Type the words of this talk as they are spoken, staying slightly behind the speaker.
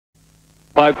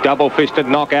Double-fisted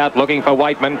knockout, looking for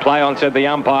Waitman. Play on, said the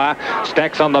umpire.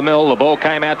 Stacks on the mill. The ball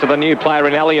came out to the new player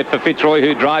in Elliott for Fitzroy,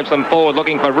 who drives them forward,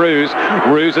 looking for Roos.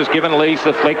 Roos has given Lees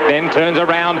the flick, then turns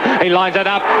around. He lines it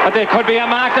up, but there could be a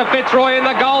mark to Fitzroy in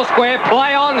the goal square.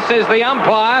 Play on, says the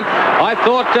umpire. I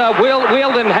thought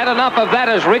Wheildon had enough of that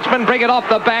as Richmond bring it off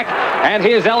the back. And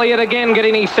here's Elliott again,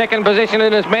 getting his second position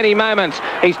in as many moments.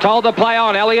 He's told to play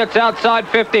on. Elliott's outside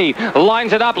 50.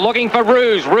 Lines it up, looking for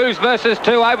Roos. Roos versus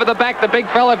two over the back. The big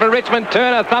fella for Richmond,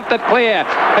 Turner, thumped it clear.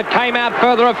 It came out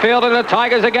further afield, and the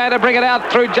Tigers are going to bring it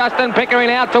out through Justin Pickering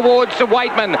out towards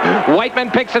Waitman.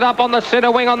 Waitman picks it up on the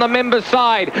centre wing on the members'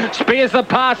 side. Spears the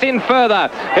pass in further.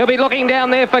 He'll be looking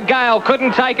down there for Gale.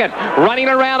 Couldn't take it. Running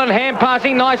around and hand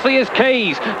passing nicely is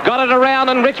Keays. Got it around,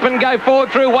 and Richmond go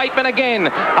forward through Waitman again.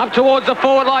 Up towards the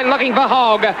forward line looking for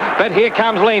Hogg. But here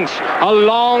comes Lynch. A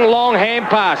long, long hand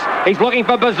pass. He's looking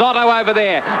for Bazzotto over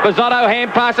there. Bazzotto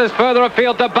hand passes further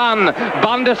afield to Bunn.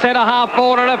 Bunn to centre half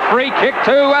forward, and a free kick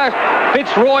to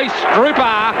Fitzroy.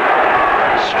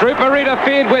 Strooper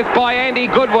interfered with by Andy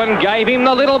Goodwin, gave him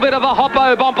the little bit of a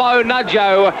hoppo-bompo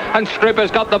nudjo, and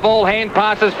Strooper's got the ball. Hand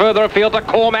passes further afield to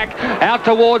Cormac, out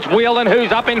towards Wheildon,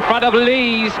 who's up in front of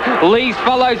Lees. Lees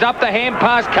follows up. The hand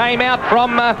pass came out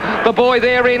from the boy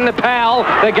there in the Powell.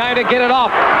 They're going to get it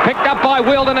off. Picked up by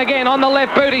Wheildon again on the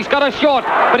left boot. He's got a shot,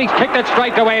 but he's kicked it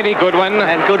straight to Andy Goodwin.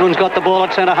 And Goodwin's got the ball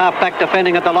at centre half back,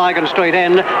 defending at the Lygon Street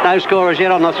end. No scorers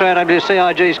yet on the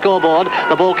 3WCIG scoreboard.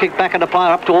 The ball kicked back at the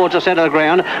player up towards the centre of the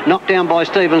ground. Knocked down by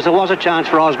Stevens. There was a chance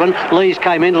for Osborne. Lees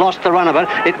came in, lost the run of it.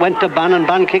 It went to Bunn, and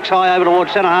Bunn kicks high over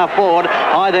towards centre half forward.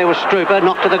 High there was Strooper,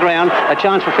 knocked to the ground. A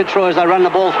chance for Fitzroy as they run the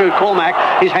ball through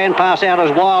Cormac. His hand pass out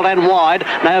as wild and wide.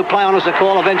 No play on as the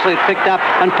call. Eventually it's picked up,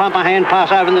 and pump a hand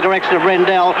pass over in the direction of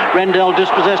Rendell. Rendell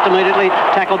dispossessed immediately.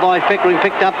 Tackled by Pickering.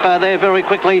 Picked up there very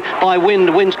quickly by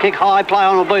Wind. Wind's kick high. Play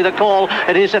on will be the call.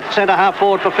 It is at centre half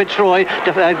forward for Fitzroy.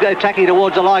 Attacking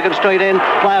towards the Lygon Street end.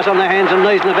 Players on their hands and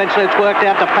knees, and eventually it's worked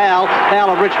out to Powell.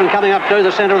 Powell of Richmond coming up through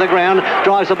the centre of the ground.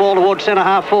 Drives the ball towards centre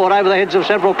half forward over the heads of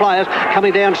several players.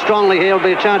 Coming down strongly here will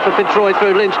be a chance for Fitzroy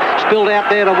through Lynch. Spilled out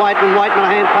there to Waitman. Waitman,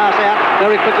 a hand pass out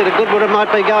very quickly to Goodwood. It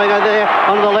might be going over there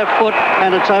on the left foot,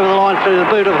 and it's over the line through the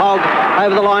boot of Hogg.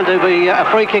 Over the line to be a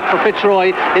free kick for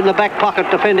Fitzroy in the back pocket,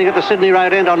 defending at the Sydney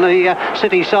Road end on the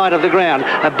city side of the ground.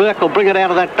 Burke will bring it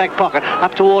out of that back pocket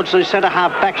up towards the centre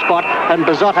half back spot, and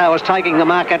Bazzotto is taking the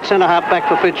mark at centre half back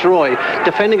for Fitzroy.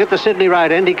 Defending at the Sydney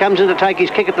Road end, he comes in to take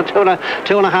his kick at the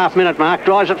 2.5 minute mark,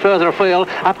 drives it further afield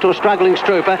up to a struggling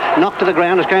Strooper, knocked to the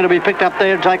ground. Is going to be picked up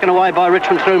there and taken away by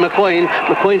Richmond through McQueen.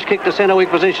 McQueen's kicked to centre wing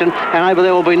position, and over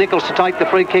there will be Nichols to take the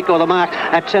free kick or the mark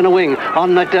at centre wing.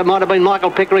 On that might have been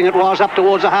Michael Pickering. It was up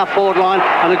towards the half forward line,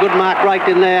 and a good mark raked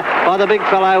in there by the big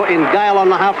fellow in Gale on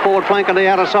the half forward flank on the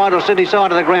outer side or city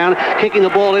side of the ground, kicking the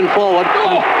ball in forward.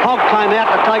 And Hogg came out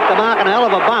to take the mark, and a hell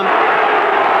of a bump.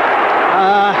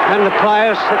 And the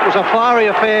players, it was a fiery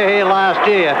affair here last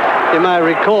year, you may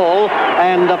recall,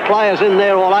 and the players in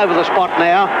there all over the spot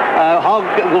now. Hogg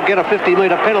will get a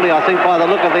 50-metre penalty, I think, by the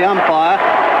look of the umpire.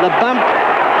 The bump,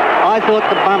 I thought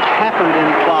the bump happened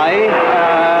in play.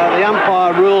 The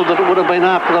umpire ruled that it would have been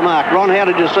after the mark. Ron, how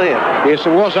did you see it? Yes,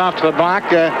 it was after the mark.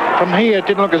 From here, it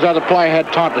didn't look as though the player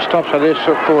had time to stop, so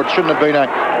therefore it shouldn't have been a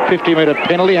 50-metre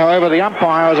penalty. However, the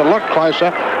umpire was a lot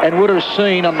closer and would have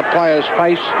seen on the player's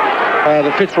face,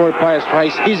 the Fitzroy player's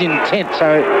face, his intent.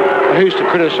 So who's to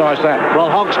criticise that? Well,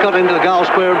 Hogg's got into the goal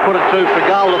square and put it through for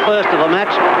goal, the first of the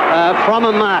match. From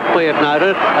a mark, we have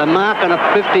noted, a mark and a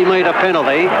 50-metre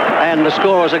penalty, and the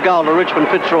score is a goal to Richmond.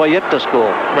 Fitzroy yet to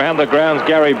score. Round the grounds,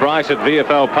 Gary Bryce at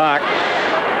VFL Park.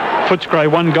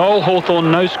 Footscray 1 goal,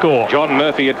 Hawthorn no score. John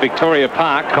Murphy at Victoria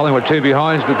Park. Collingwood 2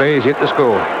 behinds, but Bears yet to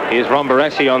score. Here's Ron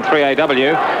Barassi on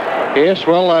 3AW. Yes,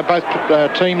 well, both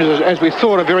teams, as we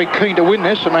thought, are very keen to win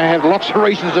this, and they have lots of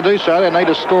reasons to do so. They need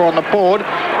a score on the board,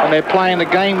 and they're playing the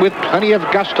game with plenty of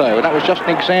gusto. And that was just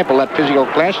an example, that physical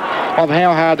clash, of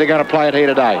how hard they're going to play it here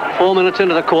today. 4 minutes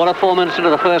into the quarter, 4 minutes into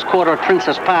the first quarter at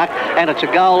Princess Park, and it's a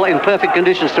goal in perfect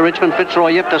conditions to Richmond. Fitzroy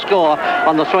yet to score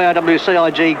on the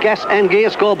 3AWCIG gas and gear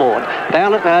scoreboard.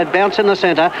 Bounce in the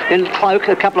centre, in Cloak,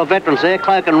 a couple of veterans there,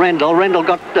 Cloak and Rendell. Rendell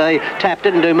got tapped,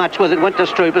 didn't do much with it, went to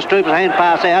Strooper. Strooper's hand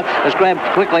pass out, is grabbed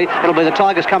quickly. It'll be the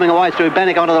Tigers coming away through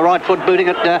Bannock onto the right foot, booting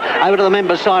it over to the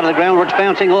members' side of the ground, where it's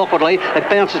bouncing awkwardly. It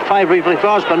bounces favourably for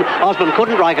Osborne. Osborne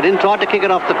couldn't rake it in, tried to kick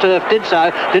it off the turf, did so,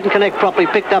 didn't connect properly,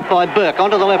 picked up by Burke.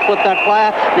 Onto the left foot, that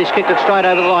player, and he's kicked it straight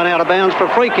over the line out of bounds for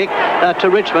a free kick to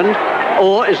Richmond.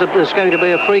 or is it's going to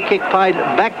be a free kick paid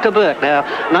back to Burke.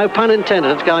 Now, no pun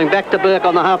intended, it's going back to Burke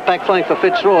on the half-back flank for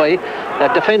Fitzroy,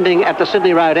 defending at the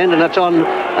Sydney Road end, and it's on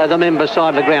the members' side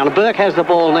of the ground. Burke has the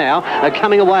ball now,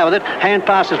 coming away with it. Hand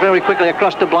passes very quickly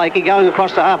across to Blakey, going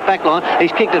across the half-back line.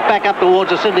 He's kicked it back up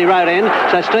towards the Sydney Road end,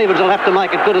 so Stevens will have to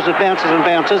make it good as it bounces and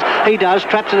bounces. He does,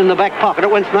 traps it in the back pocket.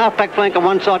 It went from the half-back flank on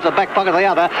one side to the back pocket of the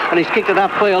other, and he's kicked it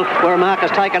upfield, where a mark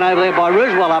is taken over there by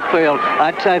Roosevelt upfield.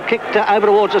 It's kicked over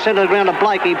towards the centre of the ground to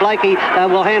Blakey. Blakey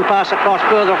will hand pass across,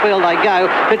 further afield they go.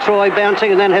 Fitzroy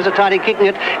bouncing and then hesitating, kicking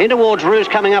it in towards Roos,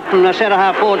 coming up from the centre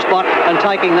half forward spot and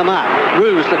taking the mark.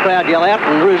 Roos, the crowd yell out,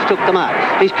 and Roos took the mark.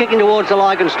 He's kicking towards the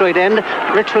Lygon Street end.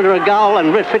 Richmond are a goal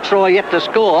and Fitzroy yet to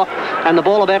score, and the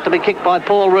ball about to be kicked by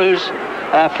Paul Roos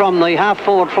from the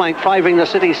half-forward flank, favouring the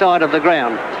City side of the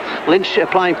ground. Lynch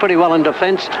playing pretty well in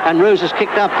defence, and Roos has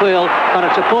kicked upfield, but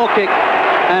it's a poor kick,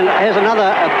 and here's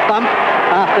another bump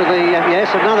after the,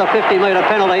 another 50-metre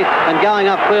penalty, and going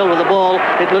upfield with the ball,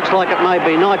 it looks like it may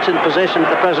be Knights in possession at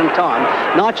the present time.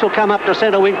 Knights will come up to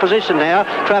centre wing position now,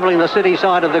 travelling the City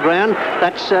side of the ground.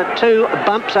 That's two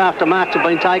bumps after marks have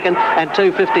been taken and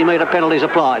two 50-metre penalties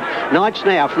applied. Knights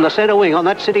now from the centre wing on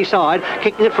that City side,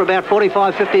 kicking it for about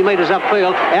 45-50 metres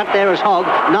upfield. Out there is Hogg,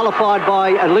 nullified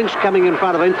by Lynch coming in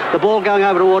front of him. The ball going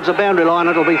over towards the boundary line.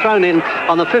 It'll be thrown in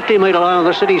on the 50-metre line on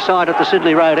the City side at the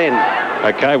Sydney Road end.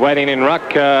 Okay, waiting in ruck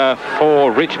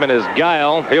for Richmond is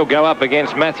Gale. He'll go up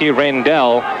against Matthew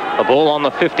Rendell. The ball on the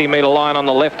 50-metre line on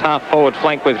the left half-forward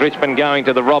flank, with Richmond going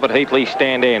to the Robert Heatley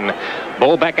stand-in.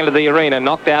 Ball back into the arena,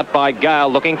 knocked out by Gale,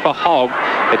 looking for Hogg.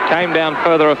 It came down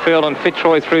further afield, and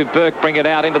Fitzroy through Burke bring it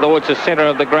out into towards the centre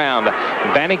of the ground.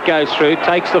 Bannock goes through,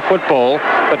 takes the football,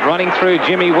 but running through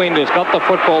Jimmy Wind, has got the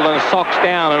football and socks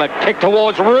down, and a kick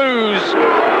towards Roos.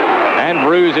 And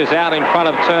Roos is out in front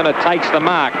of Turner, takes the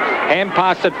mark. Hand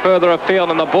passed it further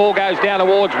afield, and the ball goes down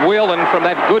towards Wheildon from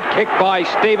that good kick by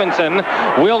Stevenson.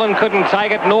 Wheildon couldn't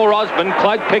take it, nor Osborne.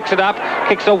 Cloak picks it up,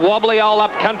 kicks a wobbly old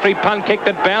up-country punt kick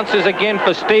that bounces again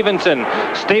for Stevenson.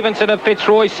 Stevenson of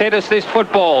Fitzroy sent us this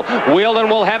football. Wheildon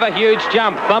will have a huge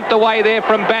jump, thumped away there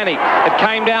from Bannock. It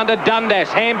came down to Dundas,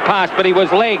 hand pass, but he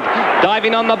was legged.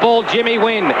 Diving on the ball, Jimmy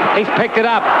Wynn. He's picked it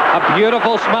up. A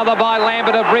beautiful smother by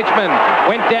Lambert of Richmond.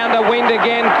 Went down to Wind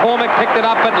again. Cormack picked it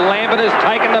up, but Lambert has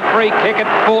taken the free kick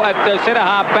at the centre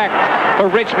half back for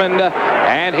Richmond,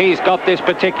 and he's got this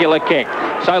particular kick.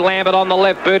 So Lambert on the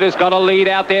left boot has got a lead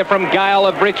out there from Gale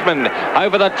of Richmond.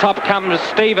 Over the top comes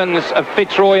Stevens of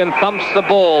Fitzroy and thumps the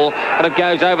ball, and it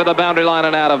goes over the boundary line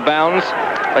and out of bounds.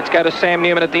 Let's go to Sam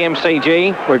Newman at the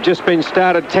MCG. We've just been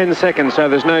started 10 seconds, so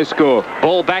there's no score.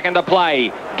 Ball back into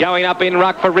play. Going up in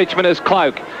ruck for Richmond is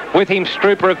Cloak. With him,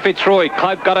 Strooper of Fitzroy.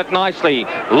 Cloak got it nicely.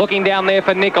 Looking down there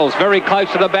for Nichols. Very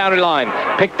close to the boundary line.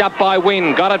 Picked up by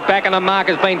Wynn. Got it back, and a mark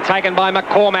has been taken by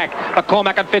McCormack.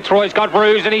 McCormack and Fitzroy's got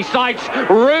Roos, and he sights.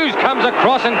 Roos comes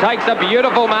across and takes a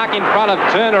beautiful mark in front of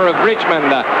Turner of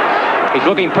Richmond. He's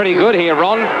looking pretty good here,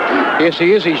 Ron. Yes,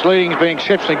 he is. His leading's been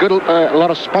exceptionally good. A lot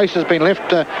of space has been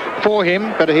left for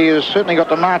him, but he has certainly got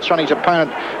the marks on his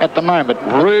opponent at the moment.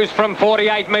 Roos from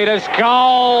 48 metres.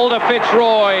 Goal to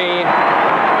Fitzroy.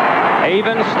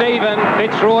 Even Steven.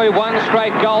 Fitzroy 1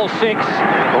 straight goal 6.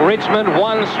 Richmond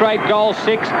 1 straight goal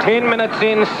 6. 10 minutes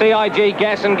in, CIG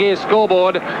Gas and Gear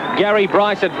scoreboard. Gary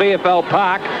Bryce at VFL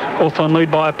Park. Hawthorn lead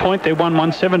by a point. They're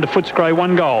 1-1-7 to Footscray,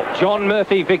 1 goal. John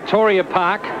Murphy, Victoria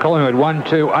Park. Collingwood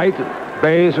 1-2-8.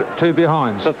 Bears 2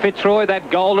 behind. For Fitzroy, that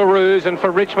goal to Roos, and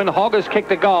for Richmond, Hogg has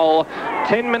kicked a goal.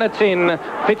 10 minutes in,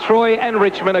 Fitzroy and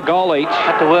Richmond a goal each.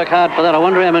 Had to work hard for that. I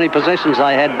wonder how many possessions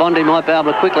they had. Bondi might be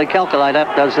able to quickly calculate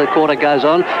that as the quarter goes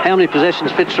on. How many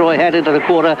possessions Fitzroy had into the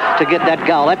quarter to get that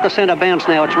goal. At the centre bounce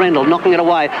now, it's Rendell knocking it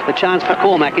away. The chance for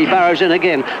Cormack. He burrows in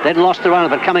again. Then lost the run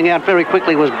of it. Coming out very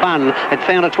quickly was Bunn. It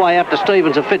found its way out to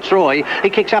Stevens of Fitzroy.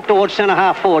 He kicks up towards centre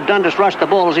half forward. Dundas rushed the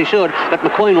ball as he should, but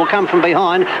McQueen will come from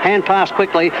behind. Hand pass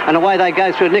quickly, and away they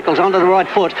go through Nichols onto the right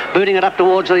foot, booting it up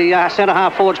towards the centre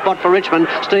half forward spot for Richmond.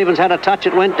 Stevens had a touch,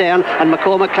 it went down, and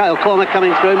Cormack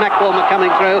coming through, McCormack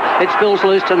coming through. It spills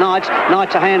loose to Knights.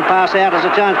 Knights a hand pass out as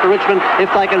a chance for Richmond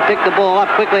if they can pick the ball up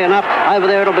quickly enough. Over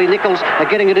there it'll be Nichols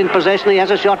getting it in possession. He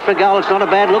has a shot for goal. It's not a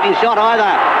bad looking shot either,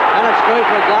 and it's through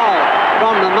for a goal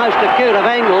from the most acute of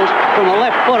angles from a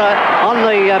left footer on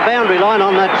the boundary line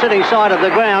on that City side of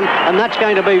the ground, and that's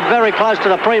going to be very close to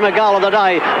the prima goal of the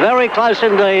day. Very close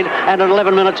indeed, and at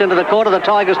 11 minutes into the quarter, the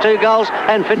Tigers 2 goals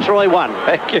and Fitzroy 1.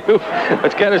 Thank you.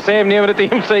 Let's go to Sam Newman at the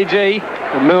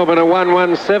MCG. Melbourne are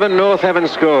 1-1-7. North haven't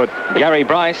scored. Gary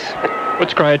Bryce.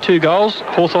 Footscray 2 goals,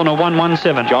 Hawthorn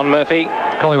 1-1-7. John Murphy.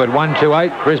 Collingwood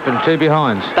 1-2-8, Brisbane 2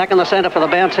 behinds. Back in the centre for the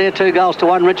bounce here,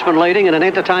 2-1, Richmond leading in an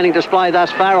entertaining display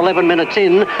thus far, 11 minutes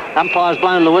in. Umpire's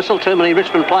blown the whistle, too many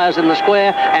Richmond players in the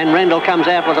square, and Rendell comes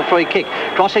out with a free kick.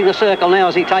 Crossing the circle now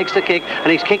as he takes the kick,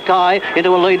 and he's kicked high into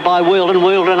a lead by Wheildon.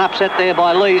 Wheildon upset there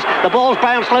by Lees. The ball's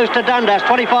bounced loose to Dundas,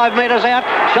 25 metres out,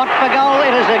 shot for goal,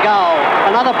 it is a goal.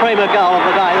 Another prima goal of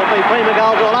the day. There'll be prima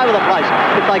goals all over the place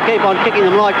if they keep on kicking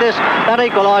them like this. That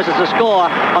equalises the score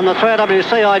on the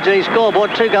 3WCIG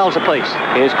scoreboard, 2 goals apiece.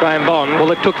 Here's Graeme Bond.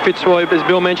 Well, it took Fitzroy, as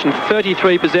Bill mentioned,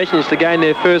 33 possessions to gain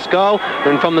their first goal,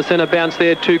 and from the centre bounce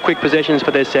there, 2 quick possessions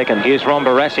for their second. Here's Ron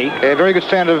Barassi. Yeah, very good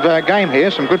standard of game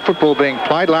here. Some good football being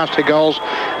played. Last 2 goals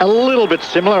a little bit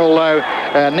similar, although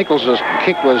Nichols'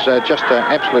 kick was just an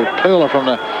absolute pearler from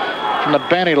the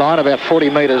boundary line, about 40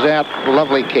 metres out.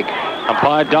 Lovely kick.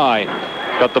 Umpire Dye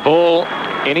got the ball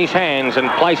in his hands and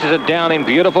places it down in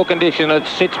beautiful condition. It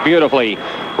sits beautifully.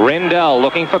 Rendell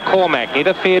looking for Cormack,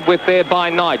 interfered with there by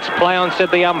Knights. Play on,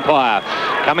 said the umpire.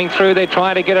 Coming through, they're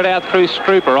trying to get it out through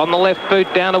Strooper on the left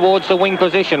boot down towards the wing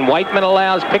position. Waitman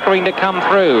allows Pickering to come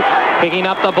through. Picking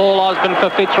up the ball, Osborne for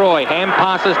Fitzroy. Hand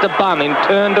passes to Bunn, in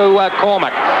turn to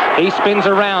Cormack. He spins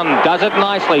around, does it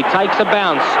nicely, takes a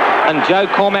bounce, and Joe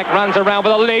Cormack runs around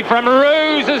with a lead from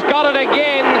Roos. Has got it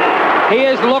again. He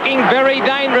is looking very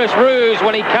dangerous, Roos,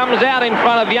 when he comes out in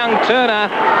front of young Turner,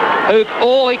 who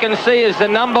all he can see is the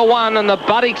number 1 and the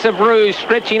buttocks of Roos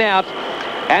stretching out.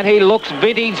 And he looks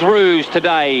vintage Roos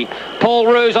today. Paul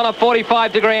Roos on a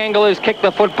 45-degree angle has kicked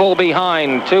the football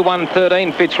behind.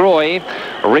 2-1-13 Fitzroy.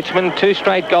 Richmond 2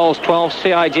 straight goals, 12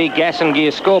 CIG gas and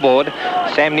gear scoreboard.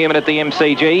 Sam Newman at the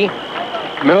MCG.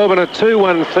 Melbourne at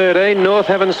 2-1-13. North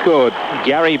haven't scored.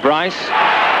 Gary Bryce.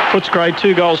 Footscray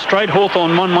 2 goals straight,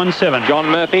 Hawthorn 1-1-7. John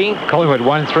Murphy. Collingwood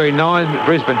 1-3-9,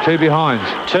 Brisbane 2 behinds.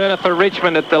 Turner for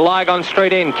Richmond at the Lygon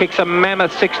Street end. Kicks a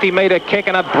mammoth 60-metre kick,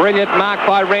 and a brilliant mark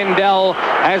by Rendell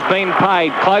has been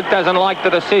paid. Cloak doesn't like the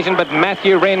decision, but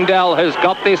Matthew Rendell has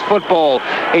got this football.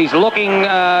 He's looking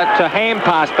to hand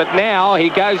pass, but now he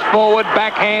goes forward,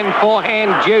 backhand,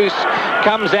 forehand, Juice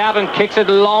comes out and kicks it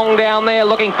long down there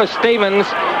looking for Stevens,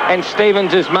 and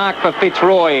Stevens is marked for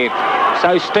Fitzroy.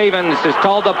 So Stevens is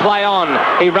told to play on.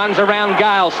 He runs around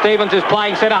Gale. Stevens is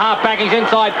playing centre half back. He's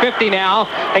inside 50 now.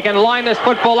 He can line this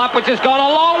football up, which has gone a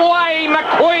long way.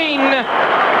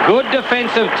 McQueen. Good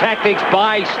defensive tactics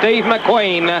by Steve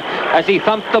McQueen as he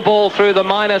thumped the ball through the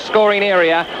minor scoring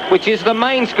area, which is the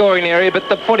main scoring area, but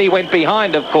the footy went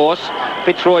behind, of course.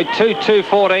 Fitzroy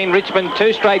 2-2-14. Richmond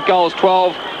 2 straight goals,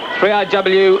 12.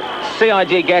 3RW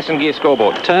CIG gas and gear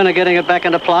scoreboard. Turner getting it back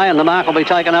into play, and the mark will be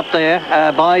taken up there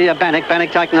by Bannock.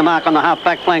 Bannock taking the mark on the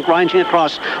half-back flank, ranging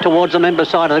across towards the member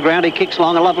side of the ground. He kicks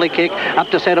long, a lovely kick,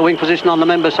 up to centre wing position on the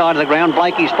member side of the ground.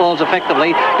 Blakey falls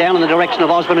effectively down in the direction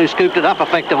of Osborne, who scooped it up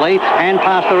effectively. Hand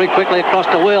pass very quickly across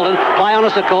to Wheildon. Play on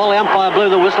as the call. The umpire blew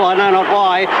the whistle, I know not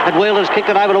why. And Wheildon's kicked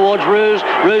it over towards Roos.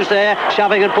 Roos there,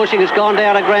 shoving and pushing. It's gone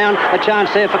down to ground. A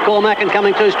chance there for Cormack, and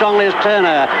coming too strongly is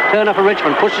Turner. Turner for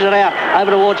Richmond, pushes it out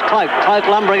over towards Cloak. Cloak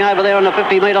lumbering over there on the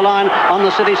 50-metre line on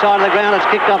the city side of the ground. It's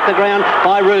kicked off the ground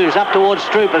by Roos up towards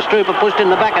Strooper. Strooper pushed in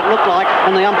the back, it looked like,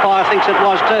 and the umpire thinks it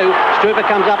was too. Strooper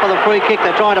comes up with a free kick.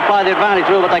 They're trying to play the advantage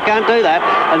rule, but they can't do that,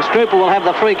 and Strooper will have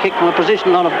the free kick from a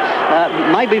position on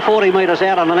maybe 40 metres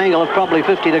out on an angle of probably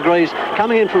 50 degrees,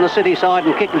 coming in from the city side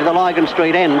and kicking to the Lygon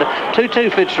Street end.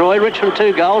 2-2 Fitzroy. Richmond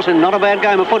 2 goals in not a bad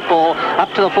game of football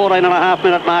up to the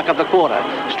 14.5-minute mark of the quarter.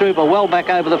 Strooper well back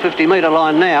over the 50-metre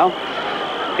line now.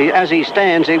 As he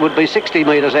stands, he would be 60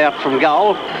 metres out from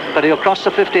goal, but he'll cross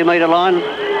the 50-metre line.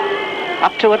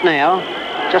 Up to it now.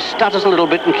 Just stutters a little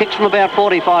bit and kicks from about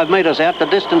 45 metres out. The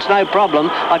distance, no problem.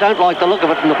 I don't like the look of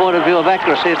it from the point of view of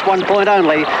accuracy. It's 1 point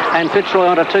only, and Fitzroy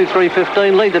on a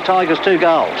 2-3-15 lead the Tigers 2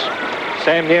 goals.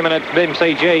 Sam Newman at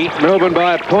MCG. Melbourne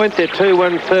by a point. They're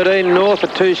 2-1-13. North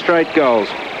at 2 straight goals.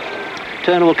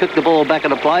 Turner will kick the ball back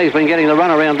into play. He's been getting the run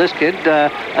around this kid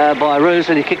by Roos,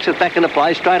 and he kicks it back into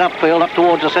play, straight upfield, up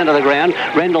towards the centre of the ground.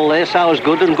 Rendell there, so is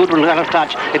Goodwin. Goodwin got a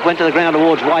touch. It went to the ground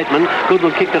towards Waitman.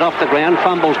 Goodwin kicked it off the ground.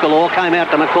 Fumbles galore. Came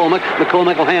out to McCormack.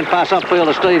 McCormack will hand pass upfield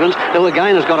to Stevens, who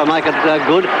again has got to make it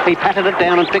good. He patted it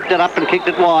down and picked it up and kicked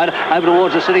it wide over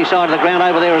towards the city side of the ground.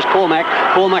 Over there is Cormack.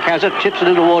 Cormack has it, chips it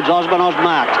in towards Osborne. Osborne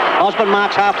marks. Osborne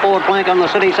marks half forward flank on the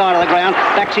city side of the ground.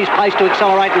 Backs his pace to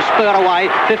accelerate and spurt away.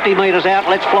 50 metres out.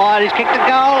 Let's fly. He's kicked a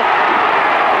goal.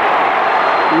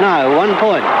 No, 1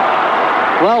 point.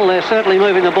 Well, they're certainly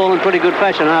moving the ball in pretty good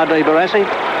fashion, R.D. Barassi.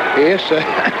 Yes,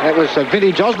 that was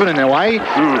vintage Osborne in a way,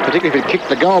 particularly if he kicked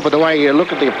the goal, but the way you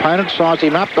look at the opponent, size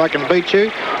him up, I can beat you,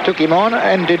 took him on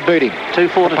and did beat him.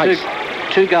 2-4 to 2.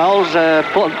 2 goals,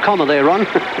 comma there, Ron.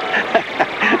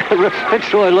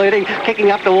 Fitzroy leading,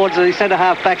 kicking up towards the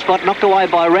centre-half back spot, knocked away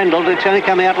by Rendell. It's only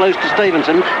come out loose to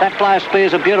Stevenson. That player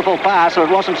spears a beautiful pass, or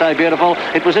it wasn't so beautiful.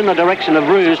 It was in the direction of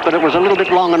Roos, but it was a little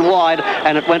bit long and wide,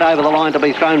 and it went over the line to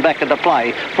be thrown back into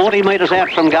play. 40 metres out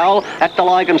from goal at the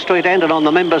Lygon Street end and on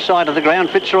the members' side of the ground.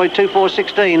 Fitzroy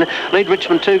 2-4-16, lead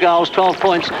Richmond 2 goals, 12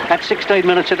 points at 16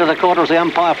 minutes into the quarter as the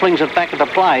umpire flings it back into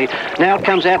play. Now it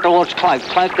comes out towards Cloak.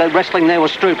 Cloak wrestling there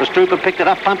with Strooper. Strooper picked it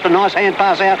up, pumped a nice hand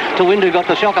pass out to Wind, who got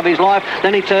the shock of his life.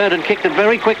 Then he turned and kicked it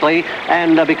very quickly,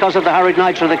 and because of the hurried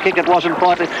nature of the kick, it wasn't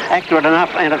quite accurate enough,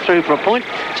 and it threw for a point.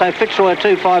 So Fitzroy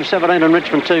 2-5-17 and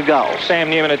Richmond 2 goals. Sam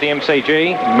Newman at the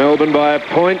MCG. Melbourne by a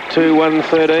point,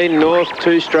 2-1-13. North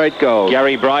 2 straight goals.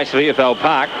 Gary Bryce, VFL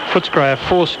Park. Footscray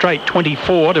 4 straight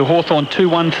 24 to Hawthorn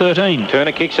 2-1-13.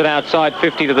 Turner kicks it outside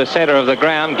 50 to the centre of the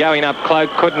ground. Going up Cloak,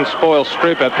 couldn't spoil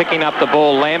Strooper. Picking up the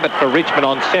ball, Lambert for Richmond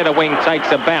on centre wing,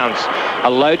 takes a bounce. A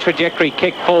low trajectory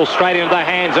kick falls straight into the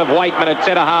hands of Waitman at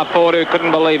centre half forward, who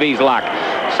couldn't believe his luck.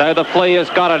 So the flea has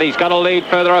got it. He's got a lead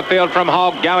further afield from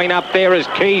Hogg. Going up there is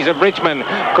Keays of Richmond.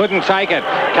 Couldn't take it.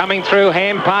 Coming through,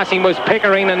 hand passing was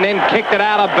Pickering, and then kicked it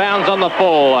out of bounds on the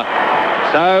fall.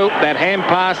 So that hand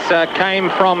pass came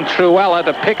from Truella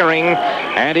to Pickering,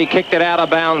 and he kicked it out of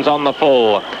bounds on the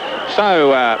fall.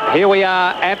 So here we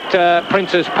are at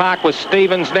Princes Park with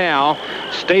Stevens now.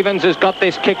 Stevens has got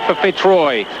this kick for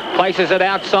Fitzroy. Places it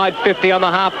outside 50 on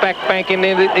the half-back bank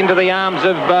into the arms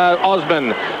of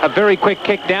Osborne. A very quick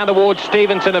kick down towards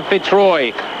Stevenson of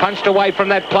Fitzroy. Punched away from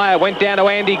that player. Went down to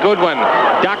Andy Goodwin.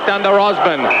 Ducked under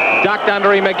Osborne. Ducked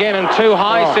under him again, and too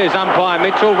high, says umpire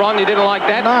Mitchell. Ron, you didn't like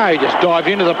that? No, he just dived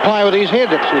into the player with his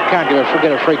head. You can't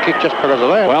get a free kick just because of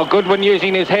that. Well, Goodwin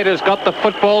using his head has got the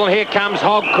football, and here comes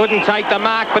Hogg. Couldn't take the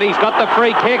mark, but he's got the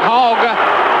free kick. Hogg.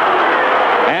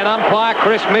 And umpire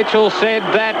Chris Mitchell said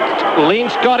that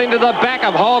Lynch got into the back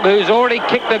of Hogg, who's already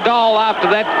kicked the goal after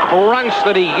that crunch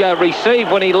that he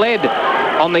received when he led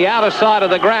on the outer side of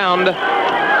the ground.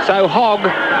 So Hogg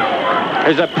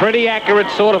is a pretty accurate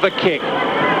sort of a kick.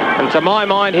 And to my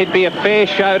mind, he'd be a fair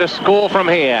show to score from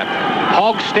here.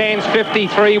 Hogg stands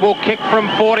 53, will kick from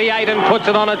 48 and puts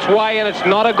it on its way, and it's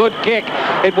not a good kick.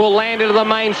 It will land into the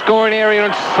main scoring area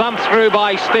and thumped through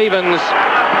by Stevens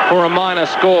for a minor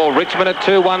score. Richmond at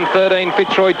 2-1-13,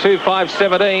 Fitzroy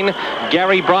 2-5-17.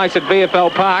 Gary Bryce at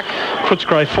VFL Park.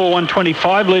 Footscray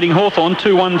 4-1-25, leading Hawthorn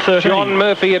 2-1-13. John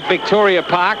Murphy at Victoria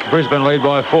Park. Brisbane lead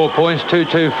by 4 points,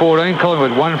 2-2-14.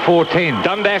 Collingwood 1-4-10.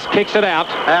 Dundas kicks it out.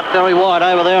 Out very wide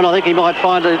over there, and I think he might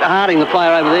find Harding, the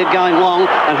player over there, going long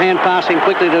and hand passing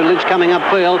quickly to Lynch coming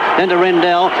upfield, then to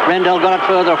Rendell. Rendell got it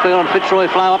further afield, and Fitzroy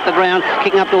flow up the ground,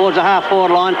 kicking up towards the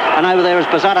half-forward line, and over there is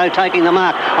Pizzotto taking the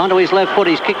mark onto his left foot.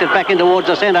 He's kicked it back in towards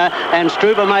the centre, and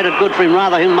Strooper made it good for him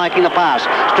rather than him making the pass.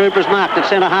 Strooper's marked at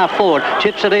centre half-forward,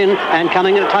 chips it in, and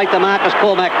coming in to take the mark is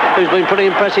Cormac, who's been pretty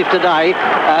impressive today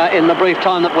in the brief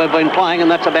time that we've been playing, and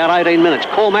that's about 18 minutes.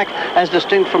 Cormac, as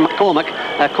distinct from McCormack,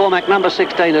 Cormac, number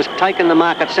 16, has taken the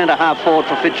mark at centre half-forward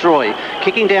for Fitzroy.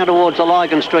 Kicking down towards the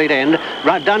Lygon Street end,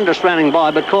 Dundas running by,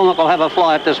 but Cormac will have a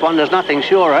fly at this one. There's nothing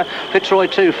surer. Fitzroy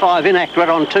 2-5 inaccurate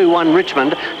on 2-1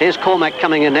 Richmond. Here's Cormac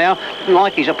coming in now. Didn't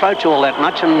like his approach all that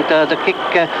much, and the kick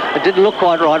it didn't look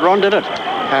quite right. Ron, did it?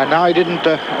 No, he didn't.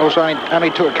 Also, only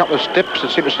took a couple of steps.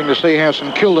 It's interesting to see how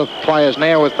St Kilda players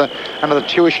now, with under the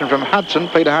tuition from Hudson,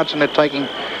 Peter Hudson,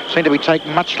 seem to be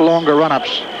taking much longer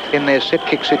run-ups in their set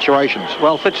kick situations.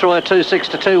 Well, Fitzroy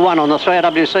 2-6-2-1 on the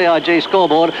 3WCIG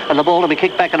scoreboard, and the ball to be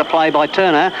kicked back into play by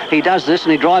Turner. He does this,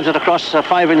 and he drives it across,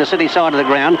 favouring the city side of the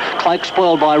ground. Cloak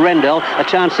spoiled by Rendell. A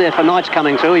chance there for Knights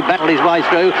coming through. He battled his way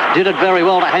through, did it very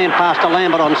well to hand pass to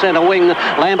Lambert on centre wing.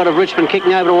 Lambert of Richmond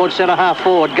kicking over towards centre half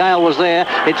forward. Gale was there.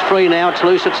 It's free now. It's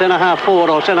loose at centre half forward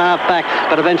or centre half back,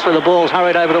 but eventually the ball's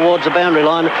hurried over towards the boundary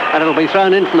line, and it'll be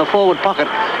thrown in from the forward pocket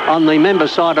on the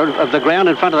members' side of the ground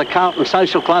in front of the Carlton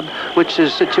Social Club, which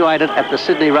is situated at the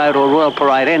Sydney Road or Royal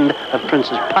Parade end of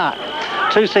Princes Park.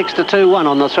 2-6-2-1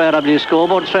 on the 3AW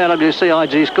scoreboard,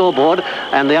 3AWCIG scoreboard,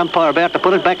 and the umpire about to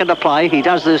put it back into play. He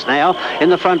does this now. In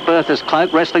the front berth is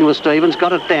Cloak, wrestling with Stevens,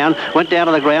 got it down, went down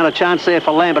to the ground. A chance there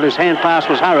for Lambert, whose hand pass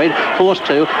was hurried, forced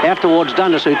to, out towards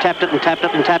Dundas, who tapped it and tapped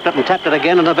it and tapped it and tapped it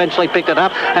again, and eventually picked it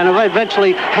up, and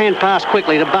eventually hand passed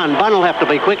quickly to Bunn. Bunn will have to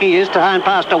be quick. He is to hand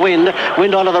pass to Wind.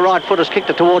 Wind onto the right foot has kicked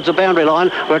it towards the boundary line,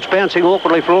 where it's bouncing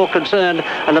awkwardly for all concerned,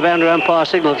 and the boundary umpire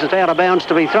signals it's out of bounds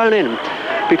to be thrown in.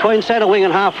 between centre wing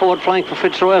and half forward flank for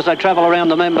Fitzroy as they travel around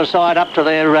the member side up to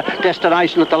their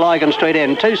destination at the Lygon Street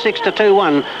end. 2-6 to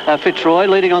 2-1 Fitzroy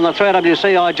leading on the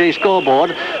 3WCIG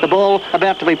scoreboard. The ball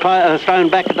about to be thrown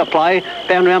back into play.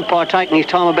 Boundary umpire taking his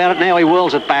time about it. Now he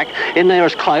whirls it back. In there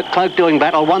is Cloak. Cloak doing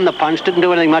battle. Won the punch. Didn't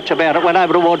do anything much about it. Went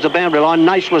over towards the boundary line.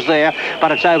 Nash was there,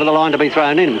 but it's over the line to be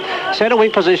thrown in. Centre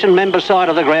wing position, member side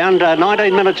of the ground.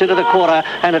 19 minutes into the quarter,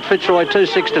 and at Fitzroy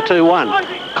 2-6 to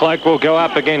 2-1. Cloak will go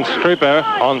up against Trooper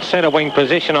on centre wing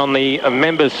position on the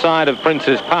members' side of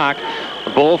Princes Park.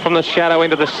 The ball from the shadow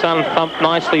into the sun, thumped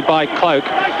nicely by Cloak,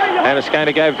 and it's going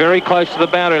to go very close to the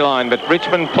boundary line, but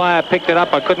Richmond player picked it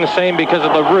up. I couldn't see him because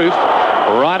of the roof.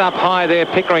 Right up high there,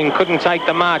 Pickering couldn't take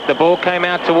the mark. The ball came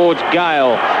out towards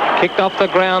Gale. Kicked off the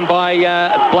ground by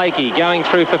Blakey, going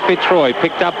through for Fitzroy.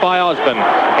 Picked up by Osborne.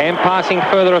 And passing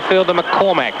further afield to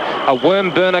McCormack. A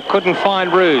worm burner couldn't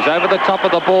find Roos. Over the top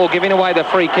of the ball, giving away the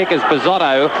free kick is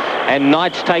Bizzotto, and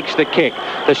Knights takes the kick.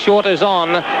 The short is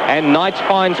on, and Knights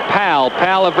finds Powell.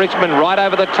 Powell of Richmond right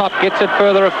over the top, gets it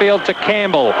further afield to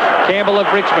Campbell. Campbell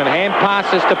of Richmond, hand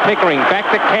passes to Pickering. Back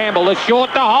to Campbell, the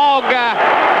short to Hogg.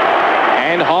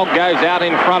 And Hogg goes out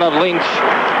in front of Lynch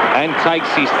and takes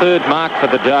his third mark for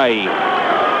the day.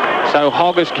 So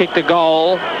Hogg has kicked a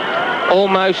goal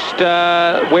almost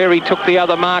where he took the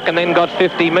other mark and then got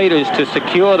 50 metres to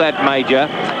secure that major.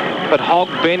 But Hogg,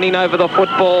 bending over the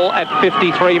football at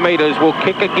 53 metres, will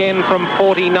kick again from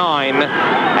 49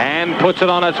 and puts it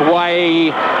on its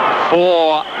way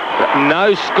for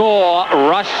no score.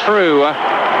 Rush through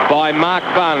by Mark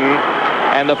Bunn.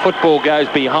 And the football goes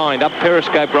behind. Up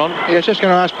Periscope, Ron. Yeah, I was just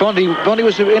going to ask Bondi. Bondi,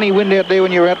 was there any wind out there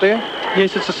when you were out there?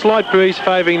 Yes, it's a slight breeze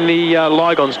favouring the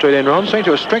Lygon Street end, Ron. Seemed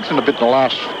to have strengthened a bit in the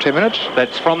last 10 minutes.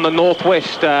 That's from the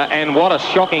northwest, and what a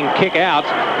shocking kick out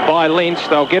by Lynch.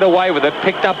 They'll get away with it.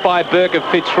 Picked up by Burke of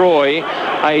Fitzroy.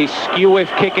 A skew-whiff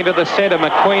kick into the centre.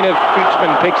 McQueen of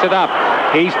Richmond picks it up.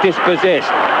 He's dispossessed.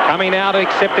 Coming out,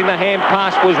 accepting the hand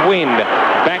pass was Wind.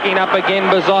 Backing up again,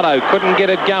 Bizzotto. Couldn't get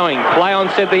it going. Play on,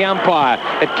 said the umpire.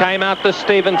 It came out to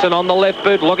Stevenson on the left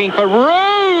boot, looking for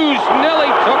Roos.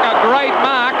 Nearly took a great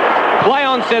mark. Play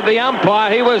on, said the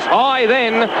umpire. He was high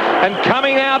then, and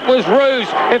coming out was Roos.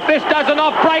 If this doesn't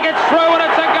off-break, it's through, and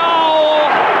it's a goal.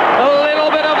 A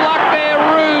little bit of luck there,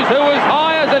 Roos, who was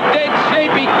high as a dead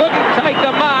sheep. He couldn't take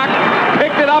the mark.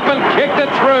 Picked it up and kicked it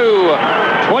through.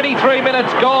 23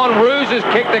 minutes gone. Roos has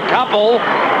kicked a couple,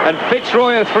 and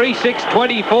Fitzroy a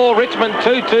 3-6-24. Richmond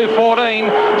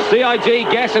 2-2-14. CIG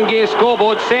Gas and Gear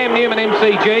scoreboard. Sam Newman,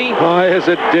 MCG. High as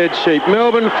a dead sheep.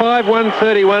 Melbourne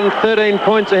 5-1-31, 13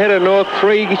 points ahead of North,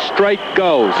 3 straight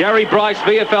goals. Gary Bryce,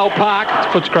 VFL Park.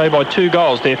 Footscray by 2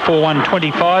 goals. They're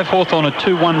 4-1-25. Hawthorn at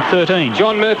 2-1-13.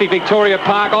 John Murphy, Victoria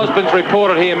Park. Osborne's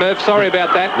reported here, Murph. Sorry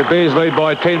about that. The Bears lead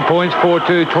by 10 points,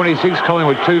 4-2-26.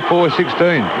 Collingwood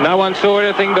 2-4-16. No one saw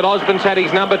anything, but Osborne's had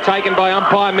his number taken by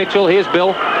umpire Mitchell. Here's Bill.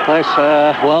 Yes,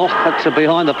 well, that's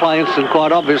behind the play incident,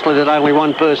 quite obviously, that only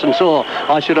one person saw,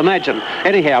 I should imagine.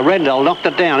 Anyhow, Rendell knocked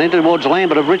it down in towards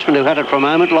Lambert of Richmond, who had it for a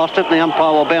moment, lost it, and the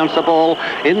umpire will bounce the ball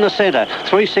in the centre.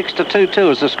 3-6 to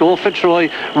 2-2 is the score. Fitzroy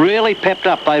really pepped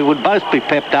up. They would both be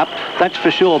pepped up, that's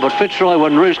for sure. But Fitzroy,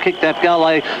 when Roos kicked that goal,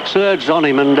 they surged on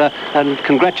him, and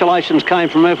congratulations came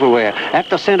from everywhere. At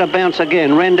the centre bounce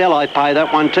again. Rendell, I pay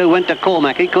that one too. Went to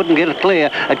Cormack. He couldn't get it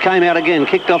clear. It came out again.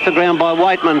 Kicked off the ground by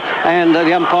Waitman, and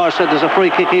the umpire said there's a free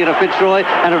kick here to Fitzroy,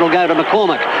 and it'll go to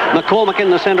McCormack. McCormack in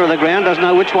the centre of the ground, doesn't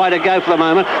know which way to go for the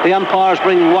moment. The umpire's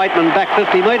bringing Waitman back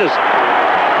 50 metres.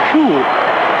 Phew.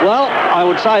 Well, I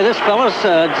would say this, fellas,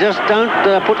 just don't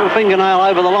put your fingernail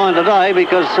over the line today,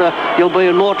 because you'll be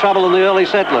in more trouble than the early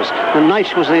settlers. And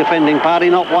Nash was the offending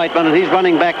party, not Waitman, and he's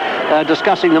running back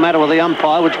discussing the matter with the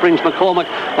umpire, which brings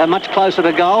McCormack much closer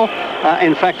to goal.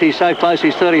 In fact, he's so close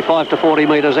he's 35 to 40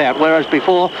 metres out, whereas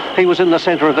before he was in the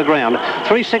centre of the ground.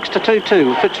 3-6 to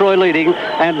 2-2, Fitzroy leading,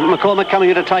 and McCormack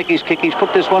coming in to take his kick. He's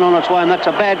put this one on its way, and that's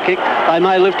a bad kick. They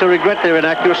may live to regret their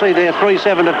inaccuracy. They're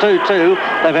 3-7 to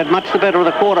 2-2. They've had much the better of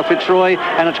the quarter, Fitzroy,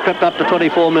 and it's crept up to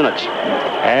 24 minutes.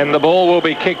 And the ball will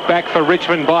be kicked back for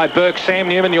Richmond by Burke. Sam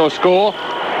Newman, your score?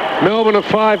 Melbourne are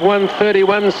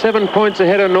 5-1-31, 7 points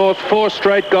ahead of North, 4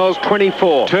 straight goals,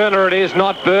 24. Turner it is,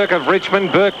 not Burke of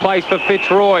Richmond. Burke plays for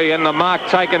Fitzroy, and the mark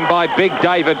taken by big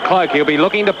David Cloak. He'll be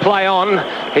looking to play on.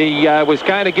 He was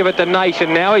going to give it to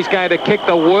Nation. Now he's going to kick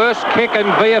the worst kick in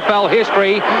VFL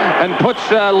history and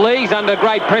puts Lees under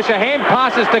great pressure. Hand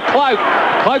passes to Cloak.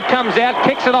 Cloak comes out,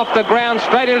 kicks it off the ground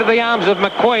straight into the arms of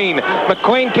McQueen.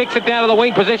 McQueen kicks it down to the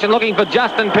wing position looking for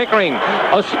Justin Pickering.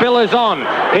 A spill is on.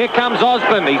 Here comes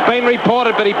Osborne. He's been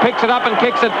reported, but he picks it up and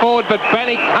kicks it forward, but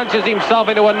Bannock punches himself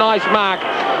into a nice mark.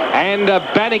 And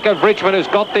Bannock of Richmond has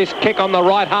got this kick on the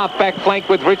right half-back flank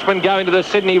with Richmond going to the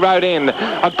Sydney Road end.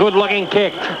 A good-looking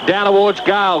kick down towards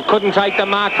Gale. Couldn't take the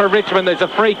mark for Richmond. There's a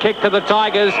free kick to the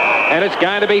Tigers, and it's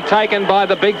going to be taken by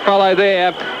the big fellow there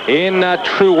in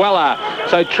Truella.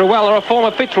 So Truella, a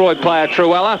former Fitzroy player,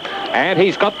 Truella, and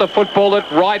he's got the football at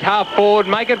right half forward.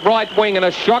 Make it right wing, and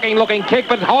a shocking-looking kick,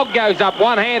 but Hogg goes up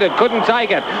one-handed. Couldn't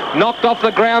take it. Knocked off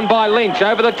the ground by Lynch.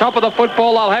 Over the top of the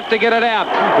football, they'll have to get it out.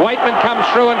 Waitman comes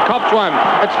through and cops one.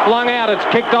 It's flung out. It's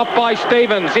kicked off by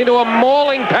Stevens into a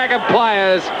mauling pack of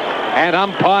players. And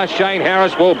umpire Shane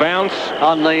Harris will bounce.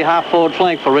 On the half-forward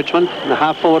flank for Richmond. The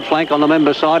half-forward flank on the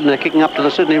member side, and they're kicking up to the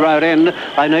Sydney Road end.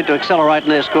 They need to accelerate in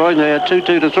their scoring. They're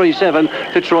 2-2 to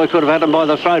 3-7. Fitzroy could have had them by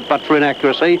the throat, but for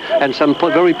inaccuracy and some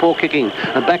very poor kicking.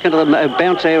 And back into the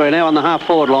bounce area now on the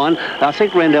half-forward line. I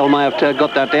think Rendell may have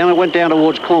got that down. It went down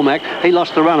towards Cormac. He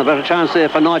lost the runner, but a chance there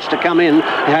for Knights to come in. He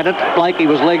had it. Blakey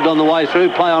was legged on the way through.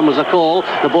 Play on was a call.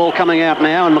 The ball coming out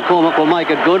now, and McCormack will make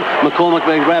it good. McCormack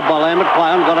being grabbed by Lambert. Play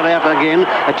on, got it out again.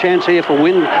 A chance here for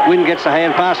Wynn. Wynn gets the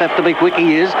hand pass. Have to be quick,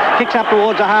 he is. Kicks up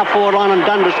towards the half-forward line, and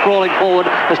Dundas crawling forward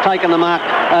has taken the mark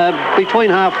between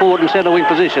half-forward and centre-wing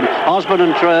position. Osborne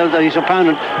and his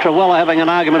opponent, Truella, having an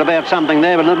argument about something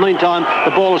there, but in the meantime,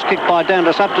 the ball is kicked by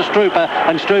Dundas up to Strooper,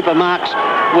 and Strooper marks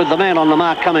with the man on the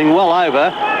mark coming well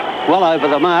over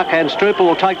the mark, and Strooper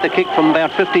will take the kick from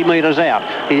about 50 metres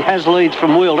out. He has leads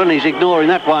from Wheildon. He's ignoring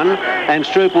that one, and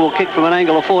Strooper will kick from an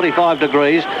angle of 45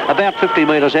 degrees, about 50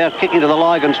 metres out, kicking to the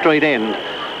Lygon Street end.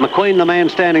 McQueen, the man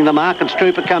standing the mark, and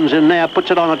Strooper comes in now,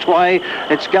 puts it on its way.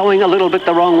 It's going a little bit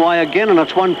the wrong way again, and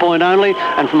it's 1 point only.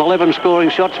 And from 11 scoring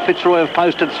shots, Fitzroy have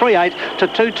posted 3-8 to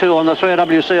 2-2 on the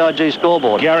 3WCIG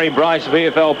scoreboard. Gary Bryce,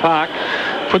 VFL Park.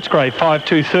 Footscray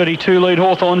 5-2-32 lead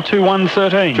Hawthorn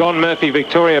 2-1-13. John Murphy,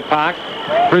 Victoria Park.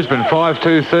 Brisbane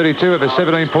 5-2-32 have a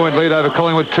 17-point lead over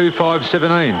Collingwood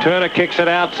 2-5-17. Turner kicks it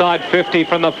outside 50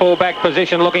 from the full-back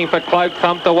position, looking for Cloak,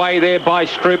 thumped away there by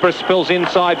Strooper, spills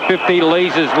inside 50,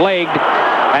 Lees is legged,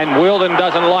 and Wheildon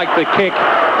doesn't like the kick,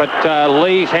 but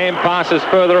Lee's hand passes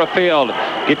further afield.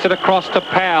 Gets it across to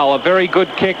Powell, a very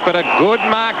good kick, but a good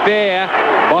mark there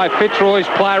by Fitzroy's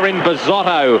player in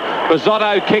Bizzotto.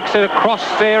 Bizzotto kicks it across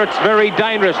there, it's very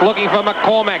dangerous, looking for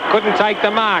McCormack, couldn't take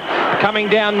the mark. Coming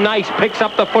down, Nace picks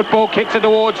up the football, kicks it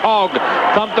towards Hogg,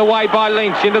 thumped away by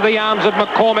Lynch into the arms of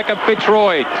McCormack of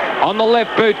Fitzroy. On the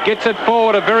left boot, gets it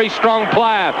forward, a very strong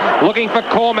player, looking for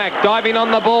Cormac, diving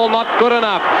on the ball, not good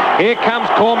enough. Here comes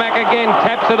Cormac again,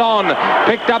 taps it on,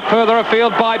 picked up further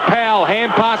afield by Powell,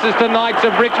 hand passes to Knights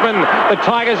of Richmond, the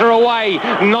Tigers are away,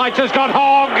 Knights has got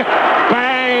Hogg,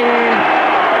 bang!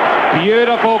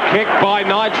 Beautiful kick by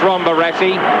Knights, Ron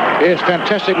Barassi. Yes,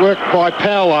 fantastic work by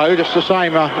Paolo. Just the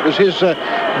same. It was his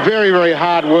very, very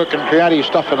hard work and creative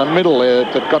stuff in the middle there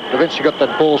that eventually got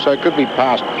that ball, so it could be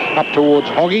passed up towards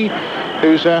Hoggy,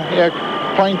 who's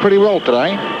playing pretty well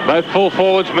today. Both full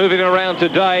forwards moving around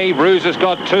today. Roos has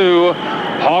got 2.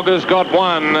 Hogg has got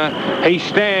 1. He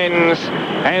stands,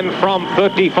 and from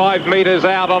 35 metres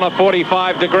out on a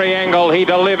 45-degree angle, he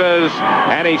delivers,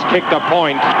 and he's kicked a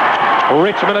point.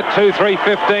 Richmond at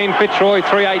 2-3-15, Fitzroy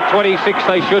 3-8-26.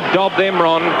 They should dob them,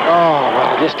 Ron. Oh,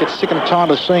 well, I just get sick and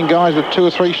tired of seeing guys with 2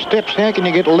 or 3 steps. How can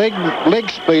you get leg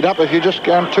speed up if you're just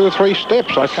going 2 or 3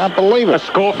 steps? I can't believe it. A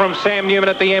score from Sam Newman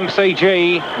at the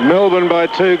MCG. Melbourne by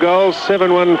 2 goals,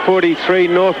 7-1-43.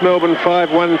 North Melbourne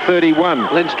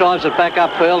 5-1-31. Lynch drives it back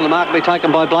upfield, and the mark will be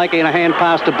taken by Blakey, and a hand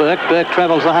pass to Burke. Burke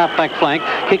travels the half-back flank,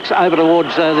 kicks over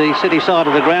towards the city side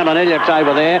of the ground, and Elliott's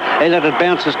over there. Elliott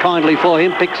bounces kindly for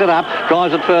him, picks it up,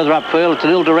 drives it further upfield. It's an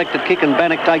ill-directed kick, and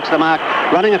Bannock takes the mark,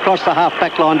 running across the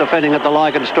half-back line, defending at the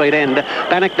Lygon Street end.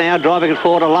 Bannock now driving it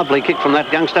forward, a lovely kick from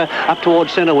that youngster, up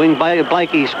towards centre wing.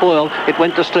 Blakey spoiled. It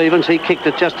went to Stevens. He kicked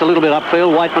it just a little bit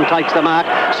upfield. Waitman takes the mark.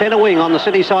 Centre wing on the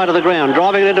city side of the ground,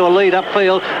 driving it into a lead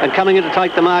upfield, and coming in to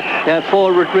take the mark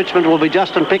for Richmond will be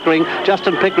Justin Pickering.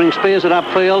 Justin Pickering spears it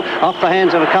upfield, off the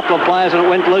hands of a couple of players, and it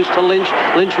went loose to Lynch.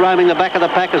 Lynch roaming the back of the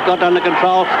pack, has got under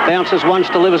control, bounces once,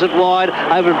 delivers it wide,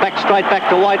 over back, straight back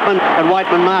to Waitman, and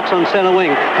Waitman marks on centre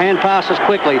wing. Hand passes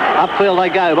quickly, upfield they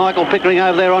go. Michael Pickering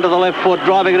over there onto the left foot,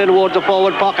 driving it in towards the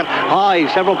forward pocket. High,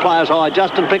 several players high.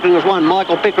 Justin Pickering was one.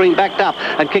 Michael Pickering backed up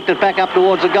and kicked it back up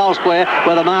towards the goal square,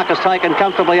 where the mark is taken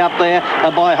comfortably up there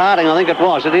by Harding, I think it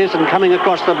was. It is, and coming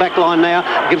across the back line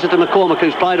now, gives it to McCormack,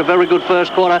 who's played a very good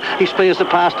first quarter. He spears the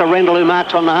pass to Rendell, who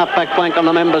marks on the half-back flank on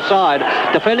the member side.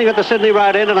 Defending at the Sydney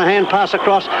Road end, and a hand pass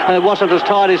across wasn't as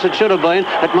tight as it should have been.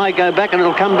 It may go back, and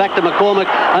it'll come back back to McCormick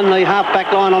and the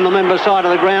half-back line on the member's side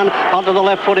of the ground. Onto the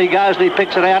left foot he goes and he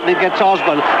picks it out and he gets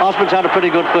Osborne. Osborne's had a pretty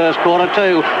good first quarter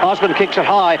too. Osborne kicks it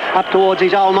high up towards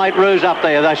his old mate Roos up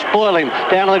there. They spoil him.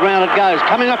 Down to the ground it goes.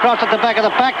 Coming across at the back of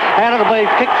the pack, and it'll be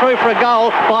kicked through for a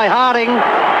goal by Harding.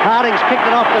 Harding's kicked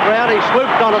it off the ground. He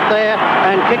swooped on it there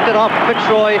and kicked it off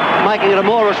Fitzroy, making it a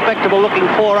more respectable looking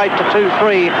 4-8 to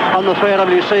 2-3 on the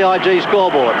 3WCIG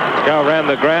scoreboard. Go around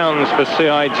the grounds for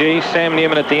CIG. Sam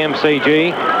Newman at the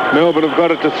MCG. Melbourne have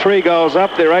got it to 3 goals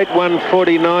up. They're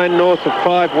 8-1-49 north of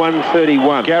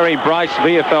 5-1-31. Gary Bryce,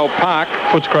 VFL Park.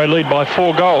 Footscray lead by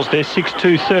 4 goals. They're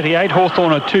 6-2-38.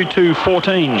 Hawthorn are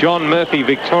 2-2-14. John Murphy,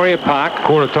 Victoria Park.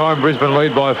 Quarter time, Brisbane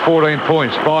lead by 14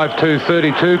 points.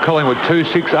 5-2-32. Collingwood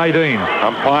 2-6-18.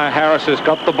 Umpire Harris has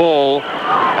got the ball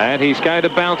and he's going to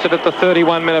bounce it at the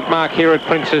 31-minute mark here at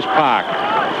Princes Park.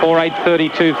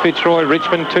 4-8-32 Fitzroy,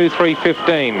 Richmond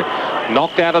 2-3-15.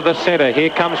 Knocked out of the centre. Here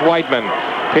comes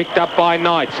Waitman. Picked up by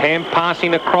Knights. Hand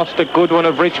passing across to Goodwin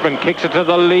of Richmond. Kicks it to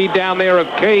the lead down there of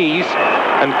Keays.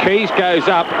 And Keays goes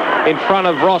up in front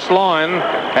of Ross Lyon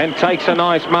and takes a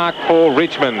nice mark for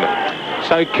Richmond.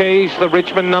 So Keays, the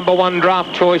Richmond #1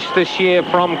 draft choice this year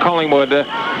from Collingwood,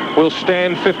 will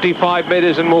stand 55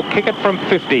 metres and will kick it from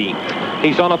 50.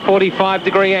 He's on a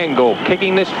 45-degree angle,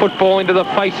 kicking this football into the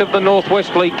face of the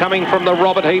Northwesterly coming from the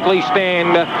Robert Heatley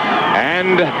stand.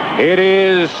 And it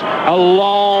is a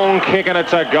long kick and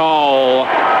it's a goal.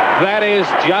 That is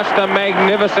just a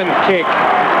magnificent kick.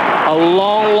 A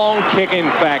long, long kick, in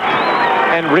fact.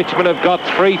 And Richmond have got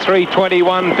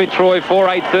 3-3-21, Fitzroy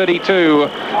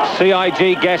 4-8-32.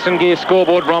 CIG Gas and Gear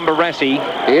scoreboard, Ron Barassi.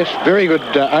 Yes, very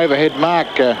good overhead mark,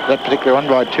 that particular one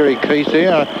by Terry Keays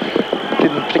there.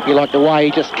 Didn't particularly like the way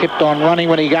he just kept on running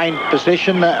when he gained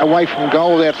possession away from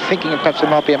goal without thinking perhaps there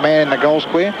might be a man in the goal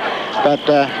square. But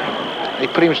he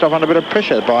put himself under a bit of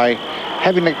pressure by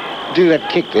having to do that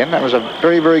kick then. That was a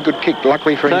very, very good kick,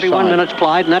 luckily for his side. 31 minutes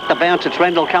played, and at the bounce it's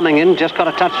Rendell coming in, just got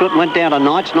a touch to it and went down to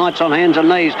Knights. Knights on hands and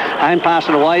knees and passed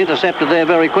it away, intercepted there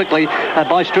very quickly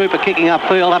by Strooper, kicking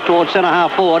upfield up towards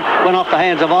centre-half forward, went off the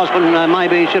hands of Osborne.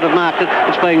 Maybe he should have marked it.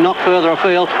 It's being knocked further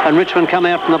afield, and Richmond come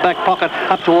out from the back pocket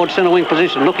up towards centre wing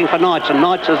position, looking for Knights, and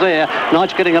Knights is there.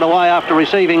 Knights getting it away after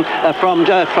receiving from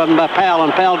Powell,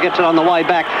 and Powell gets it on the way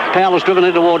back. Powell has driven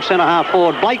it towards centre-half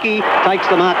forward. Blakey takes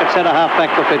the mark at centre-half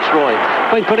back for Fitzroy.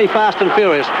 Been pretty fast and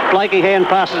furious. Blakey hand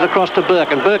passes across to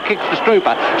Burke, and Burke kicks to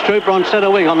Strooper. Strooper on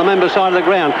centre wing on the member side of the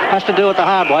ground. Has to do it the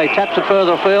hard way. Taps it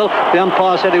further afield. The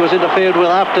umpire said he was interfered with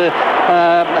after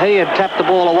he had tapped the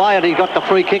ball away, and he got the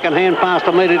free kick and hand passed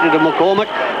immediately to McCormick.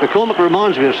 McCormick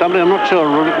reminds me of somebody. I'm not sure.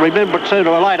 Remember it sooner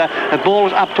or later. The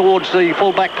ball's up towards the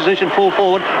full back position, full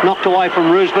forward. Knocked away from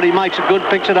Roos, but he makes it good.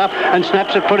 Picks it up and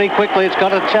snaps it pretty quickly. It's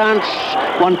got a chance.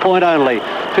 1 point only.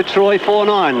 Fitzroy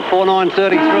 4-9.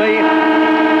 4-9-33.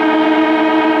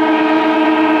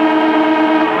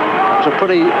 It's a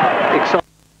pretty exciting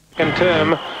Second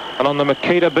term. And on the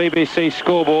Makita BBC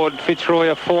scoreboard, Fitzroy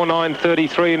are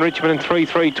 4-9-33 and Richmond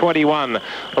 3-3-21.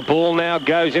 The ball now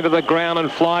goes into the ground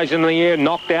and flies in the air,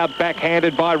 knocked out,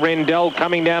 backhanded by Rendell,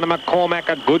 coming down to McCormack.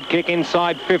 A good kick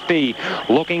inside 50.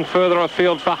 Looking further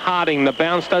afield for Harding. The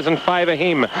bounce doesn't favour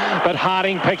him, but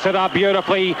Harding picks it up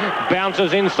beautifully,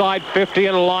 bounces inside 50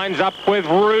 and lines up with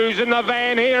Roos in the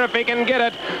van here if he can get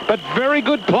it. But very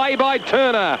good play by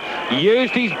Turner.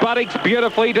 Used his buttocks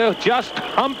beautifully to just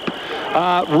hump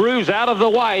Roos out of the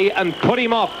way and put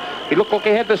him off. He looked like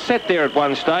he had the set there at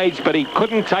one stage, but he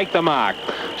couldn't take the mark.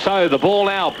 So the ball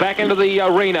now back into the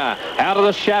arena, out of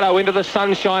the shadow into the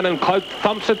sunshine, and Cloak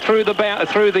thumps it through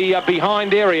the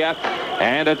behind area,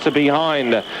 and it's a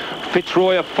behind.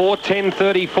 Fitzroy a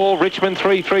 4-10-34, Richmond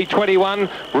 3-3-21.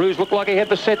 Roos looked like he had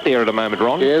the set there at a moment,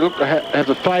 Ron. Yeah, look, had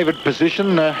the favoured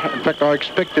position. In fact, I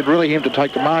expected really him to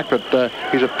take the mark, but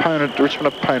his opponent, the Richmond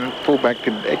opponent, fullback,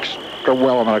 did extra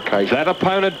well on that occasion. That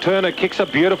opponent, Turner, kicks a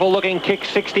beautiful looking kick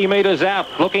 60 metres out,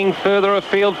 looking further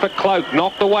afield for Cloak.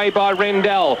 Knocked away by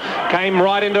Rendell. Came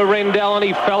right into Rendell and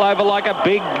he fell over like a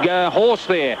big horse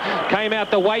there. Came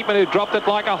out to Waitman, who dropped it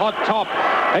like a hot top,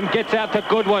 and gets out to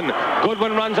Goodwin.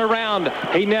 Goodwin runs around.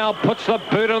 He now puts the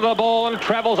boot on the ball and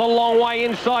travels a long way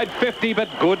inside 50, but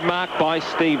good mark by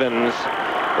Stevens.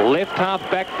 Left half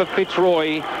back for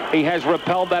Fitzroy. He has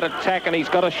repelled that attack, and he's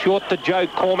got a short to Joe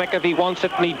Cormack if he wants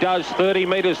it, and he does. 30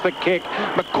 metres the kick.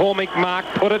 McCormick mark,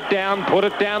 put it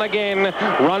down again.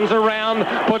 Runs around,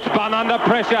 puts Bunn under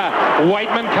pressure.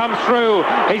 Waitman comes through.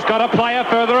 He's got a player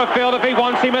further afield if he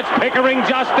wants him. It's Pickering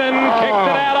Justin. Kicked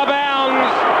it out of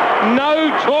bounds. No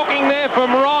talking there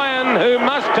from Ryan, who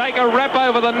must take a rap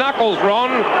over the knuckles, Ron.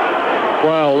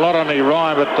 Well, not only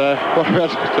Ryan, but what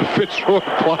about the Fitzroy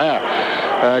player?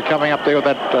 coming up there with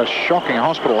that shocking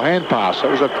hospital hand pass. It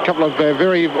was a couple of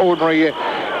very ordinary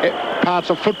parts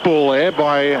of football there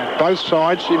by both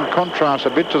sides, in contrast a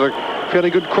bit to the fairly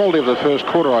good quality of the first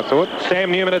quarter, I thought.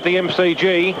 Sam Newman at the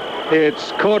MCG.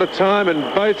 It's quarter time and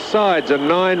both sides are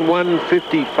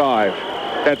 9-1-55.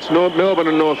 That's Melbourne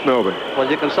and North Melbourne.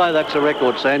 Well, you can say that's a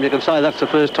record, Sam. You can say that's the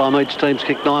first time each team's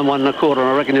kicked 9-1 and a quarter,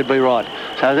 and I reckon you'd be right.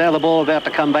 So now the ball about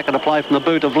to come back into play from the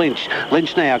boot of Lynch.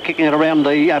 Lynch now kicking it around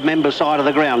the member side of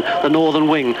the ground, the northern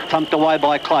wing, thumped away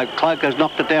by Cloak. Cloak has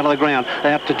knocked it down to the ground,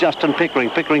 out to Justin Pickering.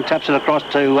 Pickering taps it across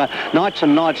to Knights,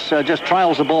 and Knights just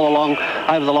trails the ball along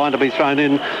over the line to be thrown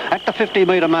in. At the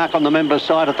 50-metre mark on the member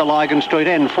side at the Lygon Street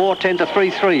end, 4-10 to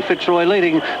 3-3. Fitzroy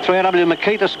leading 3AW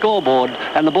Makita scoreboard,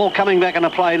 and the ball coming back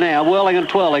into play now, whirling and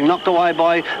twirling, knocked away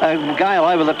by Gale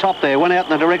over the top there, went out in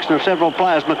the direction of several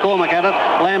players. McCormack had it,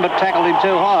 Lambert tackled him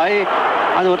too high.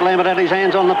 I thought Lambert had his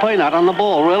hands on the peanut, on the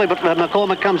ball really, but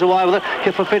McCormack comes away with it.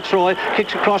 Kick for Fitzroy,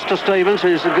 kicks across to Stevens,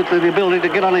 who's got the ability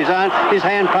to get on his own. His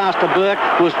hand pass to Burke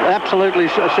was absolutely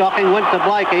shocking, went to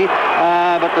Blakey,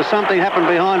 but there's something happened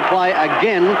behind play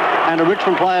again, and a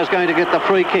Richmond player is going to get the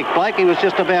free kick. Blakey was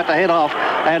just about to head off,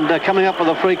 and coming up with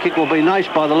a free kick will be Nash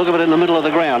by the look of it, in the middle of the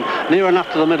ground, near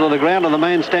enough to the middle of the ground, and the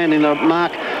man standing the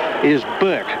mark is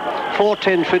Burke.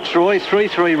 4-10 Fitzroy,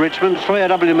 3-3 Richmond,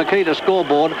 3AW Makita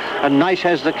scoreboard, and Nash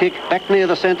has the kick back near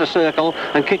the centre circle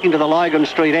and kicking to the Lygon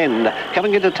Street end.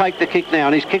 Coming in to take the kick now,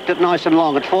 and he's kicked it nice and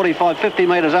long. It's 45, 50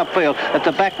 metres upfield. At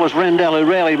the back was Rendell, who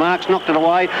rarely marks, knocked it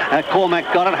away.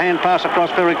 Cormack got it, hand pass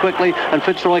across very quickly, and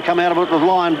Fitzroy come out of it with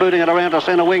Lyon booting it around to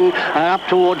centre wing, up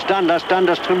towards Dundas.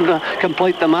 Dundas couldn't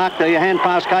complete the mark. The hand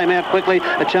pass came out quickly.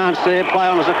 A chance there, play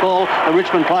on as a call. The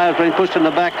Richmond player has been pushed in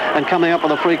the back, and coming up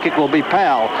with a free kick will be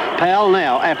Powell. Powell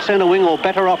now at centre wing, or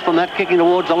better off than that, kicking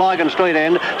towards the Lygon Street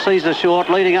end, sees the short,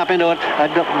 leading up into it.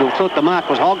 Thought the mark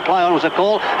was Hogg, play on was a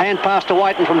call. Hand pass to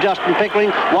Whiteman from Justin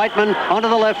Pickering. Whiteman onto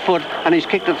the left foot, and he's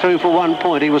kicked it through for 1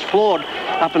 point. He was floored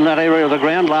up in that area of the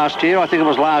ground last year, I think it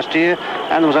was last year,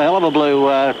 and there was a hell of a blue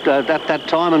at that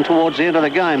time and towards the end of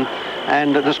the game.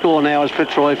 And the score now is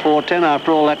Fitzroy 4-10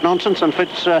 after all that nonsense, and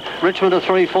Richmond a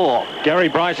 3-4. Gary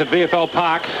Bryce at VFL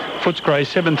Park. Footscray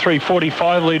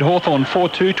 7-3-45, lead Hawthorn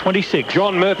 4-2-26.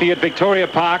 John Murphy at Victoria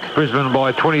Park. Brisbane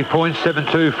by 20 points,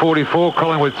 7-2-44.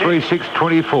 Collingwood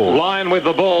 3-6-24. Lyon with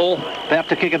the ball. About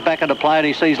to kick it back into play, and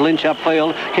he sees Lynch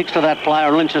upfield, kicks to that player,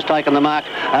 and Lynch has taken the mark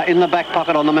in the back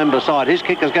pocket on the member side. His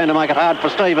kick is going to make it hard for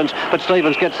Stevens, but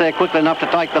Stevens gets there quickly enough to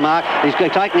take the mark. He's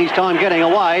taking his time getting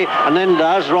away, and then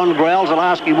does. Ron growls. I'll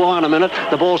ask him why in a minute.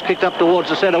 The ball's kicked up towards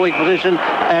the centre weak position,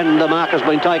 and the mark has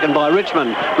been taken by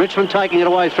Richmond. Richmond taking it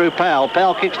away through Powell.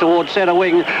 Powell kicks towards centre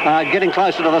wing, getting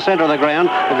closer to the centre of the ground.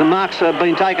 The marks have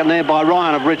been taken there by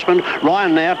Ryan of Richmond.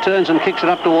 Ryan now turns and kicks it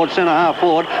up towards centre half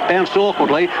forward. Bounced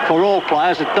awkwardly for all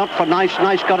players. It's not for Nash.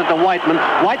 Nash got it to Whiteman.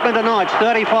 Whiteman to Knights,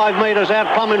 35 metres out.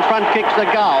 Plum in front, kicks the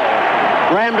goal.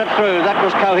 Rammed it through. That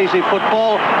was cohesive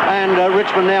football, and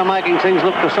Richmond now making things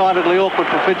look decidedly awkward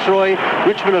for Fitzroy.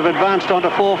 Richmond have advanced on to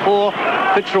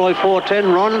 4-4. Fitzroy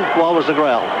 4-10. Ron, why was the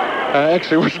growl?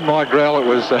 Actually, it wasn't my growl. It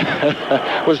was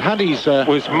was Hunty's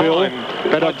was mine,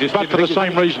 but for the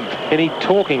same reason. Any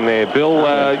talking there, Bill?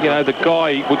 You know, the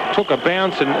guy took a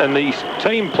bounce, and the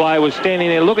team player was standing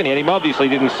there looking at him. Obviously,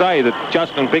 didn't say that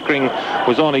Justin Pickering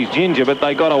was on his ginger, but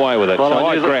they got away with it. Well, so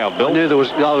I growled, Bill. I knew there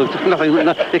was nothing.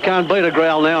 You can't beat a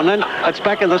growl now and then. It's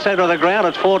back in the centre of the ground.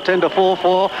 It's 4-10 to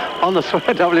 4-4 on the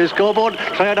 3AW scoreboard.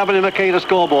 3AW Makita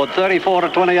scoreboard,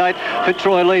 34-28.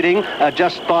 Fitzroy leading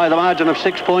just by the margin of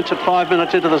 6 points at 5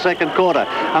 minutes into the second quarter.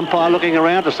 Umpire looking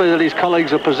around to see that his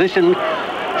colleagues are positioned,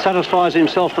 satisfies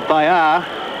himself that they are,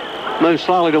 moves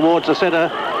slowly towards the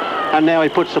centre, and now he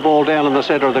puts the ball down in the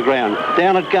centre of the ground.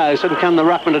 Down it goes, and come the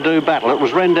ruckman to do battle. It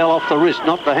was Rendell off the wrist,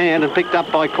 not the hand, and picked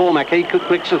up by Cormack. He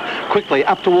clicks it quickly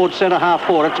up towards centre half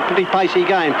forward. It's a pretty pacey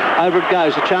game. Over it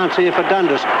goes. A chance here for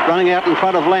Dundas, running out in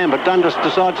front of Lambert. Dundas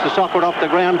decides to soccer it off the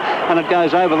ground, and it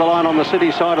goes over the line on the City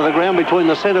side of the ground between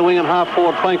the centre wing and half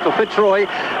forward flank for Fitzroy,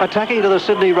 attacking to the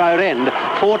Sydney Road end.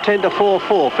 4-10 to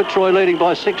 4-4. Fitzroy leading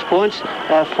by 6 points.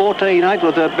 14-8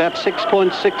 with about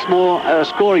 6.6 more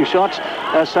scoring shots.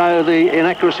 So the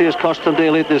inaccuracy has cost them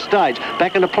dearly at this stage.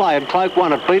 Back into play, and Cloak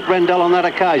won it. Beat Rendell on that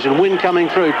occasion. Wynn coming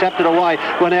through, tapped it away,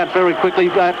 went out very quickly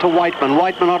to Whiteman.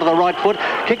 Whiteman onto the right foot,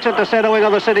 kicks it to centre wing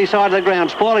on the City side of the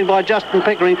ground. Spoiling by Justin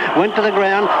Pickering, went to the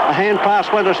ground. A hand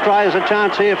pass went astray. There's a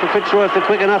chance here for Fitzroy if they're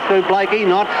quick enough to Blakey.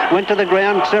 Not. Went to the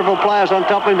ground. Several players on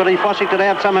top of him, but he fossicked it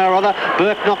out somehow or other.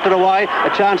 Burke knocked it away. A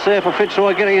chance there for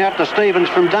Fitzroy getting out to Stevens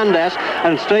from Dundas,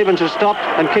 and Stevens has stopped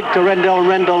and kicked to Rendell, and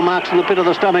Rendell marks in the pit of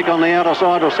the stomach on the outer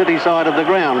side or City city side of the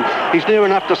ground. He's near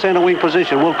enough to centre wing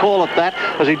position. We'll call it that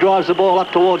as he drives the ball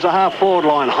up towards the half-forward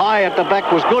line. High at the back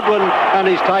was Goodwin, and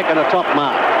he's taken a top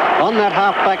mark. On that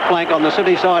half-back flank on the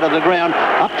city side of the ground,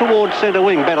 up towards centre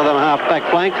wing, better than a half-back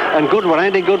flank, and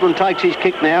Andy Goodwin takes his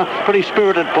kick now, pretty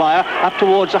spirited player, up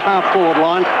towards the half-forward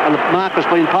line, and the mark has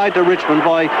been paid to Richmond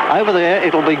by, over there,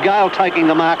 it'll be Gale taking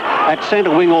the mark at centre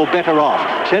wing or better off.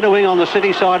 Centre wing on the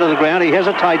city side of the ground, he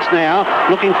hesitates now,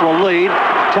 looking for a lead,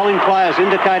 telling players,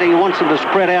 indicating he wants them to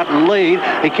spread out and lead.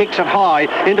 He kicks it high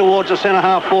in towards the centre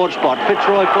half-forward spot.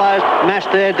 Fitzroy players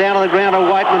massed there, down to the ground, and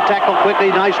Waitman tackled quickly.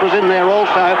 Nace was in there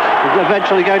also.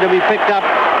 Eventually going to be picked up.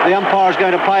 The umpire's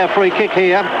going to play a free kick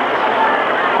here,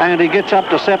 and he gets up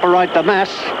to separate the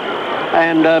mass,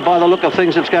 and by the look of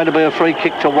things it's going to be a free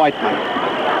kick to Waitman.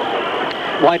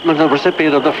 Waitman, the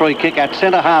recipient of the free kick at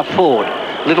centre half forward,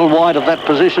 little wide of that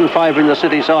position, favouring the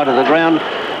city side of the ground,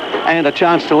 and a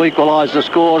chance to equalise the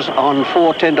scores on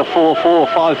 4-10 to 4-4,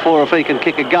 5-4 if he can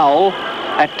kick a goal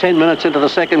at 10 minutes into the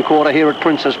second quarter here at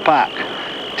Princes Park.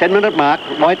 10-minute mark.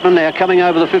 Waitman now coming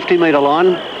over the 50-metre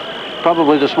line.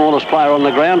 Probably the smallest player on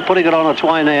the ground, putting it on its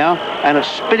way now, and it's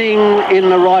spinning in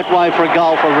the right way for a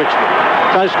goal for Richmond.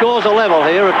 So scores are level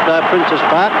here at Princes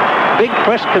Park. Big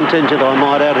press contingent, I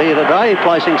might add, here today,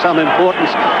 placing some importance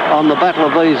on the battle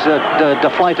of these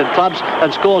deflated clubs,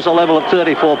 and scores are level at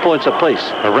 34 points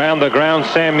apiece. Around the ground,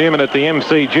 Sam Newman at the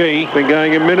MCG. Been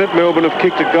going a minute. Melbourne have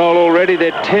kicked a goal already.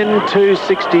 They're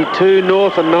 10-2-62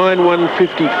 North and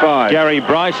 9-1-55. Gary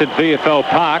Bryce at VFL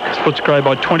Park. Footscray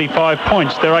by 25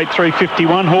 points. They're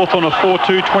 8-3-51. Hawthorn are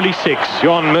 4-2-26.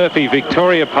 John Murphy,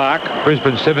 Victoria Park.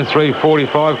 Brisbane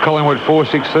 7-3-45. Collingwood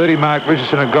 4-6-30. Mark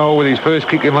Richardson a goal with his first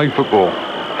kick in league football.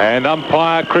 And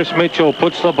umpire Chris Mitchell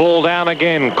puts the ball down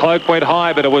again. Cloak went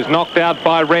high, but it was knocked out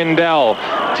by Rendell.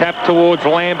 Tap towards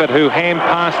Lambert, who hand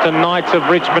passed to Knights of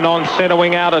Richmond on centre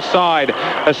wing outer side.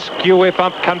 A skew if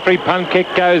up country punt kick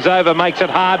goes over, makes it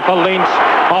hard for Lynch.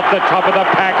 Off the top of the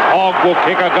pack, Hogg will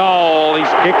kick a goal.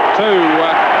 He's kicked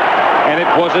two. And it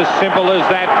was as simple as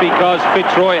that, because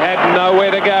Fitzroy had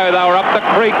nowhere to go. They were up the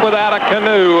creek without a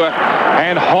canoe.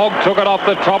 And Hogg took it off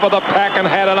the top of the pack and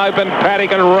had an open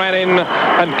paddock and ran in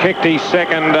and kicked his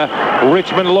second.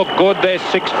 Richmond looked good. They're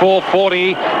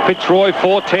 6-4-40. Fitzroy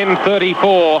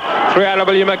 4-10-34.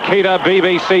 3RW Makita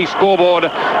BBC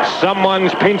scoreboard.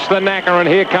 Someone's pinched the knacker, and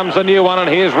here comes the new one, and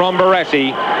here's Ron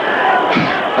Barassi.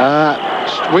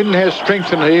 Wind has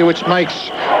strengthened here, which makes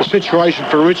the situation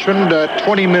for Richmond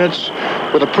 20 minutes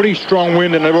with a pretty strong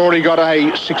wind, and they've already got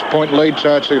a 6-point lead,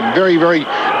 so it's a very, very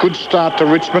good start to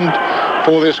Richmond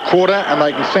for this quarter, and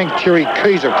they can thank Terry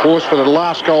Keays, of course, for the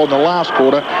last goal in the last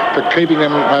quarter, for keeping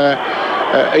them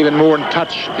even more in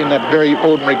touch in that very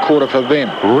ordinary quarter for them.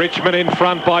 Richmond in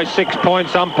front by 6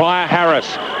 points. Umpire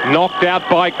Harris knocked out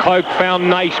by Cloak, found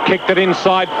Nace, kicked it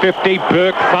inside 50.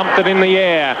 Burke thumped it in the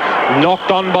air,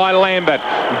 knocked on by Lambert.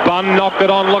 Bunn knocked it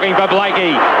on, looking for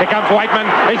Blakey. Here comes Waitman.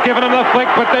 He's given him the flick,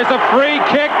 but there's a free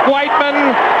kick.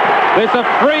 Waitman, there's a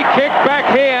free kick back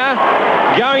here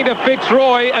going to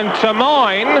Fitzroy, and to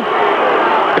mine,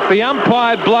 if the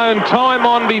umpire had blown time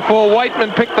on before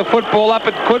Waitman picked the football up,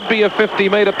 it could be a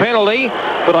 50-metre penalty,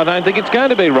 but I don't think it's going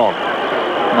to be wrong.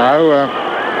 No,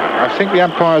 I think the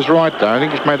umpire's right, though. I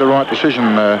think he's made the right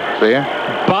decision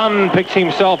there. Bunn picks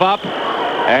himself up,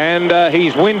 and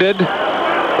he's winded,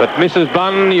 but Mrs.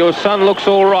 Bunn, your son looks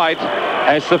all right,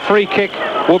 as the free kick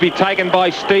will be taken by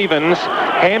Stevens.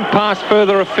 Hand pass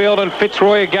further afield, and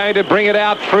Fitzroy are going to bring it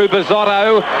out through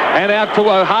Bizzotto and out to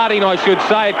Harding, I should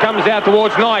say. It comes out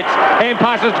towards Knights. Hand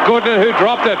pass is Goodwin, who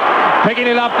dropped it. Picking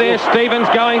it up there, Stevens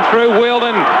going through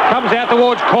Wheildon. Comes out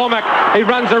towards Cormac. He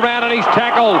runs around and he's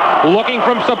tackled. Looking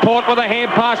from support with a hand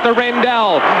pass to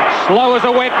Rendell. Slow as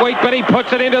a wet wheat, but he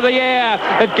puts it into the air.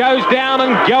 It goes down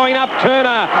and going up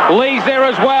Turner. Lee's there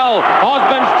as well.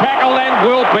 Osborne's tackled and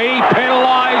will be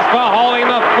penalised for holding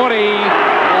the footy.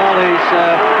 Well,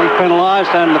 he's penalised,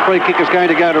 and the free kick is going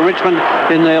to go to Richmond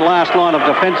in their last line of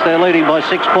defence. They're leading by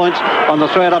 6 points on the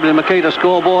 3RW Makita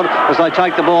scoreboard as they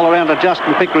take the ball around to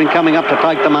Justin Pickering, coming up to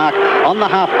take the mark on the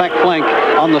half-back flank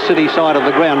on the city side of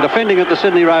the ground. Defending at the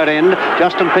Sydney Road end,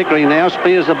 Justin Pickering now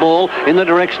spears the ball in the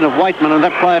direction of Waitman, and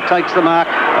that player takes the mark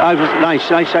over. Nace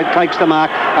takes the mark,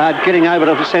 getting over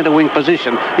to the centre wing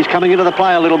position. He's coming into the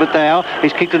play a little bit now.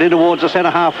 He's kicked it in towards the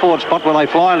centre half forward spot where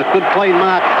they fly, and a good clean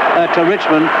mark to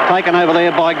Richmond, taken over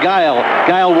there by Gale.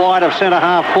 Gale wide of centre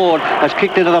half forward has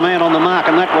kicked into the man on the mark,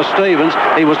 and that was Stevens.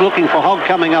 He was looking for Hogg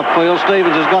coming upfield.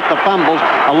 Stevens has got the fumbles.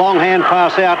 A long hand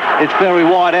pass out. It's very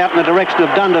wide out in the direction of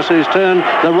Dundas, who's turned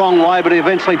the wrong way, but he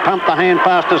eventually pumped the hand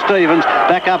pass to Stevens.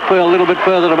 Back upfield a little bit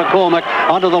further to McCormick.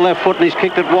 Onto the left foot, and he's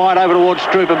kicked it wide over towards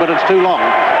Strooper, but it's too long.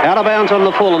 Out of bounds on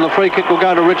the full, and the free kick will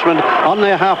go to Richmond on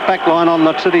their half-back line on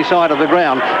the city side of the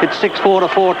ground. It's 6-4 to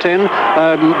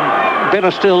 4-10.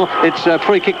 Better still, it's a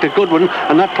free kick to Goodwin,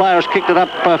 and that player has kicked it up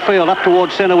field, up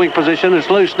towards centre wing position. It's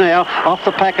loose now. Off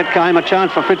the packet came a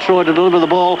chance for Fitzroy to deliver the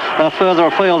ball further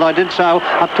afield. They did so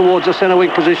up towards the centre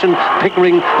wing position.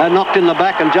 Pickering knocked in the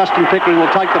back, and Justin Pickering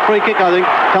will take the free kick, I think,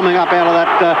 coming up out of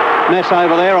that mess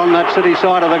over there on that city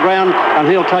side of the ground, and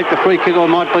he'll take the free kick, or it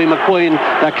might be McQueen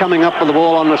coming up with the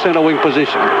ball on the centre wing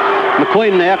position.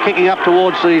 McQueen now kicking up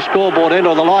towards the scoreboard end,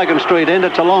 or the Lygon Street end.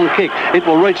 It's a long kick. It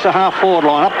will reach the half-forward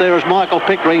line. Up there is Michael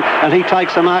Pickering, and he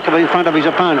takes the mark in front of his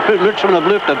opponent. Richmond have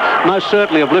lifted, most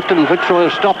certainly have lifted, and Fitzroy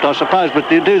has stopped, I suppose,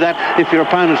 but you do that if your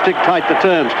opponents dictate the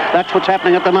terms. That's what's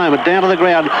happening at the moment. Down to the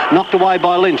ground, knocked away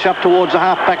by Lynch, up towards the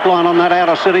half-back line on that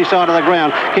outer city side of the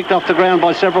ground. Kicked off the ground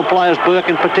by several players, Burke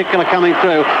in particular coming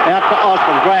through. Out to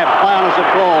Osborne, grab, play on as a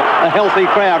ball. A healthy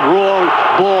crowd, roaring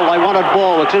ball. They wanted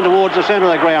ball. It's in towards the centre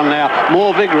of the ground now.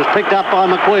 More vigorous, picked up by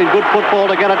McQueen. Good football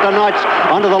to get it to Knights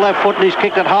onto the left foot, and he's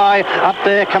kicked it high up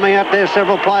there. Coming out there,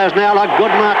 several players now. Like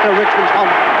good mark to Richmond's Hogg.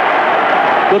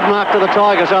 Good mark to the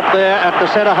Tigers up there at the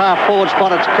centre half forward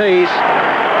spot. It's Keays,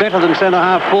 better than centre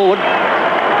half forward.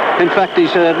 In fact,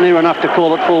 he's near enough to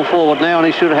call it full forward now, and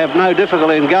he should have no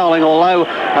difficulty in goaling, although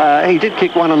he did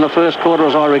kick one in the first quarter,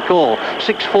 as I recall.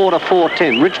 6-4 to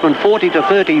 4-10. Richmond 40 to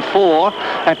 34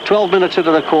 at 12 minutes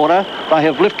into the quarter. They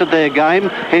have lifted their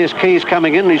game. Here's Keays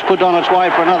coming in. He's put on its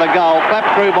way for another goal.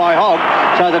 Clapped through by Hogg.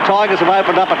 So the Tigers have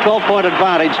opened up a 12-point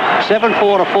advantage.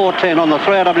 7-4 to 4-10 on the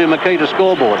 3RW Makita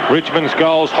scoreboard. Richmond's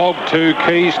goals: Hogg 2,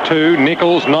 Keays 2,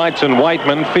 Nichols, Knights and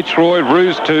Waitman, Fitzroy,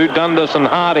 Roos 2, Dundas and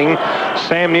Harding.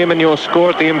 Sam Newman, your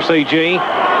score at the MCG.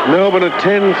 Melbourne at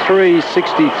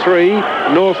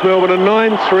 10-3-63. North Melbourne at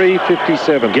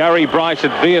 9-3-57. Gary Bryce at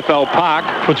VFL Park.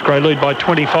 Footscray lead by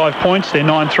 25 points. They're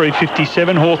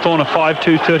 9-3-57. Hawthorn are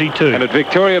 5-2-32. And at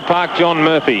Victoria Park, John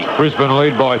Murphy. Brisbane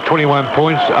lead by 21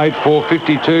 points,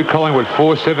 8-4-52. Collingwood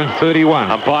 4-7-31.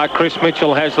 Umpire Chris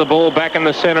Mitchell has the ball back in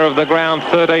the centre of the ground.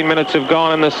 13 minutes have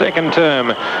gone in the second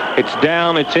term. It's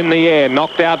down, it's in the air.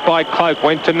 Knocked out by Cloak,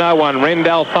 went to no one.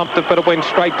 Rendell thumped it, but it went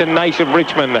straight to Nash of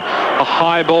Richmond. A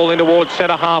high ball in towards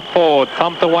centre half forward.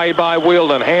 Thumped away by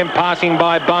Wheildon. Hand passing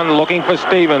by Bunn, looking for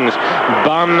Stevens.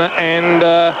 Bunn and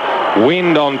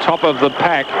Wind on top of the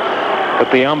pack, but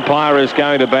the umpire is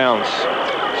going to bounce.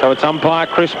 So it's umpire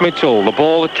Chris Mitchell. The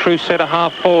ball at true centre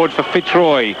half forward for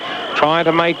Fitzroy, trying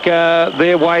to make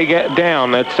their way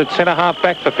down. It's at centre half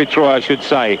back for Fitzroy, I should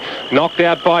say. Knocked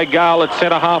out by Gale at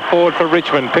centre half forward for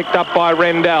Richmond. Picked up by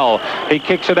Rendell. He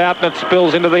kicks it out and it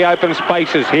spills into the open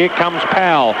spaces. Here comes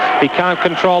Powell. He can't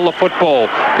control the football.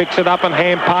 Picks it up and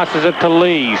hand passes it to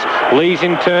Lees. Lees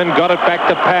in turn got it back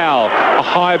to Powell. A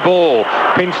high ball.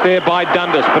 Pinched there by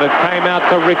Dundas, but it came out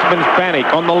to Richmond's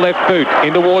Bannock on the left boot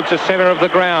in towards the centre of the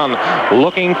ground.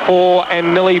 Looking for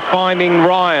and nearly finding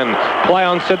Ryan. Play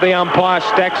on, said the umpire.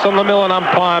 Stacks on the mill, and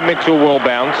umpire Mitchell will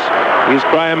bounce. Here's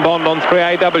Graeme Bond on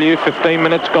 3AW. 15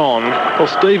 minutes gone. Well,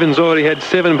 Stevens already had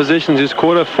 7 possessions this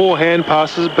quarter, 4 hand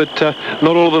passes, but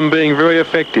not all of them being very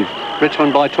effective.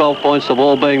 Richmond by 12 points, the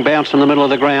ball being bounced in the middle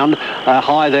of the ground.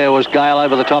 High there was Gale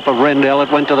over the top of Rendell. It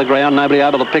went to the ground, nobody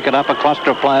able to pick it up. A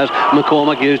cluster of players.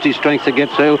 McCormick used his strength to get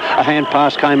through. A hand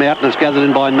pass came out and it's gathered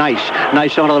in by Nash.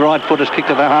 Nash onto the right foot has kicked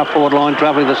to the half-forward line,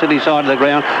 travelling the city side of the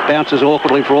ground. Bounces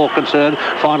awkwardly for all concerned.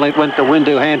 Finally it went to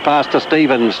Windu, hand pass to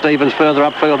Stevens. Stevens further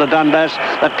upfield to Dundas.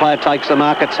 That player takes the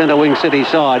mark at centre wing city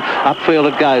side.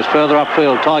 Upfield it goes, further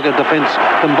upfield. Tiger defence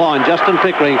combined. Justin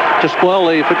Pickering to spoil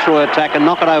the Fitzroy attack and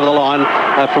knock it over the line.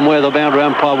 From where the boundary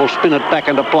umpire will spin it back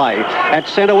into play. At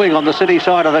centre wing on the city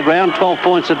side of the ground, 12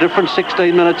 points of difference,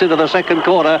 16 minutes into the second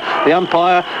quarter. The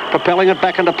umpire propelling it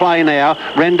back into play now.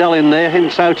 Rendell in there, and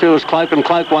so too is Cloak, and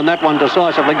Cloak won that one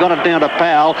decisively. Got it down to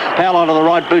Powell. Powell onto the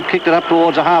right boot, kicked it up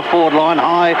towards the half-forward line.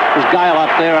 High was Gale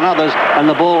up there and others, and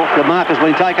the mark has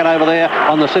been taken over there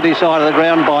on the city side of the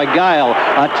ground by Gale.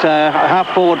 At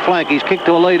half-forward flank, he's kicked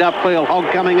to a lead upfield.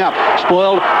 Hogg coming up,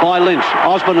 spoiled by Lynch.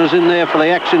 Osborne is in there for the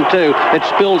action too. It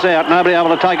spills out, nobody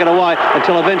able to take it away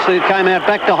until eventually it came out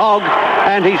back to Hogg,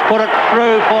 and he's put it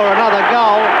through for another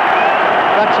goal.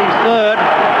 That's his third.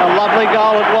 A lovely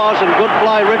goal it was, and good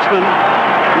play Richmond.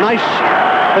 Nice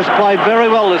has played very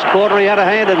well this quarter. He had a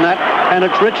hand in that. And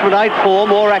it's Richmond 8-4,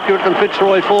 more accurate than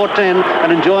Fitzroy 4-10,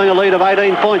 and enjoying a lead of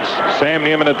 18 points. Sam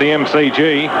Newman at the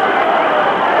MCG.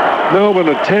 Melbourne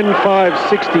at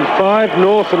 10-5-65,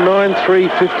 North at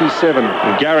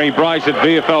 9-3-57. Gary Bryce at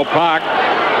VFL Park.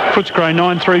 Footscray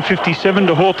 9-3-57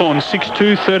 to Hawthorn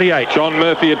 6-2-38. John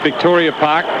Murphy at Victoria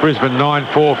Park. Brisbane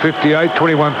 9-4-58,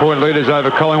 21-point leaders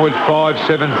over Collingwood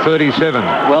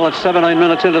 5-7-37. Well, it's 17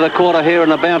 minutes into the quarter here,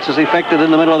 and the bounce is effected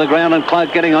in the middle of the ground, and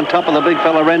Cloak getting on top of the big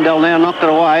fella Rendell now, knocked it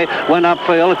away, went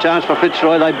upfield, a chance for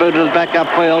Fitzroy. They booted it back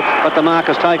upfield, but the mark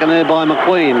is taken there by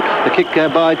McQueen. The kick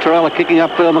by Torella kicking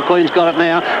upfield. McQueen's got it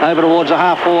now over towards the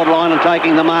half-forward line, and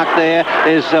taking the mark there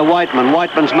is Waitman.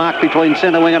 Waitman's mark between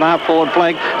centre wing and half-forward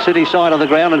flank, city side of the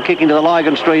ground, and kicking to the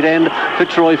Lygon Street end.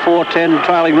 Fitzroy 4-10,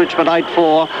 trailing Richmond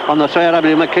 8-4 on the 3AW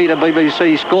Makita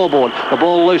BBC scoreboard. The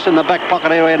ball loose in the back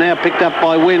pocket area now, picked up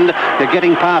by Wind. They're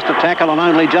getting past a tackle, and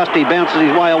only just he bounces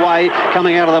his way away,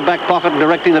 coming out of the back pocket and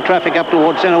directing the traffic up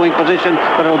towards centre wing position,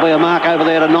 but it'll be a mark over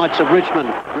there to Knights of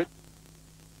Richmond.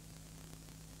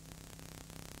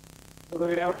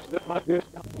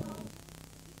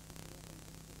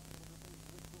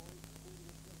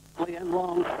 And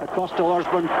long across to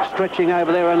Osborne, stretching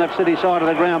over there on that city side of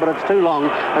the ground, but it's too long.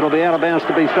 It'll be out of bounds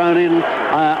to be thrown in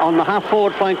on the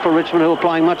half-forward flank for Richmond, who are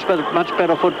playing much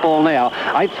better football now.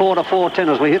 8-4 to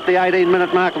 4-10 as we hit the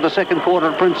 18-minute mark of the second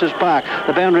quarter at Princes Park.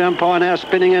 The boundary umpire now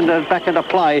spinning back into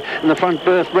play in the front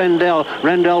berth.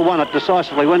 Rendell won it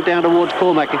decisively, went down towards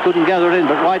Cormac. He couldn't gather it in,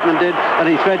 but Whiteman did, and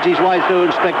he threads his way through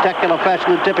in spectacular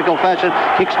fashion, in typical fashion.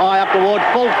 Kicks high up towards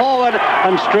full forward,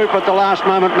 and Stroop at the last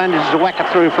moment manages to whack it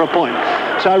through for a point.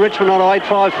 So Richmond on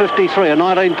 8-5-53, a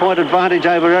 19-point advantage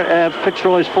over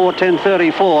Fitzroy's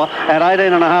 4-10-34 at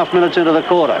 18 and a half minutes into the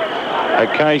quarter.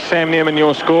 Okay, Sam Newman,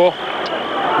 your score?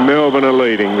 Melbourne are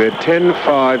leading. They're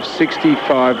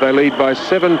 10-5-65. They lead by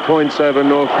 7 points over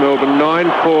North Melbourne,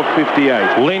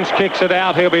 9-4-58. Lynch kicks it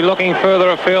out. He'll be looking further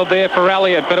afield there for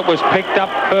Elliott, but it was picked up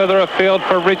further afield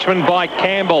for Richmond by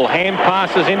Campbell. Hand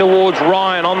passes in towards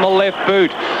Ryan on the left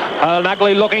boot. An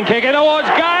ugly looking kick in towards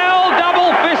Gale.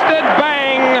 Double-fisted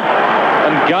bang.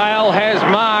 And Gale has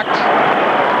marked.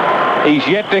 He's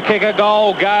yet to kick a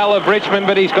goal, Gale of Richmond,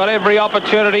 but he's got every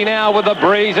opportunity now with the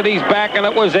breeze at his back, and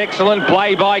it was excellent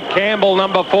play by Campbell,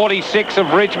 number 46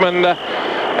 of Richmond.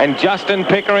 And Justin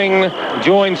Pickering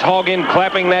joins Hogg in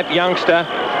clapping that youngster.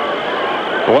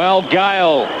 Well,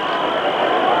 Gale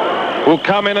will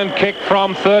come in and kick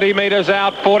from 30 metres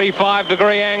out,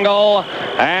 45-degree angle,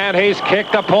 and he's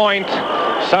kicked a point.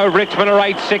 So Richmond are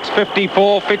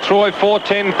 8-6-54, Fitzroy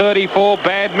 4-10-34,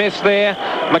 bad miss there.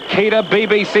 Makita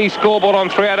BBC scoreboard on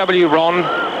 3AW, Ron.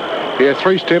 Yeah,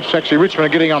 3 steps. Actually, Richmond are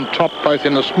getting on top both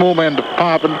in the small man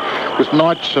department with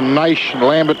Knights and Naish and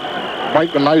Lambert,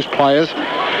 Waitman, those players.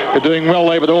 They're doing well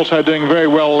there, but also doing very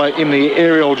well in the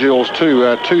aerial duels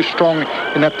too. Too strong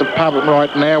in that department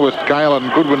right now, with Gale and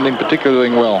Goodwin in particular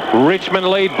doing well. Richmond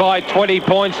lead by 20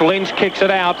 points. Lynch kicks it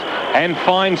out and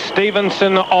finds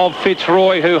Stevenson of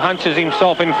Fitzroy, who hunches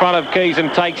himself in front of Keays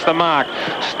and takes the mark.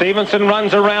 Stevenson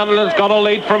runs around and has got a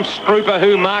lead from Strooper,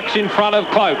 who marks in front of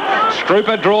Cloak.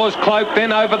 Strooper draws Cloak,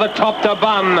 then over the top to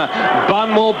Bunn.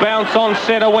 Bunn will bounce on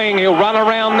centre wing. He'll run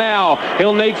around now.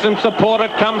 He'll need some support.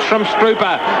 It comes from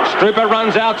Strooper. Strooper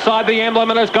runs outside the emblem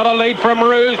and has got a lead from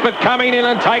Roos, but coming in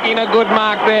and taking a good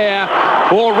mark there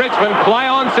for Richmond. Play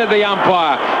on, said the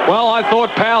umpire. Well, I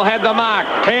thought Powell had the mark.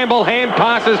 Campbell hand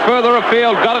passes further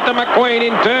afield, got it to McQueen,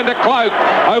 in turn to Cloak,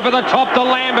 over the top to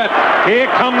Lambert. Here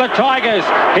come the Tigers.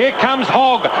 Here comes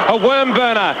Hogg, a worm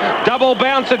burner. Double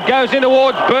bounce, it goes in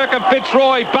towards Burke of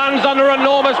Fitzroy. Bunn's under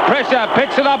enormous pressure,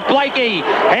 picks it up Blakey.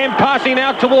 Hand passing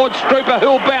out towards Strooper,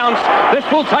 who'll bounce. This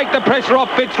will take the pressure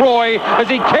off Fitzroy as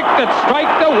he kicked it straight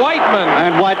to Waitman.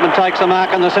 And Waitman takes the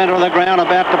mark in the centre of the ground,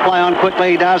 about to play on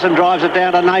quickly. He does, and drives it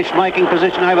down to Naish, making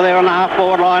position over there on the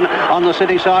half-forward line on the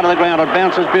city side of the ground. It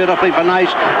bounces beautifully for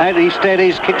Naish, and he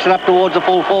steadies, kicks it up towards the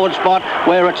full-forward spot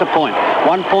where it's a point.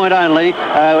 1 point only.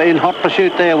 In hot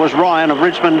pursuit there was Ryan of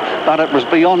Richmond, but it was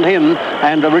beyond him,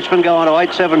 and Richmond go on to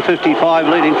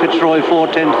 8-7-55, leading Fitzroy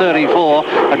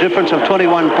 4-10-34, a difference of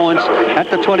 21 points at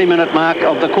the 20-minute mark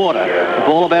of the quarter. The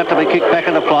ball about to be kicked back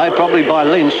into play, probably by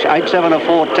Lynch.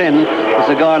 8-7-4-10 as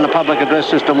the guy in the public address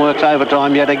system works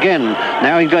overtime yet again.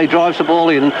 Now he drives the ball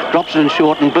in, drops it in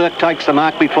short, and Burke takes the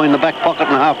mark between the back pocket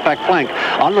and the half-back flank.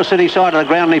 On the city side of the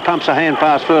ground, he pumps a hand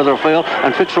pass further afield,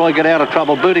 and Fitzroy get out of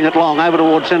trouble, booting it long over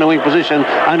towards centre wing position,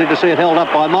 only to see it held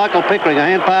up by Michael Pickering. A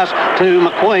hand pass to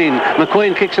McQueen.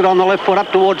 McQueen kicks it on the left foot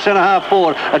up towards centre half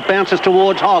forward. It bounces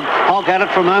towards Hogg. Hogg had it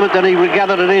for a moment, then he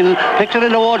regathered it in, picks it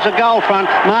in towards the goal front,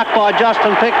 marked by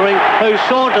Justin Pickering, who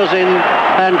saunters in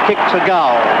and kicks a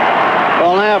goal.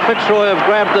 Well, now Fitzroy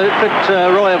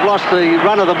have lost the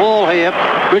run of the ball here.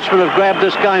 Richmond have grabbed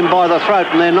this game by the throat,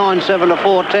 and they're 9-7 to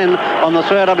 4-10 on the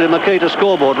 3AW Makita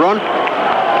scoreboard, Ron.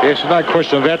 Yes, no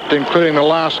question of that, including the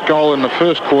last goal in the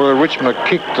first quarter. Richmond have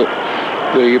kicked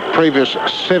the previous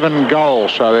 7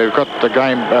 goals, so they've got the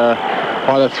game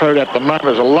by the throat at the moment. It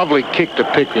was a lovely kick to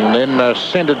Pickering, then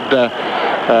centred.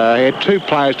 He had 2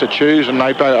 players to choose, and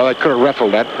they could have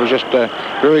raffled that. It was just a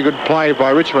very good play by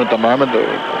Richmond at the moment,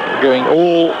 doing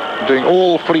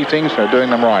all footy things, they're doing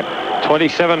them right.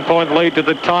 27-point lead to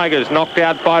the Tigers, knocked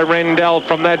out by Rendell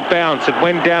from that bounce. It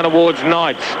went down towards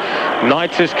Knights.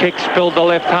 Knights' kick spilled the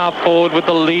left half forward with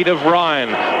the lead of Ryan.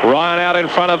 Ryan out in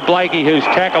front of Blakey, who's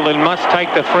tackled and must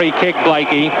take the free kick,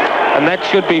 Blakey. And that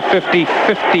should be 50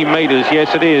 metres.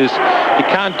 Yes, it is. You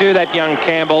can't do that, young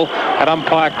Campbell. And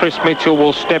umpire Chris Mitchell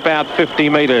will step out 50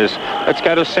 metres. Let's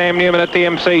go to Sam Newman at the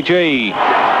MCG.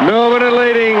 Melbourne are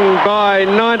leading by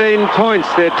 19 points.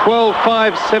 They're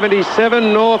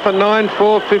 12-5-77 North and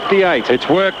 9-4-58. It's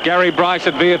worked. Gary Bryce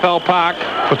at VFL Park.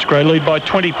 Footscray lead by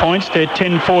 20 points. They're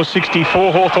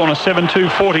 10-4-64. Hawthorn are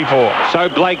 7-2-44. So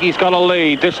Blakey's got a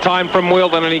lead, this time from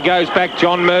Wheildon, and he goes back.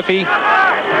 John Murphy.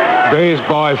 Bears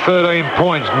by 13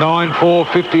 points,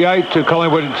 9-4-58 to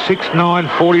Collingwood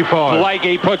 6-9-45.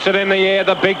 Blakey puts it in the air.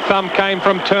 The big thump came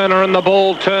from Turner, and the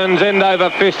ball turns end over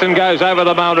fist and goes over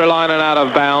the boundary line and out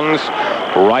of bounds.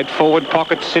 Right forward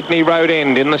pocket, Sydney Road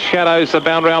end. In the shadows, the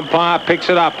boundary umpire picks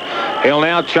it up. He'll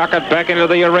now chuck it back into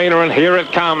the arena, and here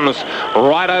it comes.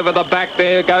 Right over the back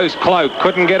there goes Cloak.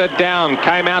 Couldn't get it down.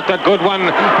 Came out to Goodwin.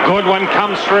 Goodwin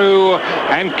comes through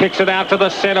and kicks it out to the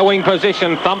centre wing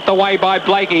position. Thumped away by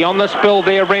Blakey. On the spill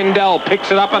there, Rendell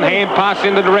picks it up and hand pass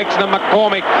in the direction of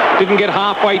McCormick. Didn't get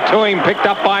halfway to him. Picked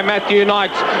up by Matthew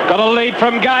Knights. Got a lead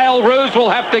from Gale. Roos will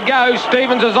have to go.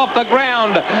 Stevens is off the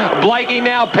ground. Blakey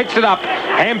now picks it up.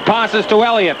 Hand passes to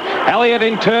Elliott. Elliott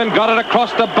in turn got it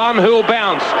across to Bunn, who'll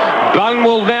bounce. Bunn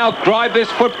will now drive this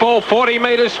football 40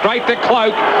 metres straight to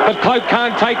Cloak, but Cloak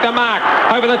can't take the mark.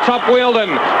 Over the top,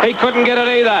 Wheildon. He couldn't get it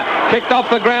either. Kicked off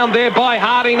the ground there by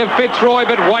Harding of Fitzroy,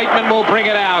 but Waitman will bring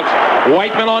it out.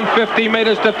 Waitman on 50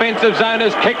 metres defensive zone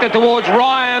has kicked it towards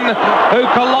Ryan, who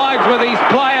collides with his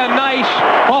player Naish.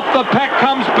 Off the pack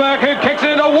comes Burke, who kicks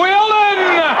it into Wheildon.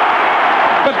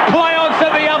 But play on,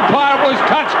 said the umpire, was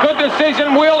touched. Good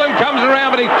decision. Wheildon comes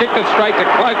around, but he kicked it straight to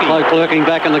Cloakey. Cloak lurking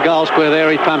back in the goal square there.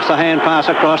 He pumps the hand pass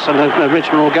across, and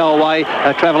Richmond will go away,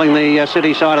 travelling the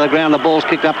city side of the ground. The ball's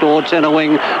kicked up towards centre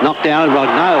wing, knocked down. No,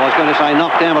 I was going to say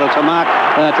knocked down, but it's a mark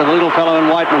to the little fellow in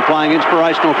Waitman playing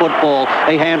inspirational football.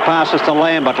 He hand passes to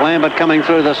Lambert. Lambert coming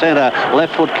through the centre.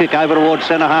 Left foot kick over towards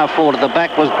centre half forward. At the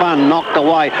back was Bunn, knocked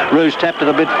away. Roos tapped it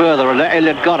a bit further, and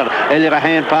Elliott got it. Elliott a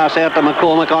hand pass out to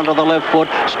McCormick onto the left foot.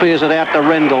 Spears it out to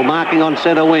Rendell, marking on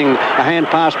centre wing. A hand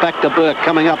pass back to Burke.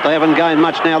 Coming up, they haven't gained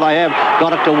much now. They have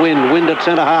got it to Wind. Wind at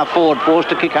centre half forward, forced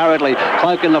to kick hurriedly.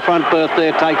 Cloak in the front berth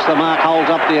there, takes the mark, holds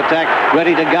up the attack,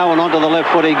 ready to go, and onto the left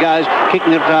foot he goes,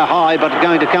 kicking it high, but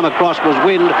going to come across was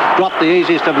Wind. Dropped the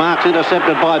easiest of marks,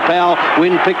 intercepted by Powell.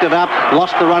 Wind picked it up,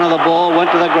 lost the run of the ball,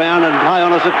 went to the ground, and play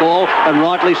on as a call, and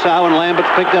rightly so, and Lambert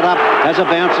picked it up as a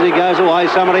bounce, and he goes away.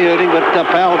 Somebody hurting, but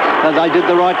Powell, they did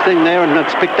the right thing there, and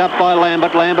it's picked up by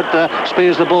Lambert. Lambert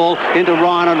spears the ball into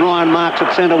Ryan, and Ryan marks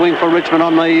at centre wing for Richmond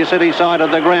on the city side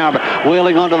of the ground,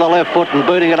 wheeling onto the left foot and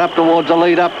booting it up towards the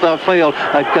lead up the field.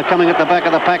 Coming at the back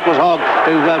of the pack was Hogg,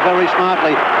 who very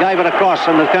smartly gave it across,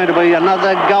 and there's going to be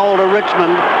another goal to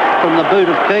Richmond from the boot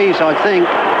of Keays, I think.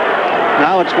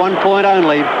 No, it's 1 point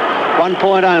only. 1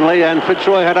 point only, and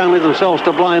Fitzroy had only themselves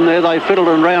to blame there. They fiddled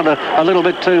around a little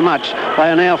bit too much.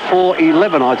 They are now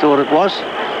 4-11, I thought it was,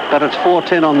 but it's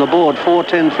 4-10 on the board,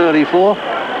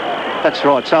 4-10-34. That's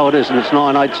right, so it is, and it's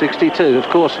 9-8-62. Of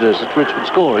course it is. It's Richmond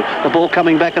scoring. The ball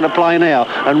coming back into play now,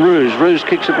 and Roos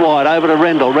kicks it wide over to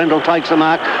Rendell. Rendell takes the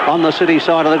mark on the city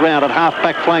side of the ground at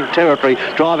half-back flank territory,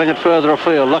 driving it further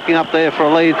afield, looking up there for a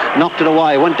lead, knocked it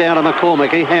away, went down to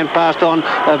McCormick. He hand passed on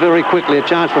very quickly. A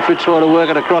chance for Fitzroy to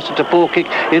work it across. It's a poor kick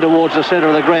in towards the centre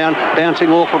of the ground, bouncing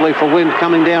awkwardly for Wind,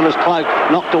 coming down as Cloak,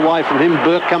 knocked away from him.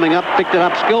 Burke coming up, picked it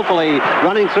up skillfully,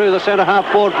 running through the centre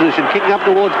half-forward position, kicking up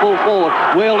towards full forward.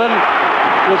 Wheildon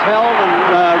was held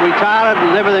and retarded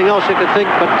and everything else you could think,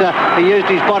 but he used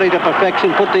his body to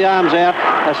perfection, put the arms out,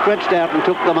 stretched out and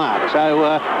took the mark.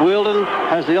 So Wheildon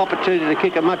has the opportunity to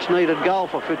kick a much needed goal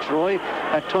for Fitzroy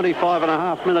at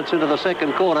 25.5 minutes into the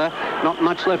second quarter. Not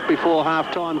much left before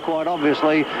half time, quite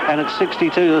obviously, and it's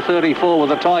 62-34 with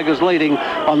the Tigers leading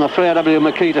on the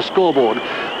 3AW Makita scoreboard.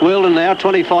 Wheildon now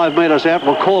 25 metres out,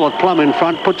 will call it plumb in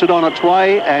front, puts it on its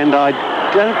way, and I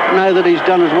don't know that he's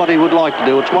done as what he would like to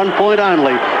do. It's 1 point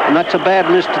only, and that's a bad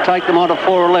miss to take them on to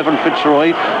 4-11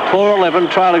 Fitzroy.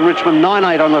 4-11 trailing Richmond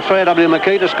 9-8 on the 3AW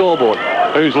Makita scoreboard.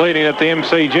 Who's leading at the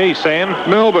MCG, Sam?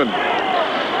 Melbourne.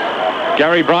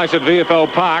 Gary Bryce at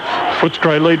VFL Park.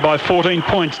 Footscray lead by 14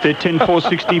 points. They're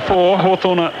 10-4-64.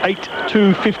 Hawthorn are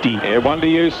 8-2-50. Yeah, one to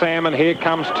you, Sam, and here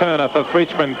comes Turner for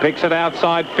Richmond. Picks it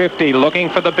outside 50, looking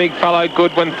for the big fellow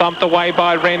Goodwin, thumped away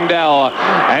by Rendell,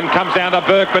 and comes down to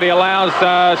Burke, but he allows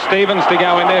Stevens to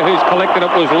go in there, who's collected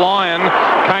it was Lyon.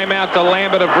 Came out to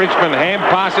Lambert of Richmond. Hand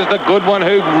passes to Goodwin,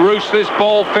 who roosts this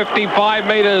ball 55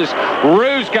 metres.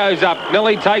 Roos goes up,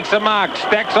 nearly takes a mark,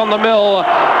 stacks on the mill,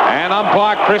 and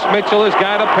umpire Chris Mitchell is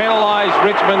going to penalise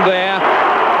Richmond there.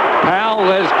 Powell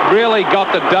has really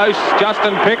got the dose.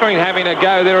 Justin Pickering having a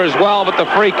go there as well, but the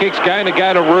free kick's going to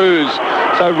go to Roos.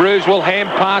 So Roos will hand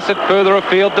pass it further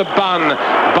afield to Bunn.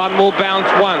 Bunn will bounce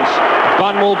once.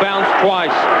 Bunn will bounce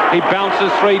twice. He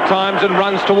bounces 3 times and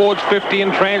runs towards 50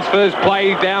 and transfers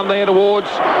play down there towards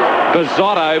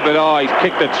Bizzotto, but he's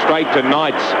kicked it straight to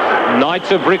Knights.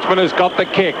 Knights of Richmond has got the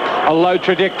kick. A low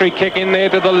trajectory kick in there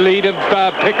to the lead of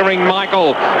Pickering,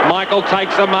 Michael. Michael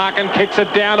takes the mark and kicks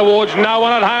it down towards no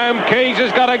one at home. Keays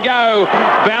has got to go.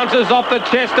 Bounces off the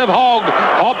chest of Hogg.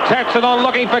 Hogg taps it on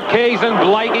looking for Keays, and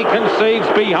Blakey concedes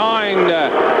behind.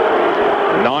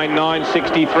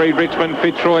 9-9-63 Richmond,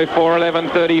 Fitzroy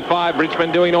 4-11-35.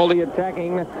 Richmond doing all the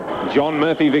attacking. John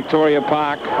Murphy, Victoria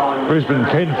Park. Brisbane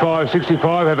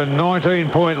 10-5-65 have a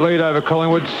 19-point lead over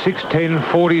Collingwood,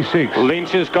 6-10-46.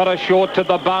 Lynch has got a short to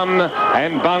the Bunn,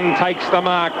 and Bunn takes the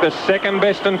mark. The second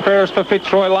best and fairest for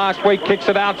Fitzroy last week, kicks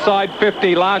it outside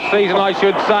 50. Last season, I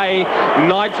should say.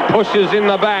 Knights pushes in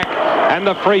the back, and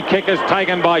the free kick is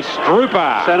taken by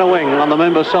Strooper. Centre wing on the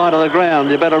member side of the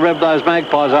ground. You better rev those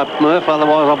magpies up, Murph,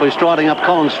 otherwise I'll be striding up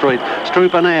Collins Street.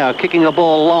 Strooper now kicking the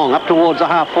ball long up towards the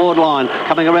half-forward line,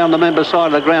 coming around the member side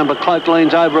of the ground, but Cloak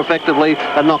leans over effectively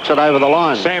and knocks it over the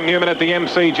line. Sam Newman at the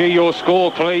MCG, your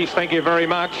score please. Thank you very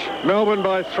much. Melbourne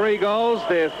by 3 goals.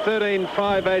 They're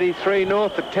 13-5-83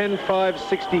 north at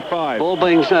 10-5-65. Ball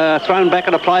being thrown back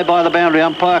at a play by the boundary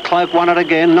umpire. Cloak won it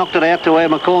again, knocked it out to where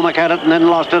McCormack had it and then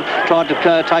lost it. Tried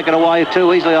to take it away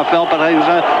too easily, I felt, but he was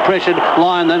pressured.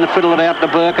 Lyon then fiddled it out to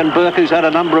Burke, and Burke, who's had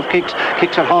a number of kicks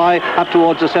it high up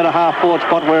towards the centre half-forward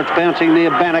spot where it's bouncing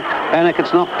near Bannock. Bannock,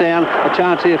 it's knocked down. A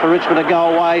chance here for Richmond to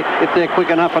go away if they're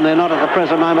quick enough, and they're not at the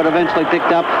present moment. Eventually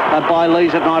picked up by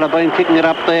Lees. It might have been kicking it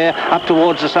up there, up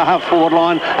towards the half-forward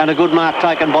line, and a good mark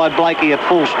taken by Blakey at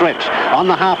full stretch. On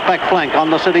the half-back flank,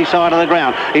 on the city side of the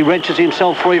ground, he wrenches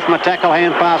himself free from a tackle,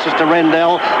 hand passes to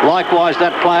Rendell. Likewise,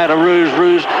 that player to Roos.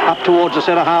 Roos up towards the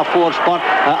centre half-forward spot,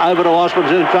 over to Osborne,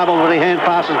 who's in trouble, but he hand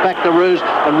passes back to Roos,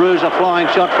 and Roos a flying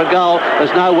shot for goal.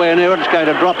 There's nowhere near it. It's going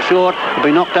to drop short. It'll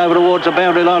be knocked over towards the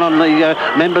boundary line on the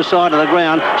member side of the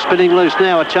ground. Spinning loose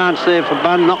now. A chance there for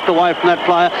Bunn. Knocked away from that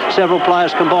player. Several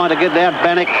players combined to get it out.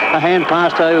 Bannock, a hand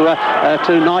pass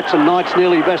to Knights, and Knights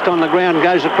nearly best on the ground.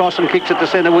 Goes across and kicks it to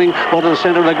centre wing or to the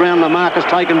centre of the ground. The mark is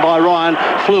taken by Ryan.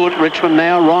 Flew at Richmond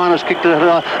now. Ryan has kicked it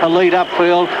a lead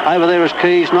upfield. Over there is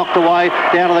Keays. Knocked away.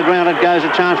 Down to the ground it goes.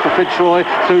 A chance for Fitzroy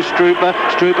through Strooper.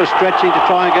 Strooper stretching to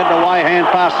try and get it away. Hand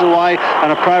passes away,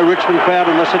 and a pro-Richmond crowd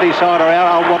on the city side are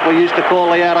out on what we used to call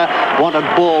the outer wanted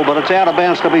ball, but it's out of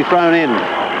bounds to be thrown in.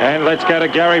 And let's go to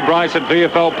Gary Bryce at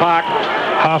VFL Park.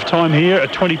 Half-time here, a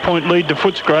 20-point lead to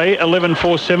Footscray,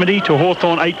 11-4-70 to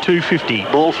Hawthorn,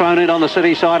 8-2-50. Ball thrown in on the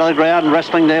city side of the ground, and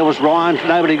wrestling there was Ryan.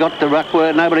 Nobody got the ruck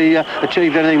word, nobody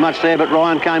achieved anything much there, but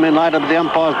Ryan came in later, but the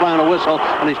umpire's blown a whistle,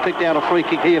 and he's picked out a free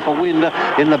kick here for Wind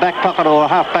in the back pocket or a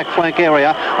half-back flank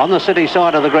area on the city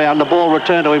side of the ground. The ball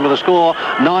returned to him with a score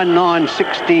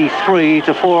 9-9-63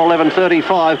 to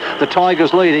 4-11-35. The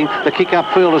Tigers leading. The kick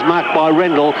upfield is marked by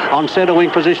Rendell on centre wing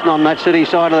position on that city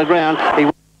side of the ground. He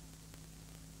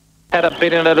had a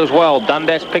bit in it as well.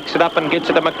 Dundas picks it up and gets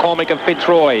it to McCormick of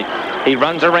Fitzroy. He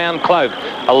runs around Cloak.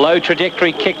 A low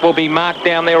trajectory kick will be marked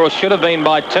down there, or should have been,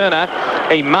 by Turner.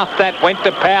 He muffed that, went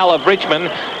to Powell of Richmond.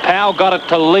 Powell got it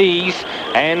to Lees,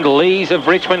 and Lees of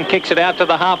Richmond kicks it out to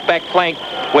the half-back flank,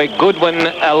 where Goodwin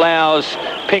allows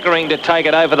Pickering to take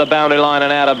it over the boundary line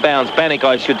and out of bounds. Bannock,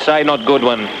 I should say, not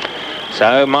Goodwin.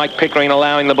 So Mike Pickering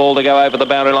allowing the ball to go over the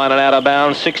boundary line and out of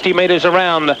bounds, 60 metres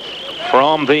around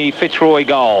from the Fitzroy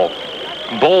goal.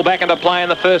 Ball back into play in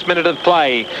the first minute of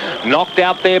play. Knocked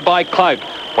out there by Cloak.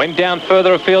 Went down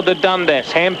further afield to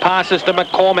Dundas. Hand passes to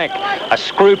McCormack. A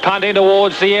screw punt in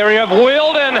towards the area of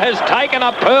Wheildon. Has taken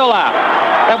a pearler.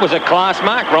 That was a class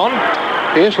mark, Ron.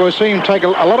 Yes, well, we've seen him take a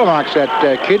lot of marks,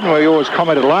 that kid, and we always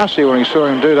commented last year when we saw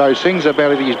him do those things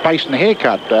about his base and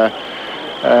haircut.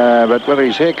 But whether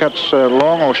his haircut's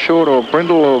long or short or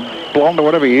brindle or blonde or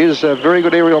whatever he is, a very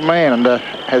good aerial man and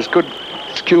has good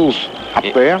skills up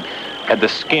there. Had the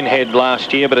skinhead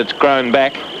last year, but it's grown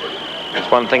back. It's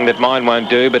one thing that mine won't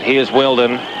do, but here's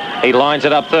Wheildon. He lines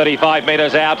it up 35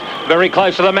 metres out, very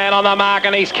close to the man on the mark,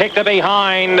 and he's kicked it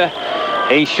behind.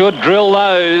 He should drill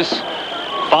those.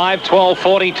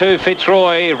 5:12.42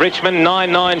 Fitzroy, Richmond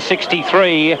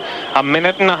 9:9.63. A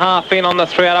minute and a half in on the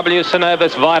 3RW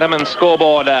Synovus Vitamin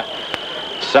scoreboard.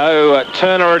 So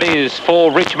Turner it is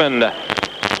for Richmond.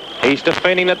 He's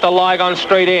defending at the Lygon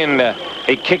Street end.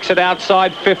 He kicks it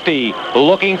outside 50,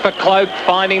 looking for Cloak,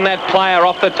 finding that player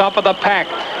off the top of the pack.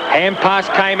 Hand pass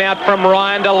came out from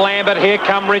Ryan to Lambert. Here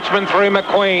come Richmond through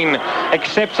McQueen.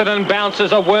 Accepts it and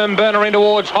bounces a worm burner in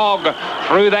towards Hogg.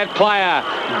 Through that player.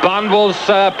 Bundles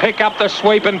pick up the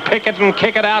sweep and pick it and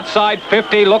kick it outside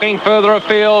 50, looking further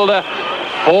afield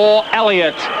for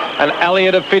Elliott. And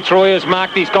Elliott of Fitzroy has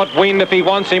marked. He's got wind if he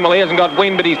wants him. Well, he hasn't got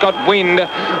wind, but he's got wind.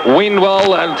 Wind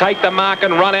will take the mark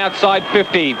and run outside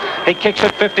 50. He kicks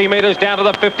it 50 metres down to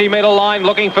the 50-metre line,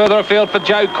 looking further afield for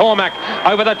Joe Cormack.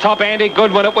 Over the top, Andy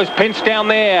Goodwin. It was pinched down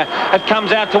there. It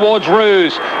comes out towards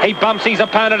Roos. He bumps his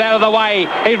opponent out of the way.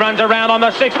 He runs around on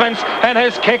the sixpence and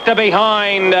has kicked it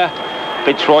behind.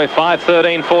 Fitzroy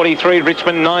 5:13.43,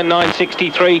 Richmond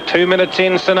 9:9.63. 2 minutes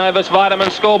in, Synovus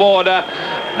Vitamin scoreboard.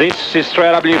 This is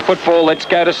 3RW football. Let's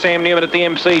go to Sam Newman at the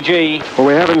MCG. Well,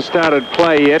 we haven't started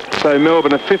play yet, so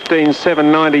Melbourne are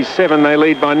 15-7-97. They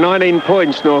lead by 19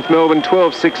 points, North Melbourne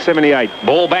 12-6-78.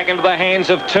 Ball back into the hands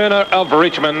of Turner of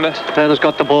Richmond. Turner's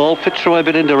got the ball. Fitzroy a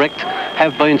bit indirect.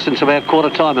 Have been since about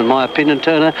quarter time, in my opinion.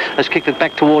 Turner has kicked it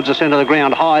back towards the centre of the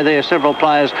ground. High there, several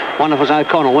players. One of us,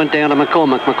 O'Connell, went down to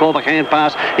McCormack. McCormack hand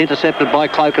pass intercepted by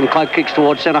Cloak, and Cloak kicks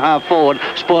towards centre half forward,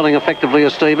 spoiling effectively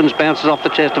as Stevens. Bounces off the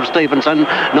chest of Stevenson.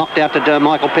 Knocked out to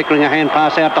Michael Pickering. A hand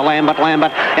pass out to Lambert.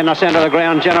 Lambert in the centre of the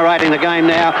ground, generating the game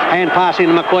now. Hand pass in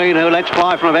to McQueen, who lets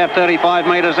fly from about 35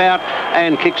 metres out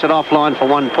and kicks it offline for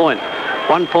 1 point.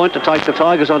 1 point to take the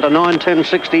Tigers on to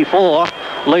 9:10.64,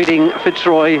 leading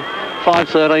Fitzroy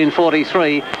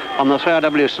 5:13.43 on the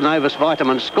 3RW Synovus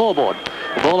Vitamin scoreboard.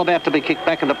 The ball about to be kicked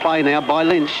back into play now by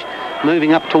Lynch.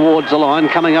 Moving up towards the line,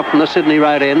 coming up from the Sydney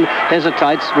Road end,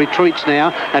 hesitates, retreats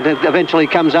now, and eventually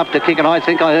comes up to kick it. I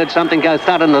think I heard something go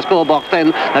thud in the scorebox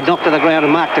then, and knocked to the ground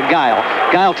and marked to Gale.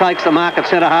 Gale takes the mark at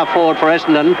centre half forward for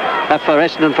Essendon,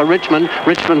 for Richmond.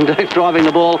 Richmond driving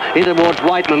the ball in towards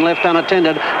Waitman, left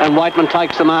unattended, and Waitman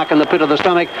takes the mark in the pit of the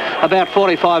stomach, about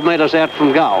 45 metres out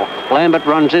from goal. Lambert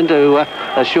runs into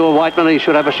Sure Waitman. He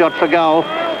should have a shot for goal.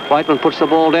 Waitman puts the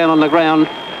ball down on the ground.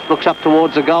 Looks up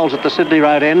towards the goals at the Sydney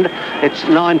Road end. It's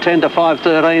 9:10 to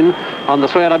 5:13 on the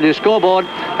 3RW scoreboard.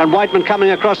 And Waitman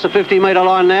coming across the 50-metre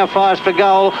line now, fires for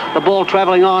goal. The ball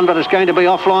travelling on, but it's going to be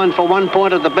offline for 1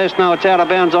 point at the best. No, it's out of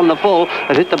bounds on the full.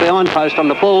 It hit the behind post on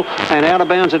the full, and out of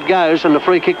bounds it goes. And the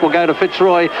free kick will go to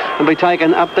Fitzroy and be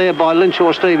taken up there by Lynch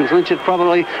or Stevens. Lynch is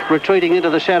probably retreating into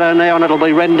the shadow now, and it'll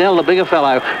be Rendell, the bigger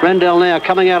fellow. Rendell now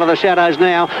coming out of the shadows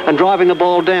now and driving the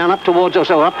ball down up towards the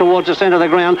centre of the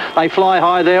ground. They fly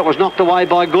high there. It was knocked away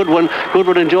by Goodwin.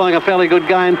 Goodwin enjoying a fairly good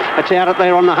game. It's out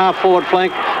there on the half-forward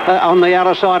flank on the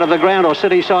outer side of the ground, or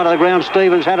city side of the ground.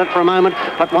 Stevens had it for a moment,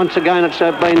 but once again it's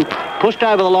been pushed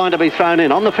over the line to be thrown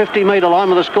in. On the 50-metre line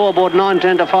with the scoreboard,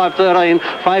 9:10 to 5:13,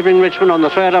 favouring Richmond on the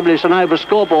 3RW Synovus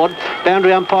scoreboard.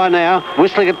 Boundary umpire now,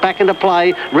 whistling it back into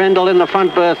play. Rendell in the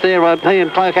front berth there. He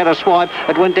and Cloak had a swipe.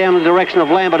 It went down in the direction of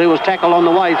Lambert, who was tackled on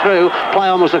the way through. Play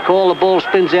on was the call. The ball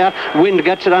spins out. Wind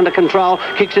gets it under control.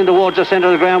 Kicks in towards the centre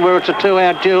of the ground where it's a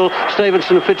two-out duel.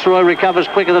 Stevenson Fitzroy recovers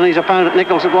quicker than his opponent.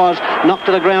 Nichols it was. Knocked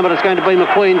to the ground, but it's going to be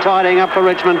McQueen tidying up for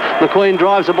Richmond. McQueen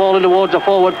drives the ball in towards the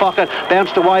forward pocket.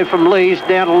 Bounced away from Lees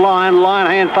down to Lyon. Lyon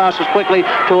hand passes quickly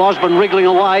to Osborne, wriggling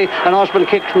away, and Osborne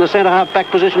kicks from the centre half back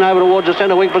position over towards the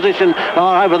centre wing position.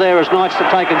 Over there is Knights to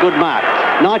take a good mark.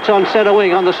 Knights on centre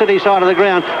wing on the city side of the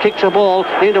ground. Kicks the ball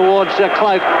in towards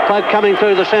Cloak. Cloak coming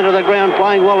through the centre of the ground,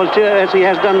 playing well as he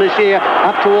has done this year,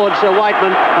 up towards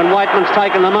Waitman, and Waitman's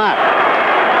taken the mark.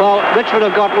 Well, Richmond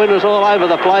have got winners all over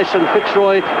the place, and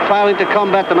Fitzroy failing to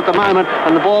combat them at the moment,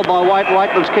 and the ball by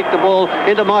Waitman's kicked the ball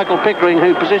into Michael Pickering,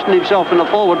 who positioned himself in the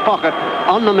forward pocket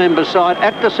on the members' side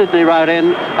at the Sydney Road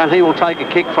end, and he will take a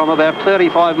kick from about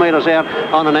 35 metres out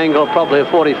on an angle of probably of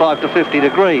 45 to 50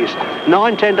 degrees.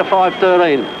 9:10 to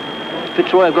 5:13.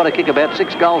 Fitzroy have got to kick about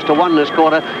 6 goals to 1 this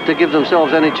quarter to give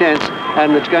themselves any chance,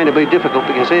 and it's going to be difficult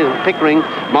because here's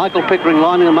Michael Pickering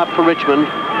lining them up for Richmond.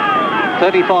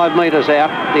 35 metres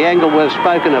out, the angle we've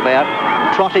spoken about,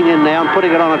 trotting in now and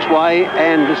putting it on its way,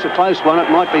 and it's a close one. It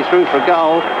might be through for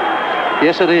goal.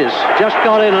 Yes, it is. Just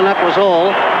got in, and that was all.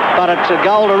 but it's a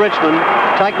goal to Richmond,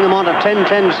 taking them on to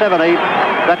 10-10-70.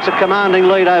 That's a commanding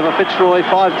lead over Fitzroy,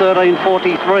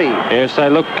 5-13-43. Yes, they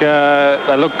look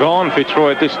gone,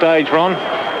 Fitzroy, at this stage, Ron.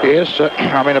 Yes,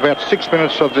 I mean, about 6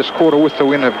 minutes of this quarter with the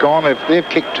win have gone. They've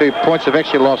kicked 2 points. They've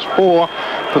actually lost 4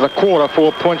 for the quarter,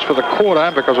 4 points for the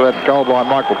quarter because of that goal by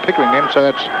Michael Pickering then.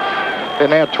 So they're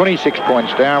now 26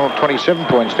 points down, or 27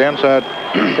 points down. So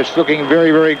it's looking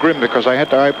very, very grim because they had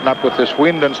to open up with this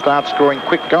wind and start scoring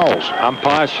quick goals.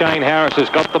 Umpire Shane Harris has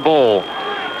got the ball.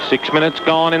 6 minutes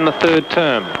gone in the third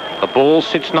term. The ball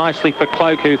sits nicely for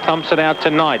Cloak, who thumps it out to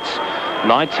Knights.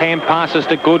 Knights hand passes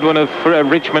to Goodwin of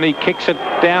Richmond. He kicks it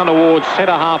down towards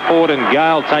centre half forward, and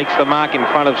Gale takes the mark in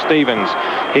front of Stevens.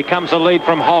 Here comes the lead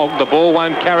from Hogg. The ball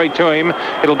won't carry to him.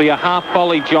 It'll be a half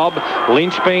volley job.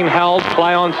 Lynch being held.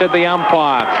 Play on, said the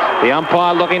umpire. The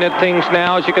umpire looking at things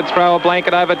now as you could throw a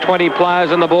blanket over 20 players,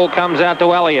 and the ball comes out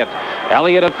to Elliott.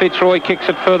 Elliott of Fitzroy kicks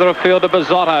it further afield to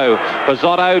Bizzotto.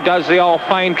 Bizzotto does the old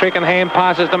feint trick and hand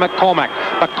passes to McCormack.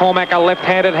 McCormack, a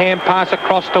left-handed hand pass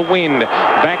across to Wind.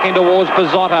 Back in towards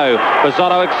Bizzotto.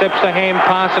 Bizzotto accepts the hand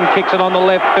pass and kicks it on the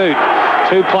left boot.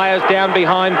 2 players down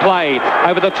behind play.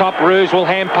 Over the top, Roos will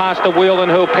hand pass to Wheildon,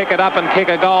 who'll pick it up and kick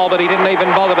a goal, but he didn't even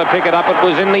bother to pick it up. It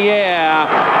was in the air.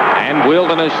 And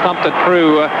Wheildon has stumped it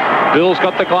through. Bill's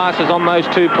got the glasses on those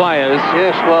 2 players.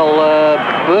 Yes, well,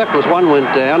 Burke was one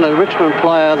went down. The Richmond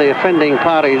player, the offending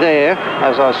party there,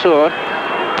 as I saw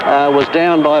it, was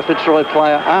down by a Fitzroy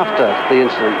player after the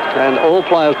incident. And all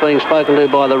players being spoken to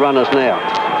by the runners now.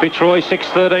 Fitzroy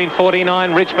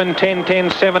 6-13-49, Richmond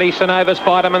 10-10-70, St Overs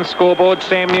Spiderman scoreboard.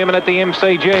 Sam Newman at the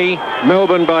MCG.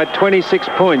 Melbourne by 26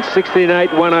 points,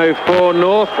 16-8-104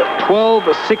 North,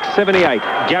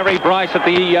 12-6-78. Gary Bryce at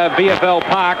the VFL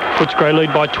Park. Footscray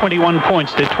lead by 21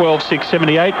 points. They're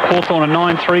 12-6-78. Hawthorn at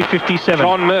 9-3-57.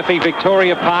 John Murphy,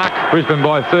 Victoria Park. Brisbane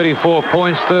by 34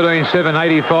 points,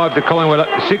 13-7-85 to Collingwood at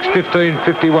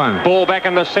 6-15-51. Ball back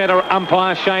in the centre,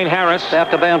 umpire Shane Harris. About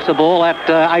to bounce the ball at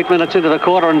 8 minutes into the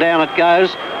quarter, and down it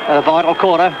goes. A vital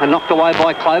quarter, and knocked away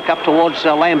by Cloak up towards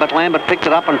Lambert. Lambert picked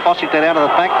it up and Fossicked it out of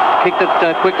the pack. Kicked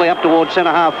it quickly up towards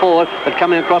centre half forward, but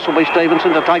coming across will be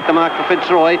Stevenson to take the mark for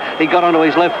Fitzroy. He got onto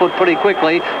his left foot pretty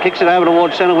quickly, kicks it over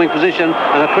towards centre wing position,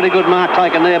 and a pretty good mark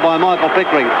taken there by Michael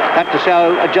Pickering. Had to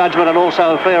show a judgment and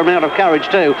also a fair amount of courage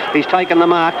too. He's taken the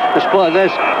mark. He's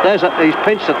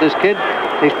pinched it, this kid.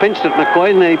 He's pinched it,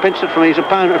 McQueen, and he pinched it from his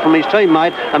opponent, from his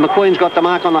teammate, and McQueen's got the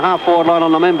mark on the half-forward line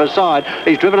on the member's side.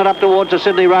 He's driven it up towards the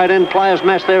Sydney Road end. Players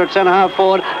mass there at centre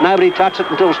half-forward. Nobody touched it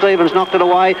until Stevens knocked it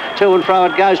away. To and fro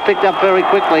it goes, picked up very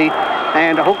quickly,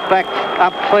 and hooked back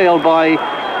upfield by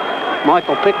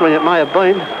Michael Pickering, it may have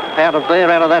been. Out of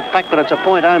that pack, but it's a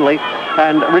point only.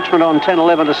 And Richmond on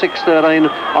 10-11 to 6-13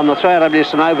 on the 3AW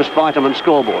St Overs Vitamin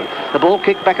scoreboard. The ball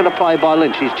kicked back into play by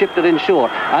Lynch. He's chipped it in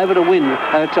short. Over to Wynn,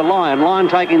 to Lyon. Lyon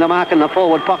taking the mark in the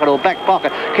forward pocket or back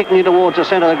pocket, kicking it towards the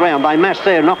centre of the ground. They massed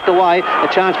there, knocked away. A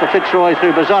chance for Fitzroy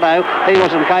through Bizzotto. He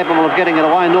wasn't capable of getting it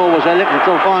away, nor was Elliott,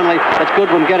 until finally it's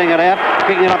Goodwin getting it out,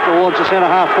 kicking it up towards the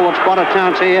centre half forward spot. A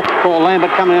chance here for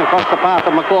Lambert coming across the path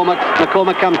of McCormack.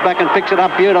 McCormack comes back and picks it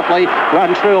up beautifully,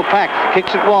 runs through a pack,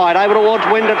 kicks it wide, over towards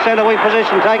Wind at centre wing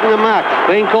position, taking the mark,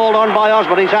 being called on by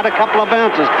Osborne. He's had a couple of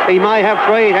bounces. He may have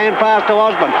 3. Hand pass to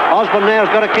Osborne. Osborne now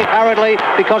has got to kick hurriedly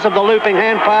because of the looping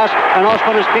hand pass, and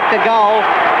Osborne has kicked a goal.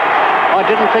 I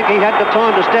didn't think he had the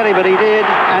time to steady, but he did,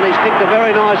 and he's kicked a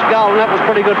very nice goal, and that was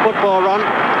pretty good football, Ron.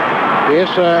 Yes,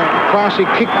 classy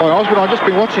kick by Osborne. I've just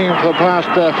been watching him for the past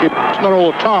few minutes, not all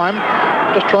the time,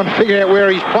 just trying to figure out where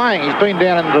he's playing. He's been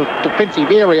down in the defensive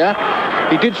area.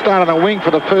 He did start on a wing for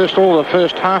the first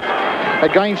half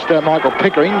against Michael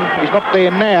Pickering. He's not there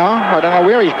now. I don't know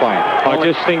where he's playing. I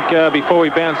just think before we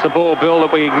bounce the ball, Bill,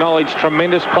 that we acknowledge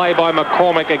tremendous play by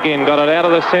McCormack again. Got it out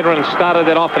of the centre and started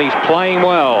it off, and he's playing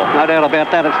well. No doubt about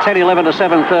that. It's 10-11 to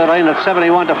 7-13. It's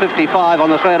 71 to 55 on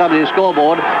the 3AW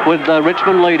scoreboard, with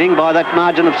Richmond leading by that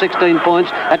margin of 16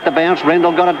 points at the bounce.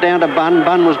 Rendell got it down to Bunn.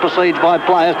 Bunn was besieged by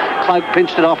players. Cloak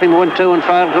pinched it off him, went to and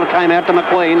fro until it came out to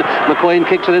McQueen. McQueen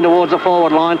kicks it in towards the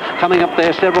forward line. Coming up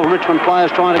there, several Richmond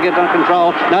players trying to get under control.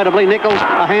 Notably Nichols,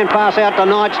 a hand pass out to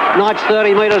Knights. Knights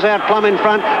 30 metres out, plumb in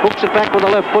front, hooks it back with the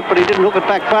left foot, but he didn't hook it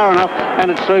back far enough,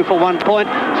 and it's through for 1 point.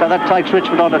 So that takes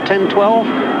Richmond on to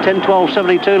 10-12.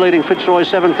 10-12-72, leading Fitzroy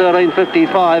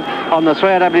 7-13-55 on the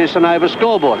 3AW St Overs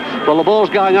scoreboard. Well, the ball's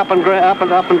going up and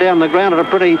down the ground at a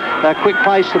pretty quick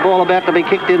pace. The ball about to be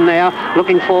kicked in now,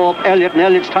 looking for Elliott, and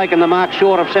Elliott's taken the mark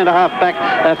short of centre half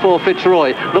back for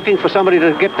Fitzroy. Looking for somebody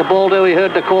to get the ball to. He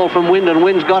heard the call from Wind, and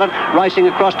Wind's got it, racing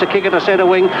across to kick it to centre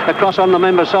wing, across on the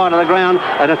member side of the ground.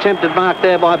 An attempted mark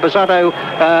there by Bizzotto. Soto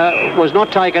was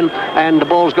not taken, and the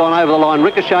ball's gone over the line,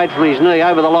 ricocheted from his knee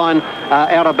over the line,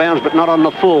 out of bounds, but not on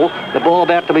the full. The ball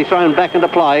about to be thrown back into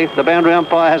play. The boundary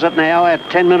umpire has it now at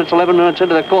 10 minutes, 11 minutes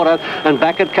into the quarter, and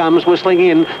back it comes, whistling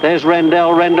in. There's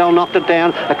Rendell. Rendell knocked it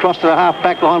down across to the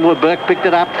half-back line where Burke picked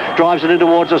it up, drives it in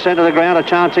towards the centre of the ground. A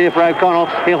chance here for O'Connell.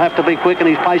 He'll have to be quick, and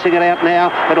he's pacing it out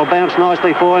now. It'll bounce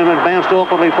nicely for him. It bounced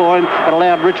awkwardly for him. It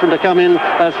allowed Richmond to come in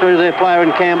through their player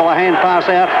in Campbell. A hand pass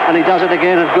out, and he does it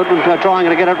again. And Goodwin trying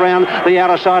to get it round the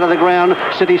outer side of the ground,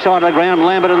 city side of the ground.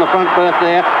 Lambert in the front berth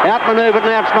there. Outmanoeuvred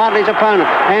and outsmarted his opponent.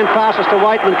 Hand passes to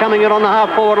Waitman, coming in on the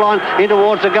half-forward line, in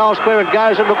towards the goal square. It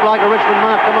goes. It looked like a Richmond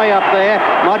mark to me up there.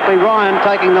 Might be Ryan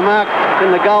taking the mark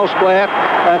in the goal square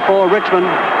for Richmond.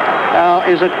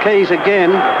 Is it Keays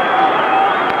again?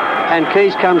 And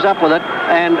Keays comes up with it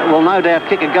and will no doubt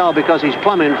kick a goal because he's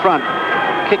plumb in front,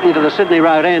 kicking to the Sydney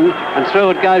Road end, and through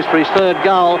it goes for his third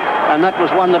goal, and that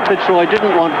was one that Fitzroy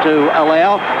didn't want to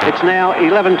allow. It's now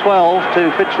 11-12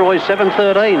 to Fitzroy's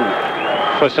 7-13.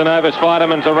 For Synovus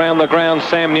Vitamins around the ground,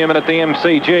 Sam Newman at the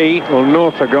MCG. Well,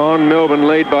 North are gone. Melbourne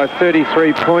lead by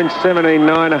 33 points, 17-9,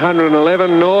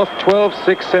 111. North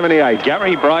 12-6, 78.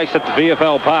 Gary Bryce at the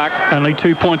VFL Park. Only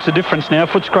 2 points the difference now.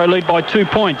 Footscray lead by 2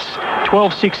 points.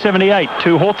 12-6, 78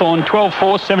 to Hawthorn,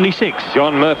 12-4, 76.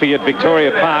 John Murphy at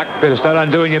Victoria Park. Better start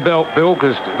undoing your belt, Bill,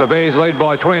 because the Bears lead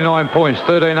by 29 points,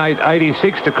 13-8,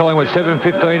 86 to Collingwood,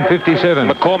 7-15, 57.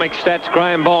 McCormick stats,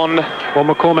 Graham Bond. Well,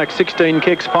 McCormack 16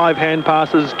 kicks, 5 hand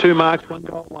passes, 2 marks, 1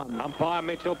 goal, 1. Umpire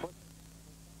Mitchell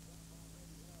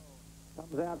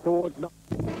comes out towards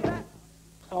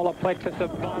solar plexus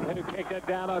of Bond, who kicked it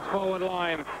down a forward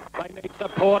line. They need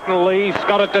support, and Lee's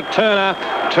got it to Turner.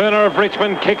 Turner of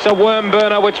Richmond kicks a worm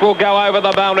burner which will go over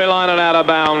the boundary line and out of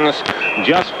bounds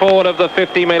just forward of the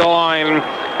 50-metre line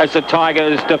as the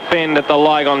Tigers defend at the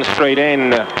Lygon Street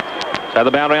end. So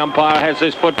the boundary umpire has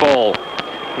this football.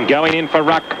 Going in for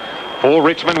ruck for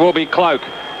Richmond will be Cloak.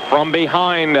 From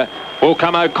behind will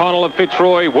come O'Connell of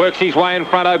Fitzroy. Works his way in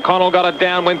front. O'Connell got it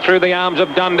down, went through the arms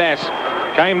of Dundas.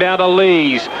 Came down to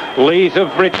Lees. Lees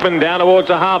of Richmond down towards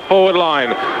the half-forward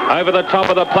line. Over the top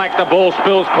of the plaque, the ball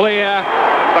spills clear.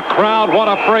 The crowd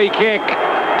want a free kick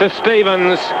to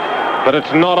Stevens, but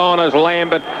it's not on as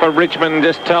Lambert for Richmond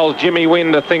just tells Jimmy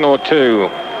Wind a thing or two.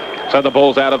 So the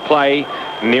ball's out of play,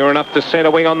 near enough to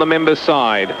centre wing on the members'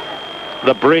 side.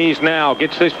 The Breeze now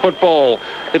gets this football.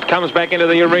 It comes back into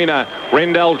the arena.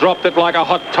 Rendell dropped it like a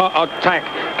hot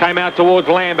tack. Came out towards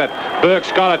Lambert.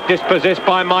 Burke's got it. Dispossessed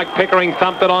by Mike Pickering.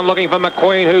 Thumped it on looking for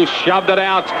McQueen, who shoved it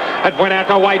out. It went out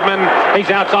to Waitman. He's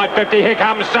outside 50. Here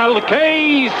comes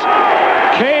Keays.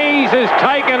 Keays has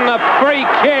taken the free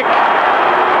kick.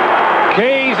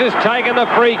 Keays has taken the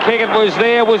free kick. It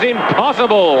was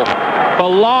impossible for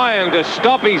Lyon to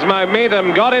stop his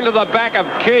momentum. Got into the back of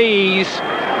Keays.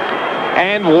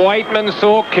 And Waitman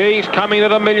saw Keays coming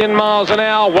at 1,000,000 miles an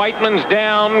hour. Waitman's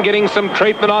down, getting some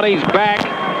treatment on his back.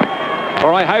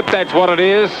 Or I hope that's what it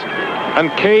is.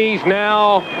 And Keays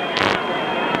now...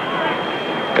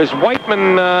 Has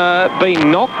Waitman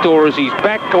been knocked, or is his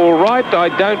back all right? I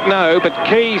don't know. But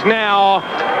Keays now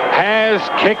has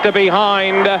kicked it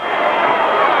behind.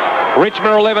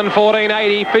 Richmond 11-14,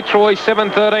 80. Fitzroy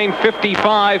 7-13,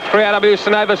 55. 3 RW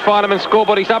Synovus Vitamin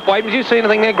scoreboard. He's up. Wait, did you see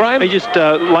anything there, Graeme? He just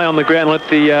lay on the ground and let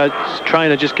the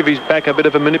trainer just give his back a bit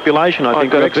of a manipulation, I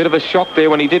think. Got a bit of a shock there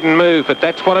when he didn't move, but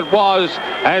that's what it was.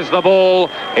 As the ball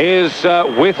is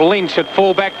with Lynch at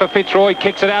fullback for Fitzroy.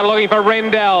 Kicks it out looking for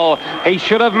Rendell. He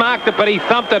should have marked it, but he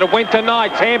thumped it. It went to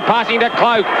Knights. Hand passing to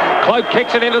Cloak. Cloak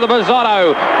kicks it into the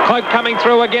Bizzotto. Cloak coming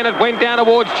through again. It went down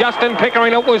towards Justin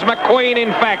Pickering. It was McQueen,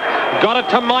 in fact. Got it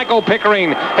to Michael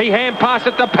Pickering. He hand passed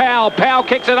it to Powell. Powell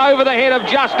kicks it over the head of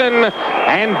Justin.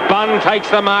 And Bunn takes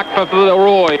the mark for the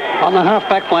Roy. On the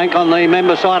half-back flank on the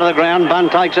member side of the ground, Bunn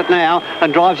takes it now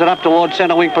and drives it up towards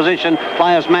centre wing position.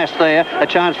 Players massed there. A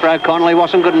chance for O'Connell. He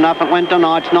wasn't good enough. It went to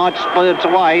Knights. Knights spurts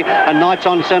away, and Knights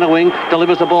on centre wing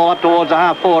delivers the ball up towards the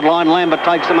half-forward line. Lambert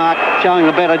takes the mark, showing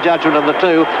the better judgment of the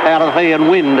two out of he and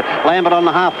Wind. Lambert on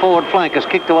the half-forward flank has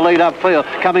kicked to a lead upfield.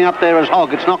 Coming up there is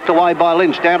Hogg. It's knocked away by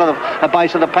Lynch down to the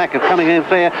base of the packet. Coming in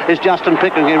fair is Justin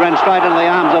Pickering. He ran straight into the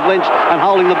arms of Lynch, and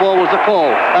holding the ball was the call.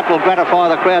 That will gratify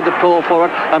the crowd that called for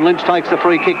it, and Lynch takes the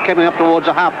free kick coming up towards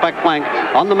the half-back flank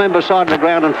on the member side of the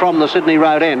ground and from the Sydney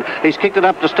Road end. He's kicked it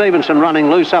up to Stevenson running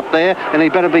loose up there, and he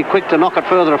better be quick to knock it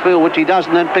further afield, which he does,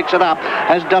 and then picks it up.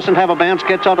 Doesn't have a bounce,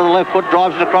 gets onto the left foot,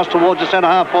 drives it across towards the centre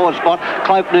half forward spot.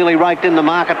 Cloak nearly raked in the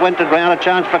mark. It went to ground. A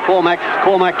chance for Cormac.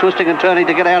 Cormac twisting and turning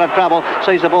to get out of trouble.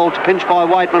 Sees the ball pinched by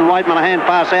Waitman. Waitman a hand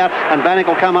pass out. and Bannock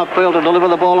will come upfield to deliver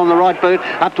the ball on the right boot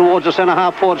up towards the centre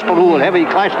half forward spot. Ooh, heavy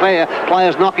clash there.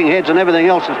 Players knocking heads and everything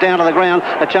else. It's down to the ground.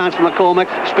 A chance for McCormick.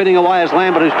 Spinning away as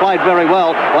Lambert, who's played very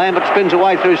well. Lambert spins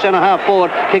away through centre half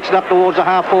forward, kicks it up towards the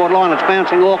half forward line. It's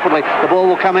bouncing awkwardly. The ball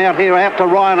will come out here. Out to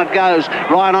Ryan it goes.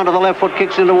 Ryan onto the left foot,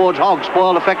 kicks in towards Hogg.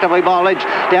 Spoiled effectively by Ledge.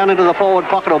 Down into the forward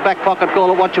pocket or back pocket,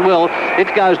 call it what you will.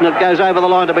 It goes and it goes over the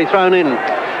line to be thrown in.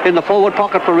 In the forward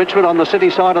pocket for Richmond on the city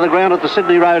side of the ground at the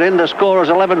Sydney Road end. The score is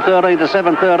 11-13 to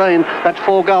 7-13. That's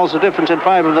 4 goals the difference in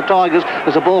favour of the Tigers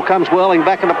as the ball comes whirling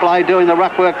back into play. Doing the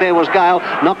ruck work there was Gale.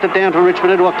 Knocked it down to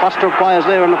Richmond into a cluster of players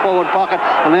there in the forward pocket,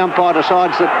 and the umpire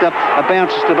decides that a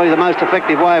bounce is to be the most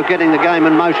effective way of getting the game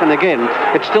in motion again.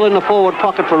 It's still in the forward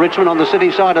pocket for Richmond on the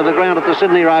city side of the ground at the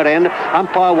Sydney Road end.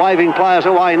 Umpire waving players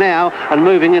away now and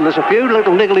moving in. There's a few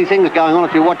little niggly things going on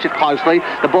if you watch it closely.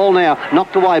 The ball now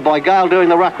knocked away by Gale doing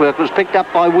the ruck work. Was picked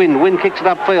up by Wynn. Wynn kicks it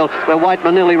upfield where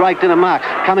Waitman nearly raked in a mark.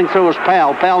 Coming through as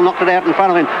Powell. Powell knocked it out in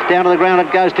front of him. Down to the ground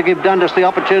it goes to give Dundas the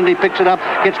opportunity. Picks it up.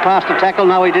 Gets past the tackle.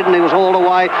 No, he didn't. He was hauled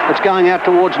away. It's going out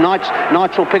towards Knights.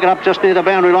 Knights will pick it up just near the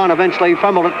boundary line. Eventually he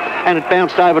fumbled it and it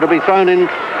bounced over to be thrown in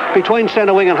between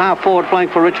centre wing and half forward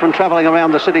flank for Richmond, travelling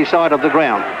around the city side of the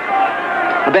ground.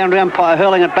 The boundary umpire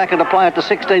hurling it back into play at the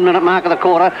 16-minute mark of the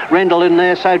quarter. Rendell in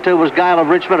there, so too was Gale of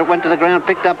Richmond. It went to the ground,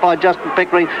 picked up by Justin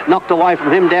Pickering, knocked away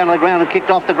from him down to the ground and kicked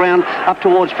off the ground up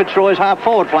towards Fitzroy's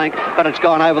half-forward flank, but it's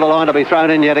gone over the line to be thrown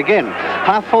in yet again.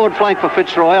 Half-forward flank for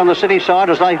Fitzroy on the city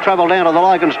side as they travel down to the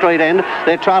Lygon Street end.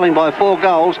 They're trailing by 4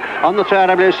 goals on the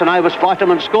 3AW St Avis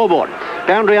Vitamin scoreboard.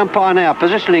 Boundary umpire now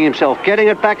positioning himself, getting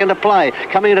it back into play,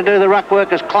 coming in to do the ruck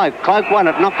work as Cloak. Cloak won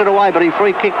it, knocked it away, but he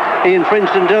free kicked, he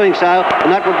infringed in doing so,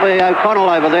 and that would be O'Connell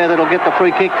over there that'll get the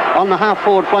free kick on the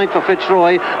half-forward flank for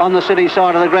Fitzroy on the city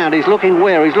side of the ground. He's looking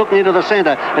where? He's looking into the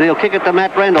centre, and he'll kick it to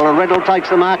Matt Rendell, and Rendell takes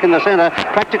the mark in the centre,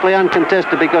 practically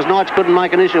uncontested because Knights couldn't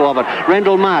make an issue of it.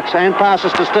 Rendell marks and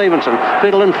passes to Stevenson.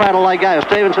 Fiddle and faddle they go.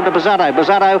 Stevenson to Bizzatto.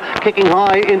 Bizzatto kicking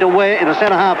high into where? In a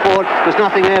centre half forward. There's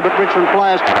nothing there but Richmond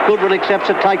players. Goodwin accepts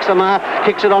it, takes the mark,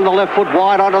 kicks it on the left foot,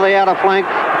 wide onto the outer flank.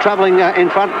 Travelling in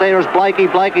front there is Blakey.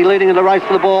 Blakey leading in the race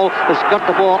for the ball. Has got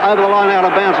the ball over the line out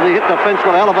of bounds, and he hit the fence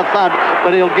with a hell of a thud,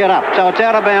 but he'll get up. So it's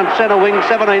out of bounds, centre wing,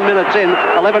 17 minutes in,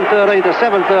 11-13 to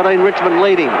 7-13, Richmond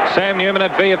leading. Sam Newman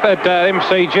at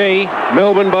MCG.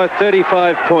 Melbourne by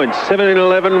 35 points.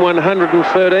 17-11,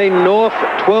 113. North,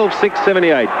 12-6,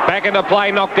 78. Back into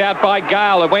play, knocked out by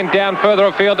Gale. It went down further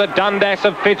afield to Dundas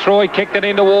of Fitzroy. Kicked it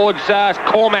in towards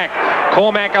Cormac.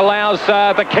 Cormac allows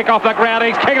the kick off the ground.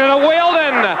 He's kicking it to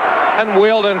Wheildon. And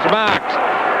Wheildon's marked.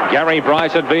 Gary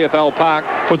Bryce at VFL Park.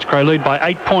 Footscray lead by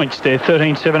 8 points there,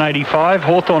 13-7-85.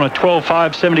 Hawthorn at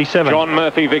 12-5-77. John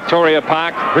Murphy, Victoria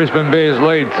Park. Brisbane Bears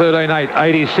lead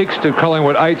 13-8-86 to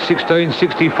Collingwood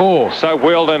 8-16-64. So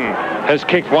Wheildon has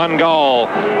kicked 1 goal.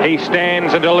 He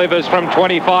stands and delivers from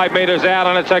 25 metres out,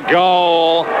 and it's a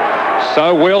goal.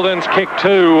 So Wheildon's kicked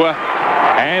 2.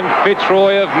 And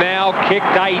Fitzroy have now kicked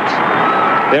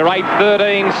 8. They're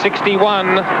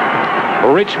 8-13-61.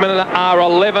 Richmond are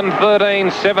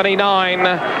 11-13-79,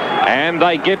 and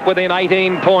they get within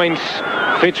 18 points.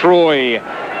 Fitzroy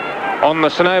on the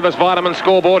St Avis Vitamin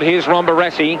scoreboard. Here's Ron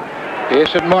Barassi.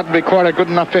 Yes, it might be quite a good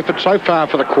enough effort so far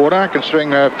for the quarter, considering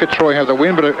Fitzroy have the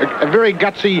win, but a very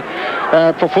gutsy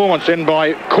performance then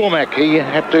by Cormac. He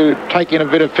had to take in a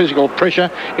bit of physical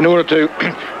pressure in order to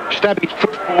stab his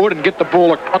foot forward and get the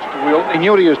ball across the wheel. He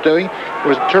knew what he was doing. It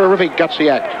was a terrific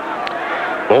gutsy act.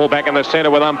 Ball back in the centre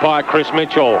with umpire Chris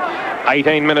Mitchell.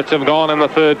 18 minutes have gone in the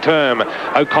third term.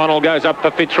 O'Connell goes up for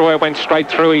Fitzroy, went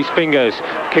straight through his fingers.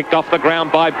 Kicked off the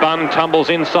ground by Bunn, tumbles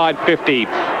inside 50.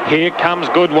 Here comes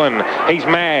Goodwin. He's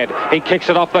mad. He kicks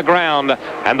it off the ground,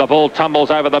 and the ball tumbles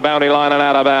over the boundary line and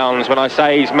out of bounds. When I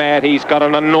say he's mad, he's got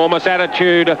an enormous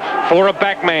attitude for a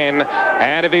backman.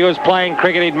 And if he was playing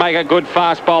cricket, he'd make a good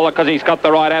fast bowler because he's got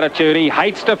the right attitude. He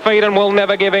hates defeat and will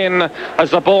never give in as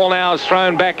the ball now is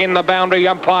thrown back in. The boundary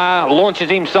umpire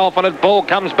launches himself, and his ball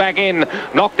comes back in.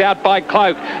 Knocked out by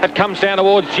Cloak. It comes down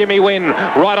towards Jimmy Wynn.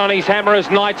 Right on his hammer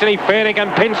as Knights, and he Fairnigan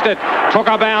pinched it. Took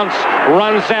a bounce.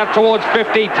 Runs out towards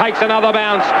 50. Takes another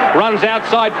bounce. Runs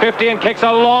outside 50 and kicks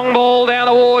a long ball down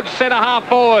towards centre half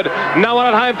forward. No one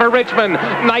at home for Richmond.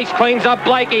 Nace cleans up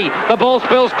Blakey. The ball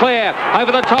spills clear.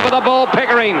 Over the top of the ball,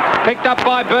 Pickering. Picked up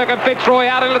by Burke and Fitzroy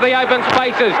out into the open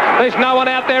spaces. There's no one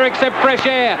out there except fresh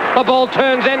air. The ball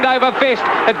turns end over fist.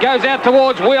 It goes out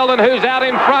towards Wheildon, who's out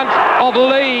in front of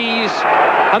Lees.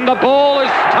 And the ball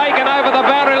is taken over the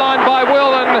boundary line by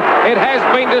Wheildon. It has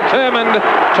been determined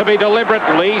to be deliberate.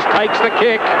 Lees takes the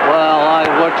kick. Well,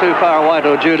 weren't too far away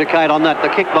to adjudicate on that.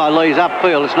 The kick by Lee's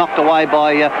upfield. It's knocked away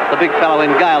by the big fellow in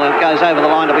Gale, and it goes over the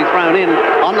line to be thrown in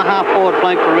on the half-forward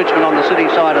flank for Richmond on the city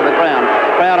side of the ground.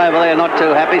 Crowd over there not too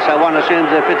happy, so one assumes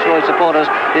they're Fitzroy supporters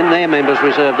in their members'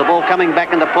 reserve. The ball coming back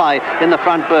into play in the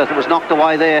front berth. It was knocked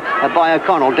away there by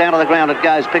O'Connell. Down to the ground it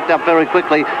goes, picked up very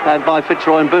quickly by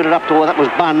Fitzroy and booted up toward, that was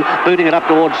Bunn, booting it up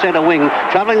towards centre wing,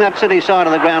 travelling that city side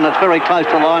of the ground. That's very close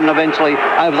to the line and eventually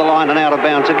over the line and out of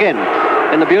bounds again.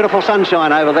 In the beautiful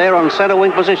sunshine over there on centre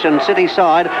wing position, city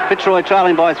side, Fitzroy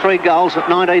trailing by 3 goals at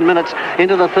 19 minutes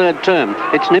into the third term.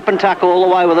 It's nip and tuck all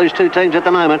the way with these two teams at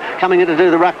the moment. Coming in to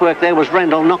do the ruck work there was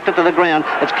Rendell, knocked it to the ground.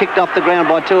 It's kicked off the ground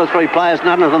by 2 or 3 players,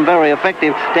 none of them very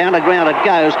effective. Down the ground it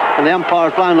goes, and the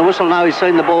umpire's blown the whistle. Now he's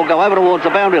seen the ball go over towards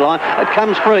the boundary line. It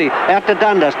comes free out to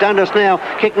Dundas. Dundas now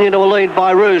kicking into a lead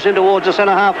by Roos in towards the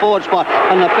centre half forward spot,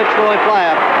 and the Fitzroy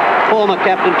player, former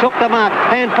captain, took the mark.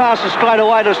 Hand passes straight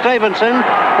away to Stevenson,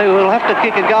 who will have to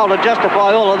kick a goal to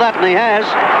justify all of that, and he has.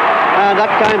 And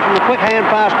that came from a quick hand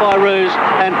pass by Roos,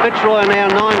 and Fitzroy now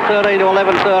 9-13 to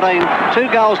 11-13.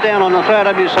 2 goals down on the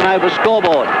 3W Sonova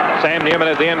scoreboard. Sam Newman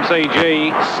as the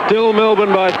MCG. Still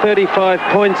Melbourne by 35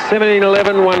 points,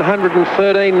 17-11,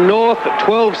 113. North,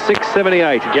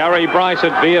 12-6-78. Gary Bryce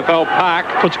at VFL Park.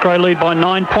 Footscray lead by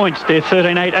 9 points. They're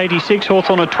 13-8-86.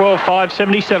 Hawthorn at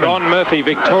 12-5-77. John Murphy,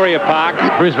 Victoria Park.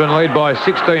 Brisbane lead by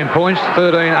 16 points,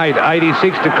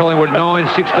 13-8-86 to Collingwood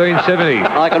 9-16-70.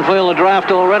 I can feel the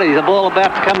draft already. The ball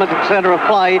about to come at the centre of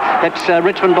play. It's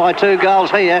Richmond by 2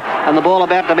 goals here, and the ball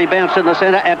about to be bounced in the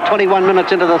centre at 21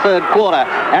 minutes into the third quarter.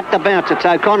 At the bounce, it's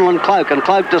O'Connell and Cloak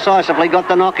decisively got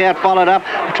the knockout, followed up,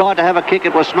 tried to have a kick,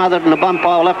 it was smothered, and the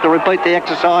umpire will have to repeat the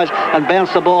exercise and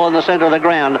bounce the ball in the centre of the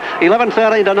ground.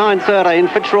 11-13 to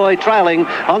 9-13, Fitzroy trailing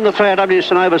on the 3W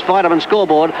Sonova's vitamin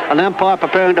scoreboard, and the umpire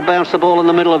preparing to bounce the ball in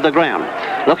the middle of the ground.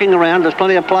 Looking around, there's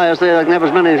plenty of players there. They can have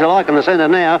as many as you like in the centre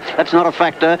now. That's not a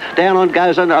factor. Down on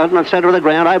goes on the centre of the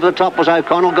ground. Over the top was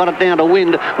O'Connell. Got it down to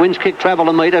Wind. Wind's kick travelled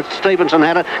a metre. Stevenson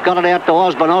had it. Got it out to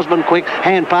Osborne. Osborne quick.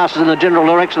 Hand passes in the general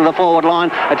direction of the forward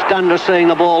line. It's Dundas seeing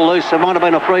the ball loose. There might have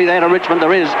been a free there to Richmond.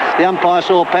 There is. The umpire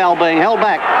saw Powell being held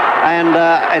back. And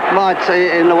it might,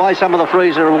 in the way some of the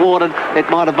frees are awarded, it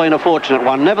might have been a fortunate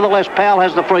one. Nevertheless, Powell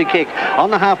has the free kick on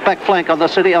the half-back flank of the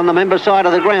city, on the member side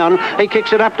of the ground. He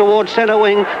kicks it up towards centre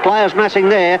wing. Players massing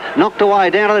there. Knocked away.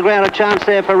 Down to the ground. A chance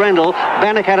there for Rendell.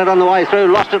 Bannock had it on the way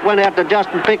through. Lost it. Went out to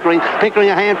Justin Pickering. Pickering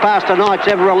a hand pass to Knights,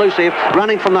 ever elusive.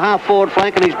 Running from the half-forward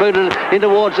flank, and he's booted in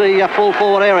towards the full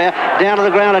forward area. Down to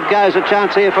the ground it goes. A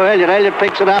chance here for Elliott. Elliott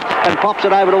picks it up and pops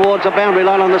it over towards the boundary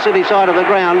line on the city side of the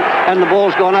ground, and the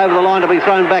ball's gone over the line to be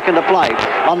thrown back into play.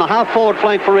 On the half-forward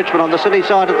flank for Richmond, on the city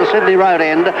side at the Sydney Road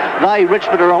end,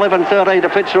 Richmond are 11-13 to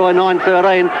Fitzroy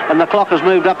 9-13, and the clock has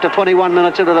moved up to 21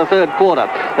 minutes into the third quarter.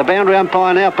 The boundary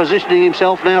umpire now positioning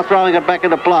himself, now throwing it back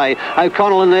into play.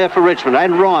 O'Connell in there for Richmond,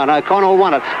 and Ryan. O'Connell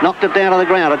won it, knocked it down to the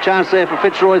ground. A chance there for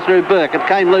Fitzroy through Burke. It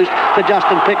came loose to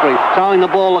Justin Pickering. Throwing the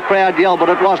ball, the crowd yelled, but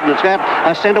it wasn't. It's got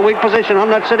a centre weak position on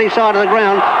that city side of the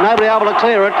ground. Nobody able to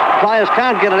clear it. Players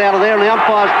can't get it out of there, and the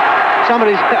umpires...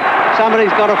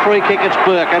 Somebody's got a free kick. It's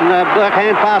Burke, and Burke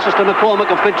hand passes to McCormick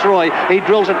of Fitzroy. He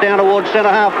drills it down towards centre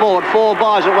half forward. 4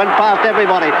 buys it, went past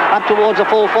everybody up towards the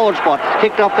full forward spot.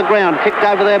 Kicked off the ground, kicked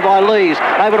over there by Lees,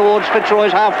 over towards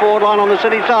Fitzroy's half forward line on the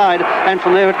city side, and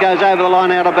from there it goes over the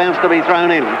line out of bounds to be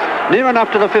thrown in. Near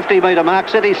enough to the 50-metre mark,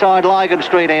 city side, Lygon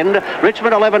Street end.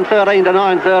 Richmond 11-13 to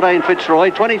 9-13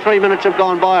 Fitzroy. 23 minutes have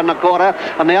gone by in the quarter,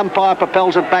 and the umpire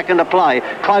propels it back into play.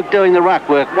 Cloak doing the ruck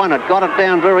work, won it, got it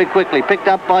down very quickly, picked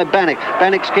up by Bannock.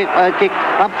 Bannock's kick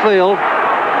upfield,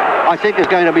 I think, is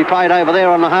going to be paid over there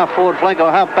on the half-forward flank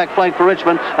or half-back flank for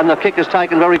Richmond, and the kick is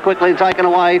taken very quickly and taken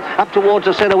away up towards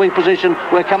the centre wing position.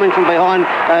 We're coming from behind.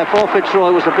 For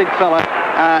Fitzroy was the big fella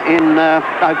in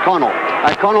O'Connell.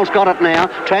 O'Connell's got it now,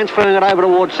 transferring it over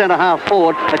towards centre half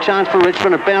forward. A chance for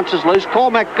Richmond. It bounces loose.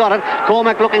 Cormac got it.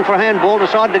 Cormac looking for a handball,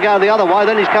 decided to go the other way.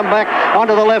 Then he's come back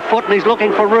onto the left foot, and he's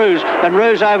looking for Roos. And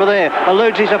Roos over there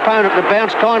eludes his opponent. The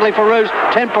bounce kindly for Roos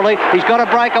temporarily. He's got to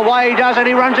break away. He does it.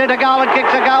 He runs into goal and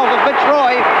kicks a goal for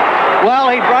Fitzroy.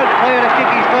 Well, he broke clear to kick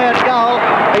his third goal.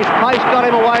 His pace got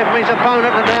him away from his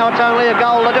opponent, and now it's only a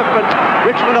goal the difference.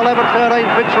 Richmond 11-13,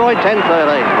 Fitzroy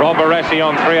 10-13. Rob Barassi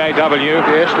on 3AW.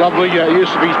 Yes, lovely use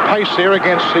of his pace there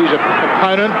against his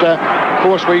opponent. Of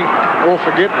course, we all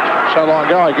forget, so long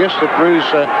ago, I guess, that Roos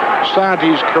started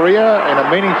his career in a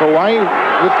meaningful way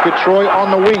with Fitzroy on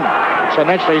the wing. So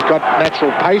naturally, he's got natural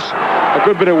pace. A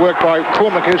good bit of work by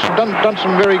Cormac, who's done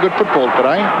some very good football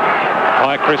today.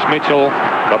 Hi, Chris Mitchell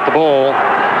got the ball.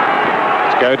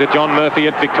 It's Go to John Murphy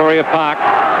at Victoria Park.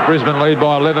 Brisbane lead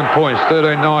by 11 points,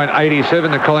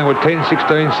 13-9-87 to Collingwood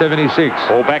 10-16-76.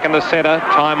 Ball back in the centre,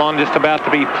 time on just about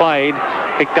to be played.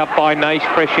 Picked up by Nash,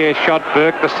 fresh air shot.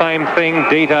 Burke the same thing,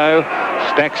 Dito.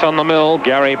 Stacks on the mill,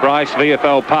 Gary Bryce,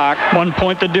 VFL Park. 1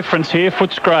 point the difference here,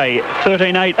 Footscray.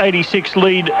 13-8-86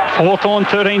 lead for Hawthorn,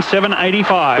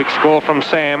 13-7-85. Quick score from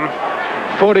Sam.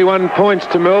 41 points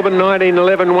to Melbourne,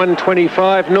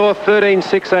 19-11-125. North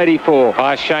 13-6-84.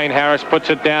 By Shane Harris,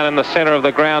 puts it down in the centre of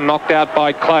the ground, knocked out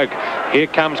by Cloak. Here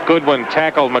comes Goodwin,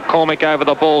 tackled. McCormick over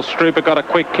the ball. Strooper got a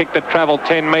quick kick that travelled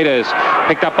 10 metres.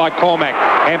 Picked up by Cormack.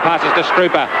 Hand passes to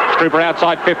Strooper. Strooper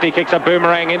outside 50, kicks a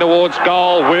boomerang in towards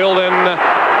goal. Wheildon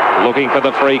looking for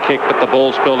the free kick, but the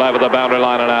ball spilled over the boundary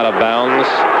line and out of bounds.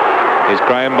 Is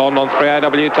Graeme Bond on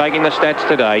 3AW taking the stats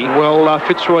today? Well,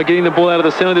 Fitzroy getting the ball out of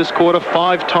the centre this quarter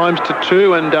 5 times to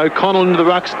 2, and O'Connell into the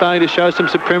ruck starting to show some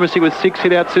supremacy with 6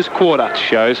 hit-outs this quarter.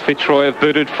 Shows Fitzroy have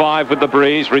booted 5 with the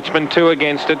breeze. Richmond 2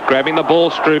 against it. Grabbing the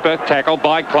ball, Strooper, tackled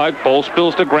by Cloak. Ball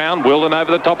spills to ground. Wheildon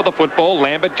over the top of the football.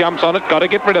 Lambert jumps on it. Got to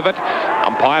get rid of it.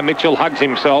 Umpire Mitchell hugs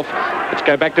himself. Let's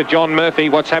go back to John Murphy.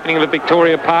 What's happening at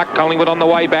Victoria Park? Collingwood on the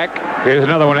way back. Here's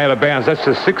another one out of bounds. That's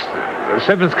the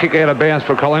 7th kick out of bounds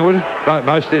for Collingwood.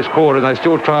 Most of this quarter, they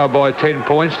still trail by 10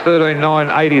 points.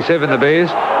 13-9-87 the Bears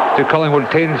to Collingwood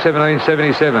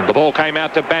 10-17-77. The ball came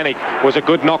out to Bannock. Was a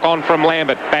good knock on from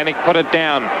Lambert. Bannock put it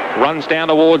down. Runs down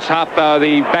towards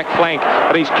the back flank.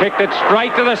 But he's kicked it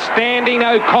straight to the standing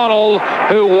O'Connell,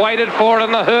 who waited for it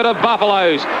in the herd of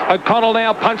buffaloes. O'Connell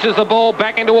now punches the ball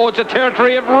back in towards the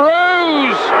territory of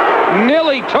Roos.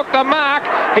 Nearly took the mark.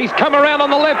 He's come around on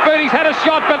the left boot. He's had a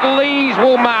shot, but Lees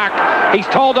will mark. He's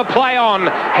told to play on.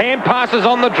 Hand passes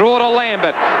on the draw to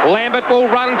Lambert. Lambert will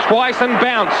run twice and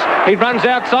bounce. He runs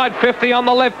outside 50 on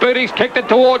the left boot. He's kicked it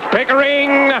towards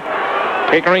Pickering.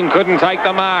 Pickering couldn't take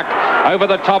the mark. Over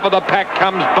the top of the pack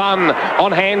comes Bunn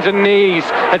on hands and knees.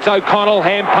 It's O'Connell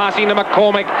hand passing to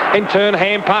McCormick. In turn,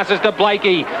 hand passes to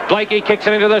Blakey. Blakey kicks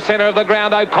it into the centre of the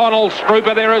ground. O'Connell,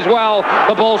 Strooper there as well.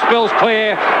 The ball spills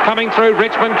clear. Coming through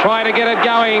Richmond, trying to get it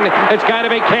going. It's going to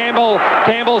be Campbell.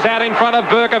 Campbell's out in front of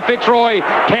Burke of Fitzroy.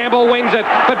 Campbell wins it,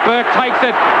 but Burke takes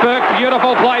it. Burke,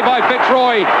 beautiful play by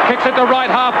Fitzroy. Kicks it to right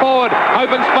half forward.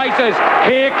 Open spaces.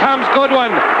 Here comes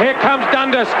Goodwin. Here comes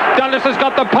Dundas. Dundas has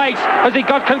got the pace. Has he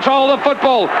got control of the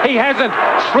football? He hasn't.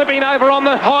 Slipping over on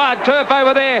the hard turf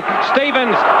over there.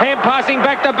 Stevens, hand passing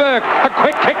back to Burke. A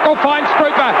quick kick will find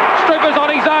Strooper. Strooper's on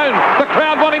his own. The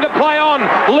crowd wanting to play on.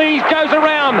 Lees goes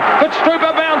around, but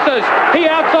Strooper bounces. He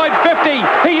outside 50.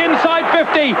 He inside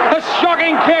 50. A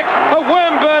shocking kick. A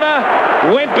worm burner.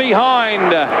 Went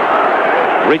behind.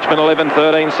 Richmond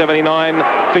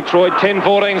 11-13-79. Fitzroy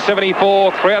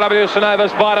 10-14-74. 3AW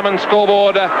Synovus Vitamin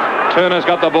scoreboard. Turner's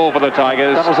got the ball for the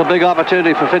Tigers. That was a big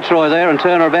opportunity for Fitzroy there, and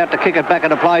Turner about to kick it back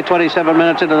into play. 27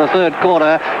 minutes into the third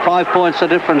quarter. 5 points the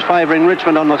difference favouring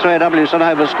Richmond on the 3AW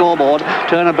Synovus scoreboard.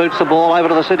 Turner boots the ball over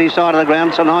to the city side of the ground.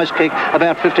 It's a nice kick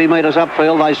about 50 metres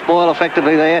upfield. They spoil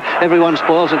effectively there. Everyone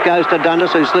spoils. It goes to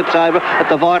Dundas, who slips over at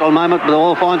the vital moment, but the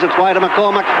ball finds its way to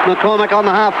McCormick. McCormick on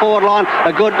the half-forward line.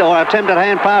 A good attempted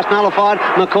hand pass nullified.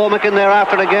 McCormick in there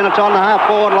after it again. It's on the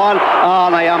half-forward line. Oh,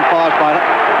 and the umpires played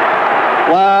it.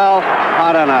 Well,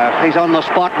 I don't know. He's on the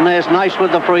spot, and there's Nash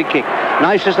with the free kick.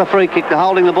 Nash is the free kick. They're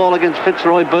holding the ball against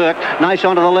Fitzroy Burke. Nash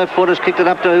onto the left foot has kicked it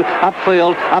up to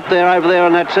upfield, up there, over there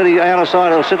on that city outer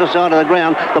side or centre side of the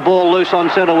ground. The ball loose on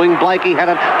centre wing. Blakey had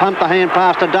it, pumped the hand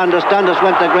pass to Dundas. Dundas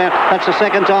went to the ground. That's the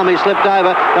second time he slipped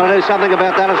over. Got to do something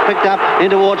about that. It's picked up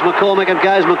in towards McCormick. It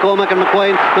goes McCormick and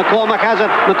McQueen. McCormick has it.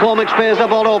 McCormick spares the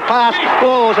ball to a pass.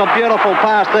 Oh, it was a beautiful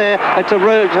pass there. It's a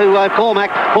route to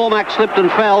Cormack. Cormack slipped and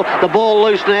fell. The ball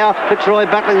loose now. Fitzroy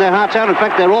battling their hearts out. In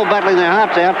fact, they're all battling their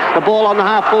hearts out. The ball on the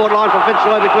half-forward line for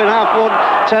Fitzroy between half-forward,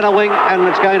 centre wing, and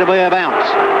it's going to be a bounce.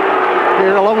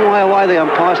 They're a long way away, the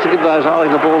umpires, to give those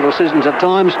holding the ball decisions at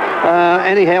times.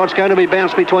 Anyhow, it's going to be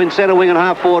bounced between centre wing and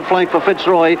half-forward flank for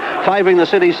Fitzroy, favouring the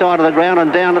city side of the ground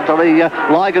and down at the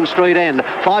Lygon Street end.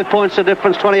 5 points the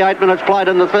difference, 28 minutes played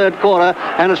in the third quarter,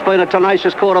 and it's been a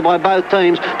tenacious quarter by both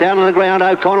teams. Down on the ground,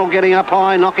 O'Connell getting up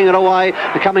high, knocking it away,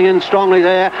 coming in strongly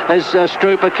there as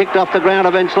Strooper kicked off the ground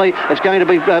eventually. It's going to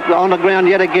be on the ground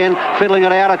yet again, fiddling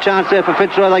it out. A chance there for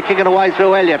Fitzroy. They kick it away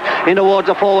through Elliott in towards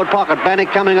the forward pocket. Bannock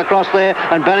coming across there,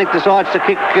 and Bannock decides to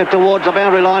kick towards the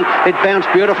boundary line. It bounced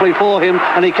beautifully for him,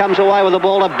 and he comes away with the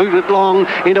ball, to boot it long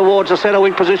in towards the centre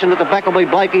wing position. At the back will be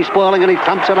Blakey spoiling, and he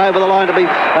thumps it over the line to be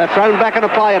thrown back into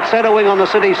play at centre wing on the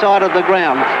city side of the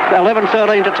ground.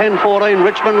 11-13 to 10-14.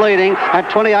 Richmond leading at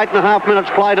 28.5 minutes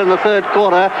played in the third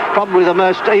quarter. Probably the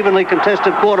most evenly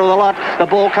contested quarter of the lot. The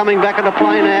ball coming back into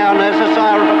play now, and there's the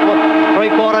siren for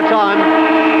three-quarter time.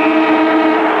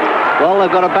 Well,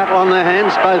 they've got a battle on their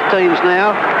hands, both teams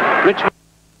now. Richmond.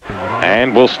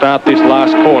 And we'll start this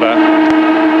last quarter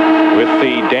with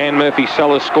the Dan Murphy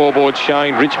Sellers scoreboard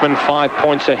showing Richmond 5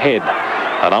 points ahead.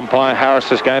 And umpire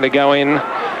Harris is going to go in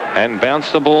and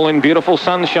bounce the ball in beautiful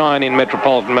sunshine in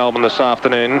metropolitan Melbourne this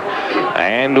afternoon.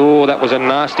 And, oh, that was a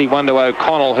nasty one to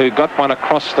O'Connell, who got one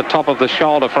across the top of the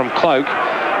shoulder from Cloak.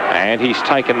 And he's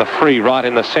taken the free right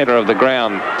in the centre of the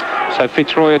ground. So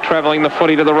Fitzroy are travelling the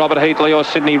footy to the Robert Heatley or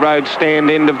Sydney Road stand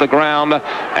end of the ground.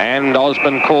 And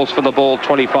Osborne calls for the ball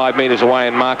 25 metres away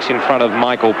and marks in front of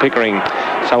Michael Pickering.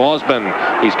 So Osborne,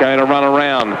 he's going to run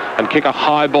around and kick a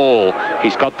high ball.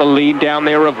 He's got the lead down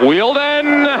there of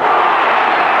Wheildon.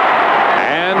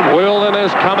 And Wheildon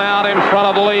has come out in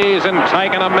front of Lees and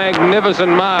taken a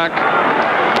magnificent mark.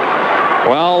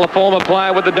 Well, the former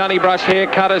player with the Donnybrush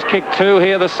haircut has kicked 2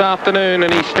 here this afternoon,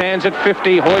 and he stands at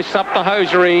 50, hoists up the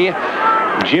hosiery.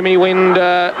 Jimmy Wind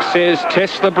says,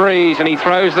 test the breeze, and he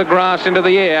throws the grass into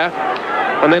the air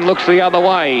and then looks the other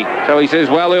way. So he says,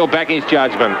 well, he'll back his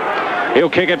judgment. He'll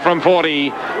kick it from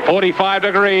 40, 45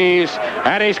 degrees,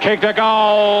 and he's kicked a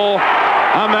goal.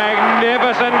 A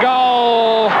magnificent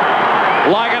goal.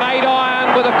 Like an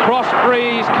 8-iron with a cross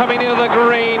breeze coming into the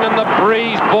green, and the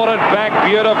breeze brought it back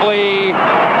beautifully.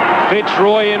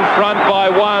 Fitzroy in front by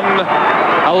 1.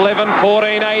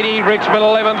 11-14-80. Richmond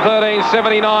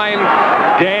 11-13-79.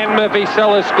 Dan Murphy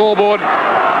Sellers scoreboard.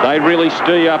 They really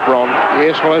steer you up, Ron.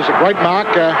 Yes, well, it's a great mark,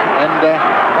 and the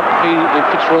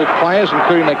Fitzroy players,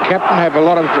 including the captain, have a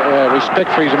lot of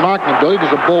respect for his marking ability,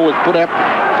 because the ball was put out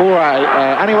for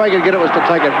only way he could get it was to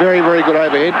take a very, very good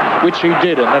overhead, which he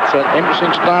did, and that's an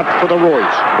interesting start for the Roys.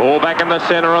 Ball back in the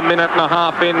centre, a minute and a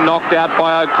half in, knocked out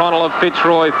by O'Connell of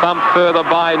Fitzroy, thumped further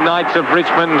by Knights of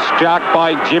Richmond, struck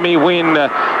by Jimmy Wind,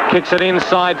 kicks it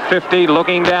inside 50,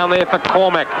 looking down there for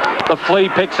Cormac. The Flea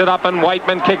picks it up and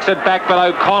Waitman kicks it back, but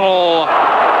O'Connell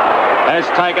has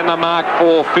taken the mark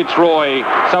for Fitzroy.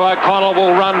 So O'Connell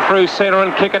will run through centre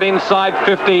and kick it inside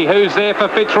 50. Who's there for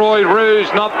Fitzroy?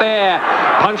 Roos, not there.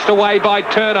 Punched away by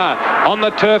Turner. On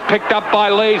the turf, picked up by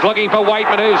Lees, looking for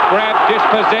Waitman, who's grabbed,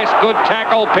 dispossessed. Good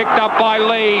tackle, picked up by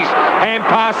Lees. And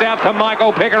pass out to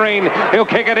Michael Pickering. He'll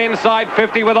kick it inside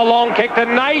 50 with a long kick to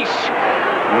Nace.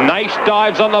 Nace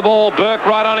dives on the ball. Burke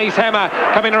right on his hammer.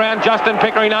 Coming around Justin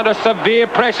Pickering under severe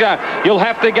pressure. You'll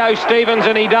have to go Stevens,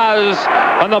 and he does.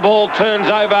 And the ball turns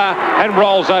over and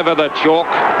rolls over the chalk.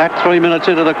 At 3 minutes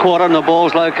into the quarter, and the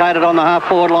ball's located on the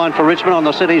half-forward line for Richmond on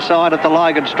the city side at the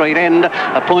Lygon Street end.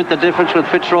 A point the difference with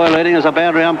Fitzroy leading as a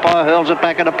boundary umpire hurls it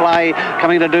back into play.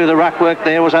 Coming to do the ruck work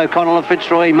there was O'Connell of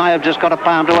Fitzroy. He may have just got a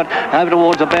palm to it. Over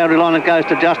towards the boundary line it goes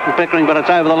to Justin Pickering, but it's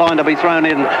over the line to be thrown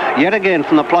in yet again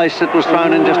from the place it was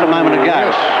thrown in just a moment ago.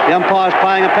 The umpire's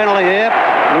paying a penalty here.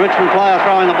 The Richmond player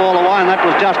throwing the ball away, and that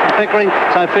was Justin Pickering.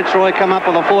 So Fitzroy come up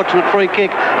with a fortunate free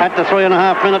kick at the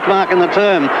 3.5 minute mark in the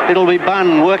term. It'll be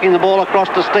Bunn working the ball across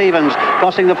to Stevens,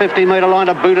 crossing the 50-metre line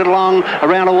to boot it along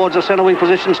around towards the centre wing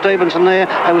position. Stevenson there,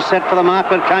 it was set for the mark,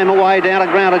 but came away down to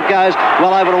ground. It goes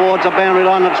well over towards the boundary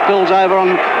line. It spills over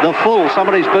on the full.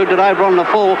 Somebody's booted it over on the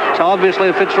full. So obviously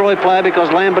a Fitzroy player,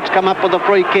 because Lambert's come up with a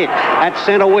free kick at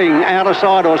centre wing, outer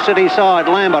side or city side.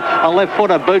 Lambert, a left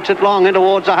footer, boots it long in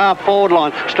towards the half-forward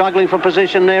line, struggling for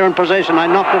position there in possession. They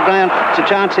knocked it down. It's a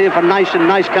chance here for Nace, and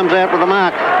Nace comes out with the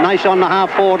mark. Nace on the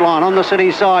half-forward line on the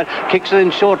city side, kicks it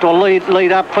in short to a lead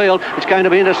upfield. It's going to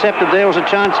be intercepted. There was a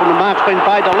chance, and the mark's been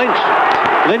paid to Lynch.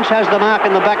 Lynch has the mark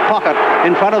in the back pocket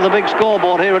in front of the big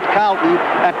scoreboard here at Carlton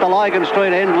at the Lygon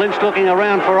Street end. Lynch looking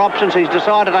around for options. He's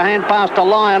decided to hand pass to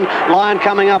Lyon. Lyon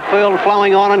coming upfield,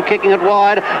 flowing on and kicking it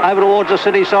wide over towards the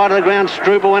city side of the ground.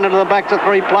 Struper went into the back to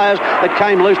 3 players. It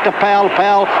came loose to Powell.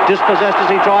 Powell dispossessed as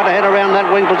he tried to head around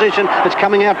that wing position. It's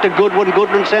coming out to Goodwin.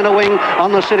 Goodwin centre wing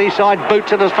on the city side.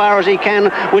 Boots it as far as he can,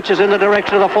 which is in the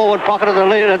direction of the forward pocket of the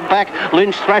back.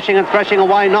 Lynch thrashing and thrashing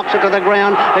away, knocks it to the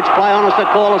ground. It's play on as the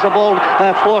call as the ball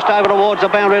forced over towards the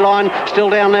boundary line, still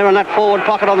down there in that forward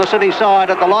pocket on the city side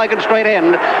at the Lygon Street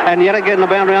end, and yet again the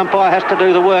boundary umpire has to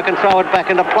do the work and throw it back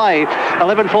into play.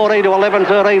 11-14 to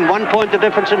 11-13, 1 point the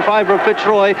difference in favour of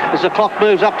Fitzroy as the clock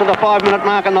moves up to the 5 minute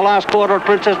mark in the last quarter at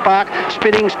Princess Park.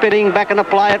 Spinning back into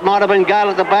play. It might have been Gale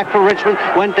at the back for Richmond,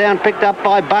 went down, picked up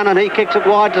by Bunn, and he kicks it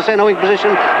wide to centre wing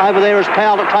position. Over there is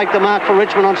Powell to take the mark for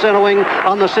Richmond on centre wing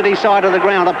on the city side of the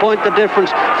ground. A point the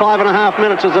difference, 5.5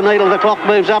 minutes as the needle of the clock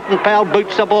moves up, and Powell boots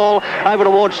boots the ball over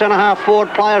towards centre-half forward.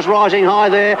 Players rising high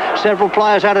there. Several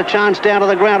players had a chance down to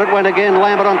the ground. It went again.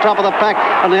 Lambert on top of the pack,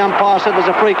 and the umpire said there's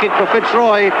a free kick for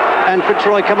Fitzroy, and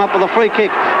Fitzroy come up with a free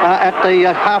kick at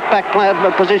the half-back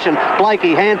position.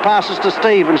 Blakey hand passes to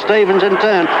Stevens. Stevens in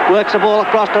turn works the ball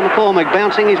across to McCormick,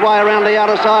 bouncing his way around the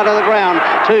outer side of the ground.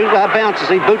 Two bounces.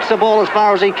 He boots the ball as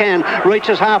far as he can.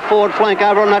 Reaches half-forward flank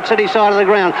over on that city side of the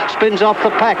ground. Spins off the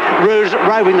pack. Roos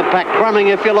roving the pack, crumbing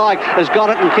if you like, has got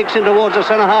it and kicks in towards the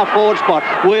centre-half forward spot.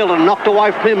 Wheildon knocked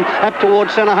away from him up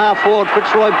towards centre-half forward.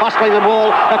 Fitzroy bustling the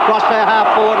ball across their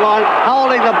half-forward line.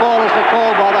 Holding the ball is the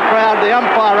call by the crowd. The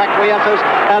umpire acquiesces,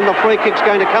 and the free kick's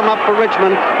going to come up for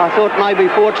Richmond. I thought maybe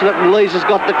fortunate, and Lees has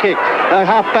got the kick.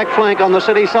 Half-back flank on the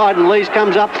city side, and Lees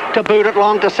comes up to boot it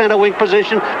long to centre wing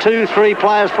position. 2-3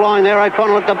 players flying there.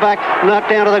 O'Connell at the back, knocked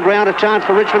down to the ground. A chance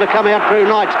for Richmond to come out through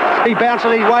Knights. He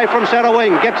bounces his way from centre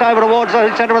wing, gets over towards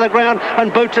the centre of the ground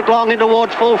and boots it long in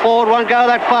towards full forward. Won't go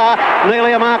that far.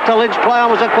 Nearly a mark to Lynch. Play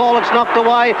on was a call. It's knocked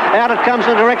away. Out it comes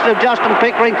in the direction of Justin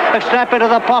Pickering. A snap into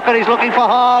the pocket. He's looking for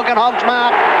Hogg, and Hogg's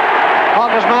marked.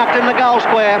 Hogg is marked in the goal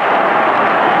square.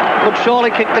 Could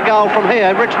surely kick the goal from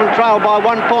here. Richmond trailed by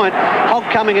 1 point. Hogg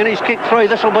coming in. He's kicked 3.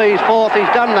 This will be his 4th. He's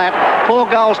done that. 4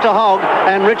 goals to Hogg,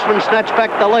 and Richmond snatched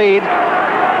back the lead.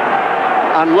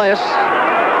 Unless,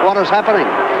 what is happening?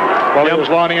 Well, he was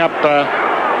lining up the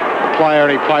player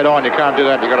and he played on. You can't do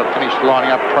that. You've got to finish the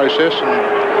lining up process.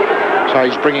 And so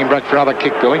he's bringing him back for another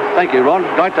kick, Billy. Thank you, Ron.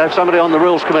 Great to have somebody on the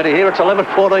rules committee here. It's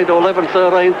 11-14 to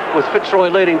 11-13 with Fitzroy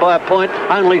leading by a point.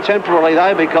 Only temporarily,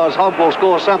 though, because Hogg will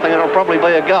score something. It'll probably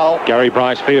be a goal. Gary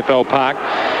Bryce, VFL Park.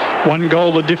 1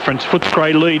 goal the difference.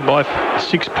 Footscray lead by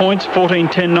 6 points.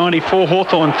 14-10-94.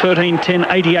 Hawthorn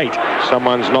 13-10-88.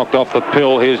 Someone's knocked off the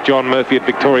pill. Here's John Murphy at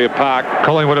Victoria Park.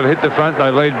 Collingwood have hit the front. They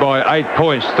lead by 8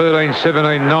 points.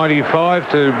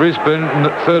 13-17-95 to Brisbane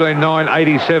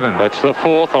 13-9-87. That's the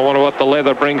 4th. I wonder what the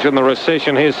leather brings in the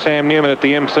recession. Here's Sam Newman at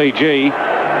the MCG.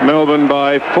 Melbourne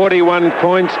by 41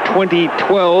 points,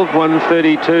 20-12,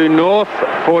 132 North,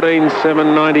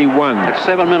 14-7-91. It's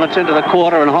 7 minutes into the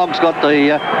quarter, and Hogg's got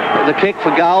the kick for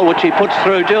goal, which he puts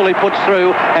through, duly puts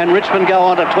through, and Richmond go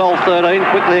on to 12-13,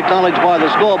 quickly acknowledged by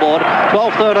the scoreboard.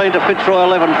 12-13 to Fitzroy,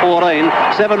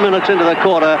 11-14. 7 minutes into the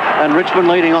quarter, and Richmond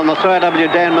leading on the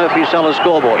 3AW Dan Murphy Sellers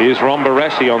scoreboard. Here's Ron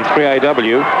Barassi on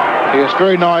 3AW. Yes,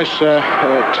 very nice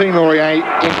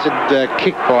team-oriented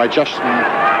kick by Justin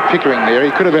Pickering there.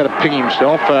 He could have had a ping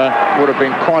himself. Would have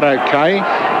been quite okay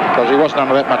because he wasn't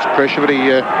under that much pressure, but he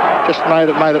just laid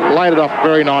it off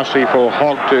very nicely for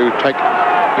Hogg to take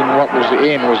in what was the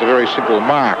end was a very simple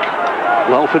mark.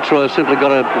 Well, Fitzroy has simply got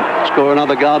to score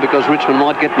another goal because Richmond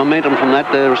might get momentum from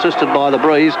that. They're assisted by the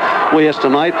breeze, we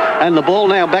estimate. And the ball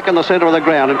now back in the centre of the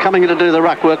ground, and coming in to do the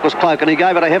ruck work was Cloak, and he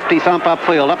gave it a hefty thump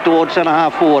upfield, up towards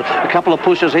centre-half forward. A couple of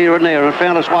pushes here and there, and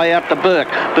found his way out to Burke.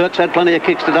 Burke's had plenty of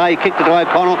kicks today. He kicked it to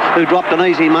O'Connell, who dropped an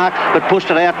easy mark, but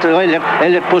pushed it out to Elliott.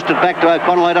 Elliott pushed it back to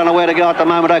O'Connell. They don't know where to go at the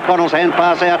moment. O'Connell's hand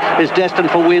pass out is destined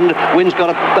for Wind. Wind's got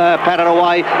to pat it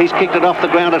away. He's kicked it off the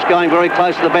ground. It's going very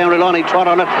close to the boundary line. He trod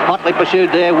on it, hotly pursued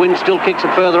there. Wind still kicks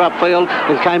it further upfield.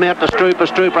 It came out to Strooper.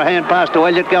 Strooper hand pass to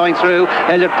Elliott going through.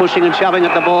 Elliott pushing and shoving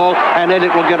at the ball, and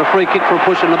Elliott will get a free kick for a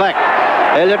push in the back.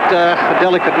 Elliott, a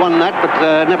delicate one that,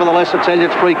 but nevertheless it's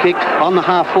Elliott's free kick on the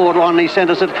half-forward line. He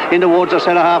centres it in towards the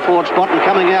centre half-forward spot, and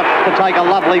coming out to take a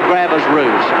lovely grab is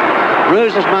Roos.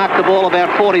 Roos has marked the ball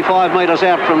about 45 metres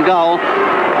out from goal.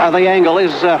 The angle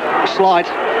is slight.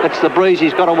 It's the breeze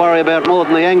he's got to worry about more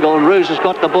than the angle, and Roos has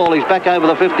got the ball. He's back over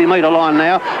the 50-metre line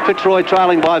now. Fitzroy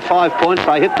trailing by 5 points.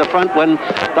 They hit the front when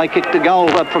they kicked the goal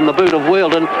from the boot of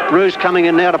Wheildon. Roos coming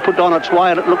in now to put on its way,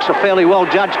 and it looks a fairly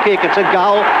well-judged kick. It's a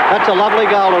goal. That's a lovely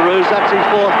goal to Roos. That's his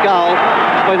 4th goal.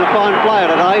 He's been a fine player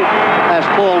today, as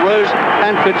Paul Roos,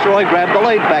 and Fitzroy grabbed the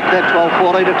lead back there,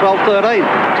 12-14 to 12-13.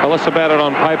 Tell us about it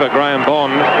on paper, Graham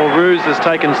Bond. Well, Roos has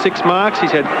taken 6 marks.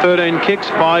 He's had 13 kicks,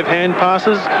 5 hand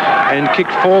passes, and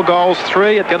kicked 4 goals,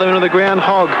 3 at the other end of the ground.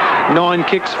 Hogg, 9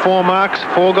 kicks, 4 marks,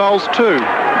 4 goals, 2.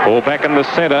 Ball back in the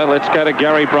centre. Let's go to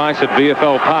Gary Bryce at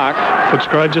VFL Park.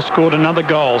 Footscray just scored another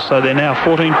goal, so they're now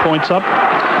 14 points up.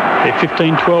 They're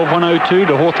 15-12-102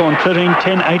 to Hawthorn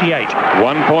 13-10-88.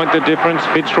 1 point the difference.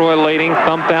 Fitzroy leading,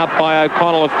 thumped out by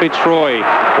O'Connell of Fitzroy.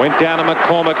 Went down to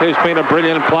McCormick, who's been a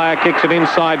brilliant player, kicks it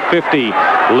inside 50.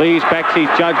 Lees backs his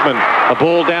judgment. A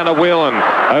ball down to Whelan.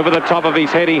 Over the top of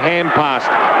his head, he hand passed.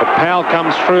 But Powell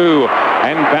comes through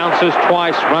and bounces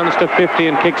twice, runs to 50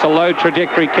 and kicks a low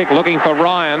trajectory kick looking for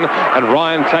Ryan, and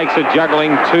Ryan takes a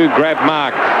juggling 2 grab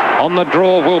mark. On the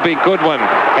draw will be Goodwin.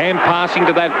 Hand passing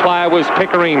to that player was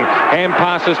Pickering. Hand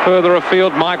passes further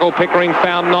afield. Michael Pickering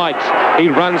found Knights. He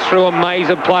runs through a maze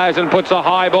of players and puts a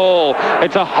high ball.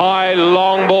 It's a high,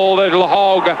 long ball to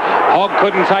Hogg. Hogg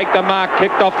couldn't take the mark.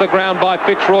 Kicked off the ground by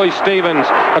Fitzroy Stevens.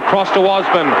 Across to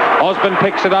Osborne. Osborne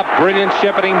picks it up. Brilliant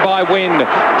shepherding by Wind.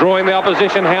 Drawing the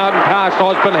opposition out and past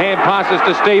Osborne. Hand passes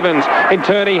to Stevens. In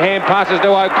turn, he hand passes to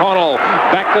O'Connell.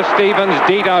 Back to Stevens.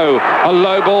 Dito. A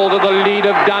low ball to the lead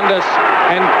of Dundas.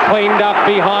 And cleaned up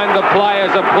behind the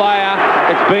players. A player.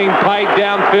 It's being played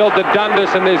downfield to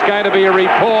Dundas, and there's going to be a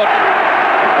report.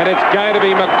 And it's going to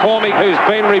be McCormick who's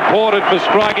been reported for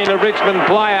striking a Richmond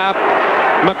player.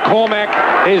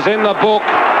 McCormack is in the book,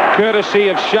 courtesy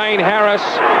of Shane Harris,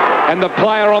 and the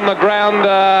player on the ground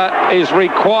is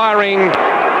requiring.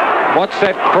 What's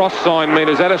that cross sign mean?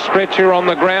 Is that a stretcher on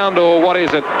the ground, or what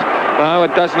is it? No,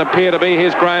 it doesn't appear to be.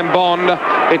 Here's Graeme Bond.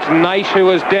 It's Naish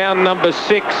who is down, number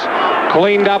 6,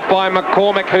 cleaned up by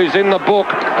McCormack, who's in the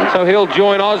book, so he'll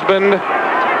join Osborne.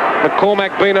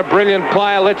 McCormack being a brilliant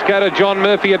player. Let's go to John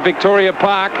Murphy at Victoria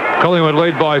Park. Collingwood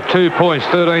lead by 2 points,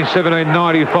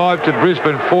 13-17-95 to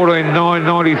Brisbane,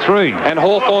 14-9-93. And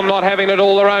Hawthorn not having it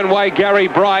all their own way. Gary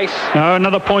Bryce. No,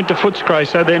 another point to Footscray,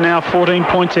 so they're now 14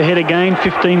 points ahead again,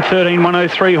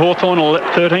 15-13-103. Hawthorn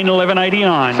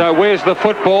 13-11-89. So where's the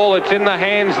football? It's in the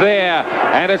hands there,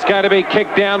 and it's going to be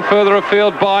kicked down further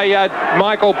afield by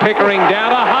Michael Pickering,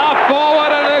 down a half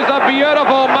forward, and there's a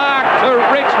beautiful mark to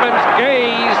Richmond's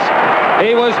Keays.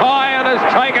 He was high and has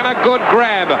taken a good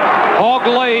grab. Hogg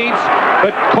leads,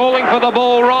 but calling for the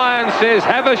ball. Ryan says,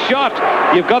 have a shot.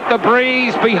 You've got the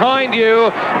breeze behind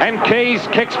you. And Keays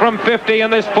kicks from 50,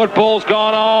 and this football's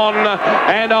gone on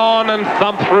and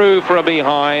thumped through for a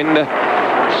behind.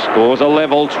 Scores a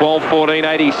level, 12-14,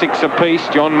 86 apiece.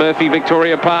 John Murphy,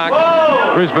 Victoria Park.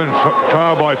 Brisbane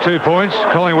trail by 2 points.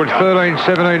 Collingwood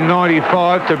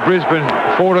 13-17-95 to Brisbane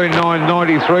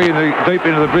 14-9-93 deep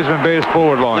into the Brisbane Bears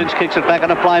forward line. Lynch kicks it back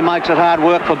into play, makes it hard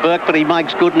work for Burke, but he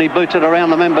makes good and he boots it around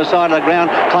the member side of the ground.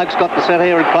 Cloak's got the set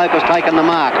here, and Cloak has taken the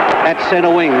mark at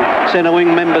centre wing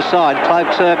member side.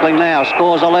 Cloak circling now,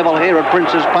 scores a level here at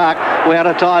Princes Park. We had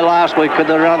a tie last week. Could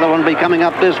the other one be coming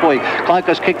up this week? Cloak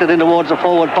has kicked it in towards the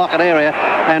forward pocket area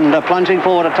and plunging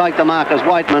forward to take the mark as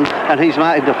Waitman, and he's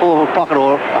made the forward pocket,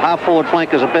 or half forward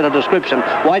flank is a better description.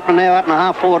 Waitman now out in a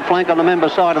half forward flank on the member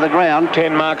side of the ground.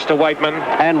 10 marks to Waitman.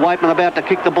 And Waitman about to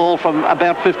kick the ball from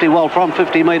about 50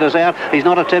 metres out. He's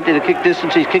not attempting to kick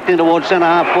distance. He's kicked in towards centre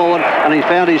half forward, and he's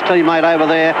found his teammate over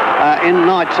there in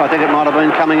Knights. I think it might have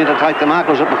been coming in to take the mark.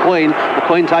 Was it McQueen?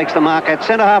 McQueen takes the mark at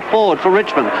centre half forward for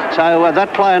Richmond. So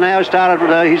that player now started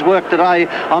his work today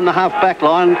on the half back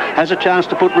line, has a chance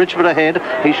to put Richmond ahead.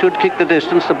 He should kick the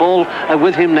distance. The ball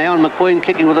with him now, and McQueen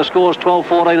kicking with the scores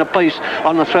 12-14 apiece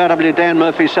on the 3W Dan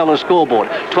Murphy Sellers scoreboard.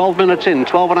 12 minutes in,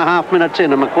 12 and a half minutes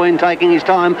in, and McQueen taking his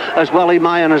time as well he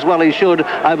may and as well he should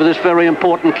over this very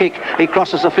important kick. He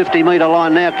crosses the 50-metre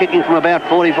line now, kicking from about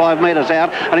 45 metres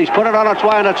out, and he's put it on its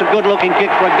way, and it's a good-looking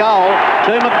kick for a goal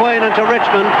to McQueen and to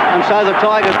Richmond, and so the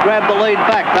Tigers grab the lead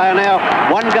back. They are now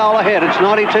 1 goal ahead. It's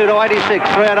 92-86,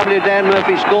 3W Dan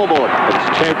Murphy scoreboard.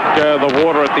 Let's check the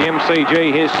water at the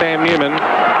MCG. Here's Sam Newman.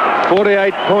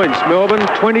 48 points. Melbourne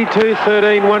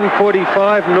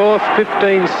 22-13-145. North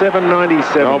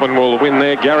 15-7-97. Melbourne will win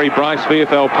there. Gary Bryce,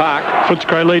 VFL Park.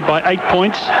 Footscray lead by 8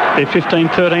 points. They're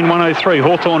 15-13-103.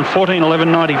 Hawthorn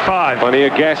 14-11-95. Plenty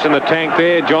of gas in the tank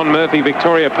there. John Murphy,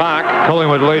 Victoria Park.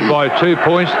 Collingwood lead by 2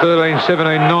 points,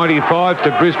 13-17-95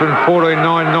 to Brisbane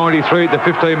 14-9-93 at the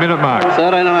 15-minute mark.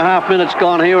 13 and a half minutes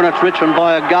gone here, and it's Richmond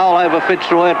by a goal over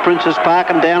Fitzroy at Princes Park,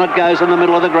 and down it goes in the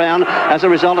middle of the ground as a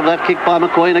result of that kick by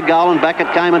McQueen. A goal, and back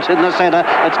it came. It's in the centre.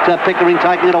 It's Pickering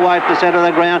taking it away from the centre of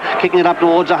the ground, kicking it up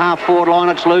towards the half forward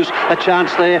line. It's loose. A chance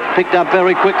there, picked up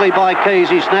very quickly by Keays.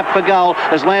 He snapped for goal,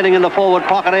 is landing in the forward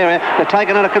pocket area. They're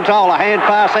taking it under control. A hand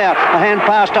pass out, a hand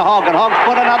pass to Hogg, and Hogg's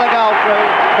put another goal through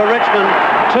for Richmond.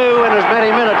 2 in as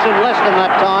many minutes in less than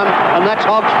that time, and that's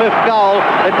Hogg's 5th goal.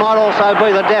 It might also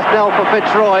be the death knell for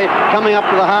Fitzroy coming up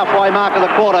to the halfway mark of the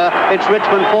quarter. It's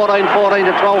Richmond 14-14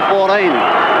 to 12-14.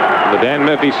 The Dan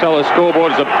Murphy Sellers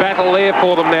scoreboard is a battle there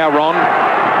for them now, Ron.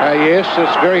 Yes,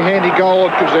 it's a very handy goal.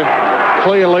 It gives a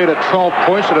clear lead at 12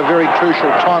 points at a very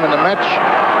crucial time in the match.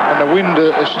 And the wind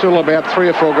is still about 3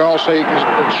 or 4 goals, so it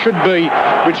should be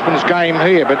Richmond's game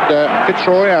here. But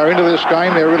Fitzroy are into this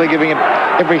game. They're really giving it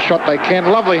every shot they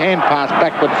can. Lovely hand pass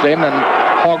backwards then, and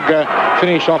Hogg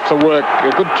finish off the work.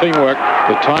 Good teamwork.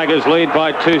 The Tigers lead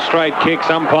by 2 straight kicks.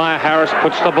 Umpire Harris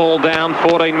puts the ball down.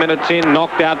 14 minutes in,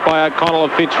 knocked out by O'Connell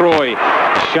of Fitzroy.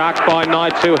 Sharked by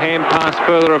Knights, who hand passed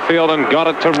further afield and got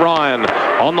it to Ryan.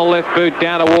 on the left boot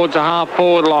down towards the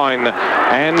half-forward line.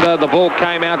 And the ball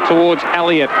came out towards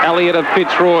Elliott. Elliott of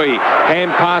Fitzroy.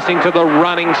 Hand passing to the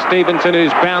running Stevenson,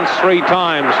 who's bounced 3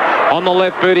 times. On the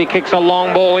left boot, he kicks a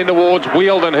long ball in towards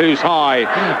Wheildon, who's high.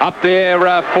 Up there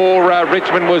for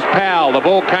Richmond was Powell. The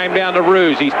ball came down to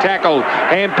Roos. He's tackled.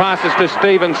 Hand passes to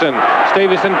Stevenson.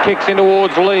 Stevenson kicks in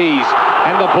towards Lees.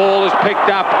 And the ball is picked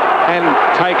up and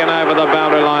taken over the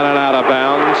boundary line and out of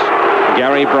bounds.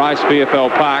 Gary Bryce, VFL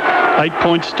Park. 8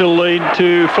 points still lead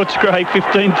to Footscray,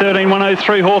 15-13,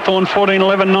 103. Hawthorn,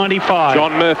 14-11, 95.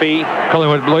 John Murphy.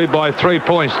 Collingwood lead by 3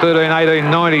 points, 13-18,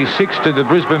 96 to the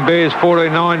Brisbane Bears,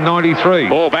 14-9, 93.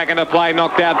 Ball back into play,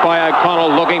 knocked out by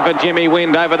O'Connell, looking for Jimmy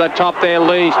Wind over the top there.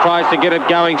 Lees tries to get it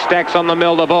going, stacks on the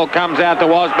mill. The ball comes out to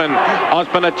Osborne.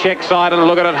 Osborne a check side and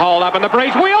look at it, hold up in the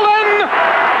breeze. Wheildon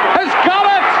has got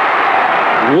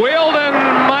it!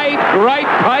 Wheildon made great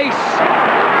pace.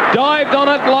 Dived on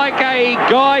it like a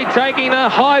guy taking a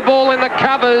high ball in the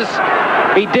covers.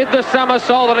 He did the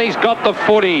somersault and he's got the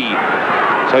footy.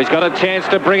 So he's got a chance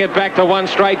to bring it back to one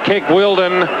straight kick.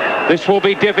 Wheildon, this will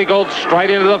be difficult. Straight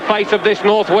into the face of this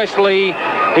northwesterly.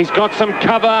 He's got some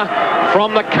cover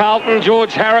from the Carlton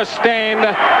George Harris stand.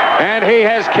 And he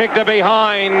has kicked it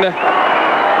behind.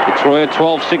 Fitzroy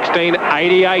 12-16,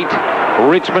 88.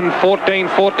 Richmond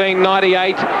 14-14,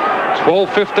 98.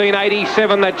 12-15,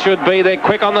 87 that should be. They're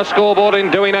quick on the scoreboard and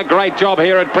doing a great job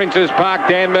here at Princes Park.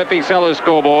 Dan Murphy Sellers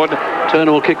scoreboard.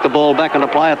 Turner will kick the ball back into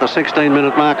play at the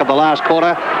 16-minute mark of the last quarter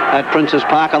at Princes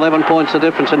Park. 11 points the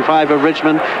difference in favour of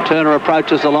Richmond. Turner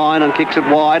approaches the line and kicks it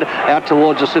wide out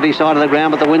towards the city side of the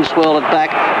ground, but the wind swirled it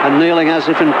back and kneeling as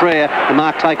if in prayer. The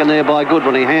mark taken there by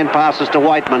Goodwin. He hand passes to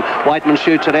Waitman. Waitman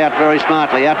shoots it out very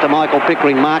smartly out to Michael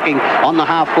Pickering, marking on the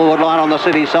half-forward line on the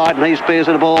city side, and he spears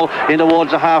the ball in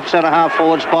towards the centre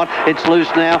half-forward spot. It's loose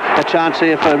now. A chance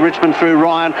here for Richmond through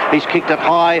Ryan. He's kicked it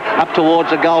high up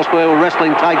towards the goal square where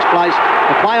wrestling takes place.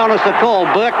 The play on is the call.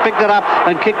 Burke picked it up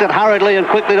and kicked it hurriedly and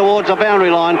quickly towards the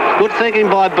boundary line. Good thinking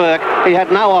by Burke. He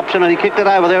had no option and he kicked it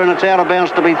over there and it's out of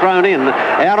bounds to be thrown in.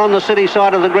 Out on the city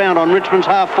side of the ground on Richmond's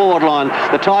half-forward line.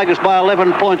 The Tigers by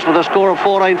 11 points with a score of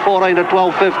 14-14 to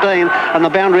 12-15, and the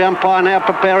boundary umpire now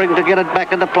preparing to get it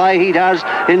back into play. He does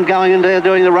in going in there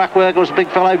doing the ruck work. It was big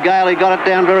fellow Gale. He got it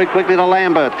down very quickly to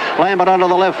Lambert. Lambert under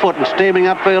the left foot and steaming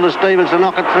upfield to Stevens to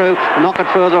knock it through, knock it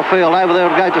further afield. Over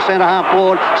there it goes to centre half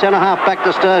forward, centre half back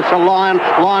to Sturz for Lyon.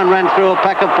 Lyon ran through a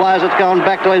pack of players. It's going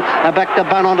back to him, back to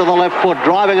Bunn onto the left foot,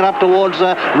 driving it up towards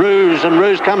Roos, and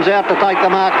Roos comes out to take the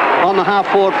mark on the half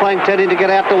forward flank, tending to get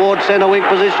out towards centre wing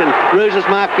position. Roos has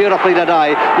marked beautifully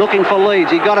today, looking for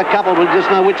leads. He got a couple, but just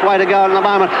know which way to go at the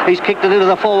moment. He's kicked it into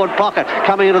the forward pocket.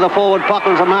 Coming into the forward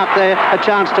pocket, there's a mark there, a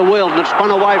chance to Wheildon. It's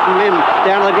spun away from him.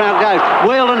 Down to the ground goes.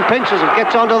 Wheildon pinches it,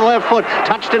 gets onto the left foot,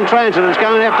 touched in transit. It's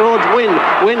going out towards Wind.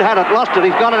 Wind had it, lost it.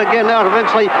 He's got it again now. It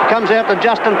eventually comes out to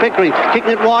Justin Pickering,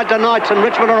 kicking it wide to Knights, and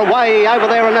Richmond are away over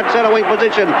there in that centre wing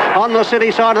position on the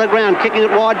city side of the ground, kicking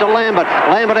it wide to Lambert.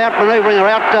 Lambert out manoeuvring her,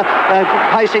 out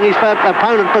pacing his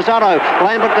opponent Pizzotto.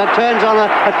 Lambert turns on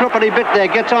a trippity bit there,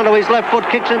 gets onto his left foot,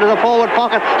 kicks into the forward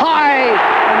pocket, high,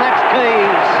 and that's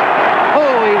Keays.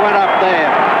 Oh, he went up there.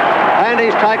 And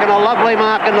he's taken a lovely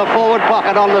mark in the forward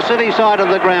pocket on the city side of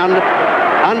the ground,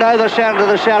 under the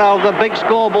shadow of the big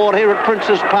scoreboard here at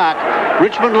Princes Park.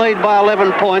 Richmond lead by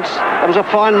 11 points. It was a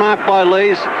fine mark by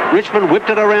Lees. Richmond whipped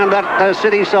it around that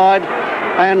city side,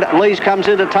 and Lees comes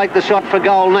in to take the shot for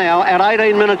goal now at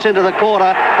 18 minutes into the quarter,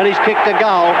 and he's kicked a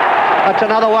goal. That's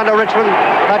another one to Richmond.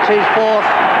 That's his fourth.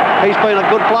 He's been a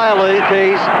good player,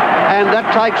 Keays, and that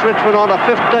takes Richmond on to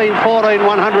 15-14,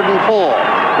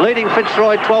 104. Leading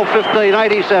Fitzroy 12-15,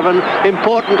 87.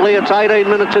 Importantly, it's 18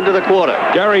 minutes into the quarter.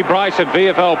 Gary Bryce at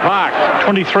VFL Park.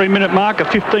 23-minute mark, a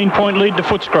 15-point lead to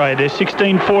Footscray. They're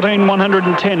 16-14,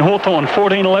 110. Hawthorn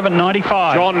 14-11,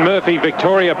 95. John Murphy,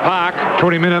 Victoria Park.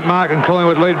 20-minute mark and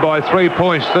Collingwood lead by 3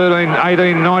 points,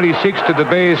 13-18, 96 to the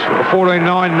Bears,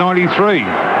 14-9, 93.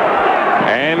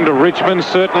 And Richmond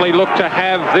certainly look to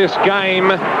have this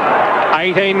game.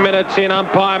 18 minutes in,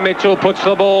 umpire Mitchell puts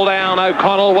the ball down.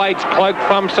 O'Connell waits, Cloak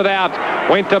thumps it out.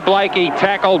 Went to Blakey,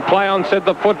 tackled, play on, said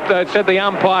the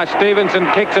umpire. Stevenson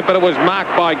kicks it, but it was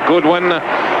marked by Goodwin.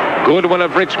 Goodwin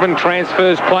of Richmond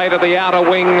transfers play to the outer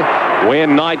wing where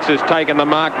Knights has taken the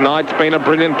mark. Knights been a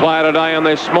brilliant player today, and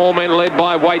their small men led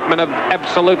by Waitman have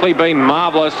absolutely been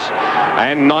marvellous.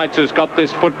 And Knights has got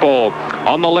this football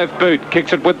on the left boot,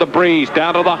 kicks it with the breeze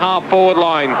down to the half-forward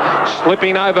line,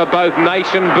 slipping over both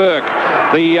Naish and Burke.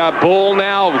 The ball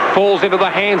now falls into the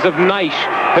hands of Naish,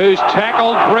 who's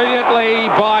tackled brilliantly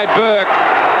by Burke.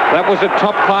 That was a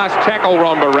top-class tackle,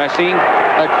 Ron Barassi.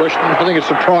 No question. I think it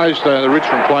surprised the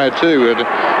Richmond player too.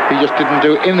 He just didn't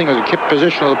do anything as he kept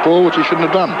possession of the ball, which he shouldn't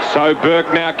have done. So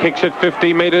Burke now kicks it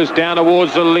 50 metres down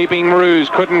towards the leaping Roos.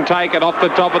 Couldn't take it off the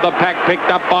top of the pack. Picked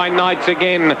up by Knights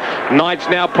again. Knights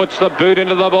now puts the boot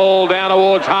into the ball down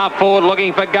towards half forward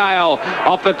looking for Gale.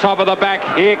 Off the top of the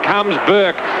back. Here comes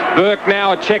Burke. Burke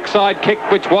now a check side kick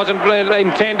which wasn't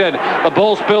intended. The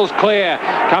ball spills clear.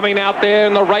 Coming out there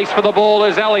in the race for the ball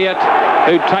is Elliott,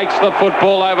 who takes the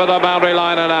football over the boundary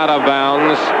line and out of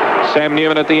bounds. Sam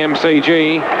Newman at the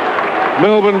MCG.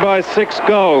 Melbourne by 6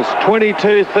 goals,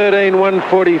 22-13,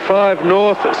 145.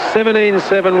 North,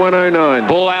 17-7, 109.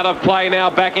 Ball out of play now,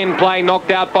 back in play, knocked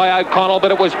out by O'Connell,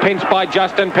 but it was pinched by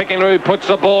Justin Pickenroo, puts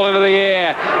the ball into the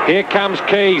air. Here comes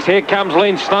Keays, here comes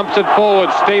Lynch, thumps it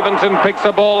forward. Stevenson picks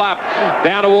the ball up,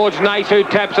 down towards Nace, who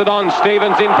taps it on.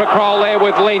 Stevens in for Kroll there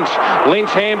with Lynch.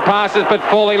 Lynch hand passes, but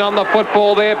falling on the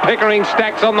football there. Pickering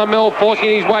stacks on the mill,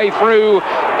 forcing his way through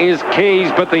is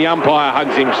Keays, but the umpire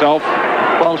hugs himself.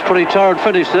 Well, it's pretty torrid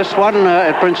finish, this one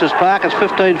at Princes Park. It's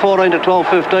 15-14 to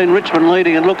 12-15. Richmond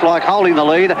leading and looked like holding the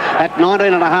lead at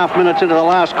 19 and a half minutes into the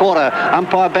last quarter.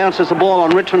 Umpire bounces the ball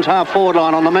on Richmond's half-forward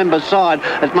line on the members' side.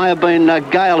 It may have been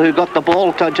Gale who got the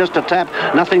ball, just a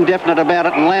tap. Nothing definite about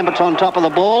it, and Lambert's on top of the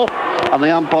ball. And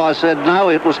the umpire said no,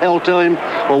 it was held to him,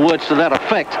 or words to that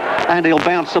effect. And he'll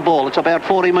bounce the ball. It's about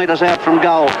 40 metres out from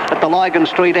goal at the Lygon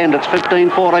Street end. It's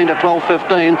 15-14 to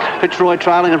 12-15. Fitzroy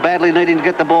trailing and badly needing to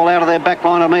get the ball out of their back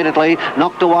line immediately.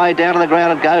 Knocked away, down to the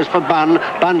ground it goes for Bunn.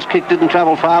 Bunn's kick didn't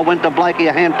travel far, went to Blakey,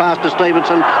 a hand pass to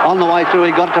Stevenson. On the way through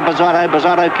he got to Bizzotto.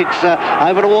 Bizzotto kicks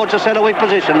over towards the centre wing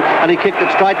position, and he kicked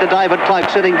it straight to David Cloak,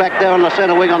 sitting back there on the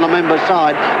centre wing on the members'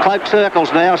 side. Cloak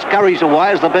circles now, scurries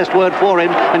away is the best word for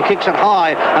him, and kicks it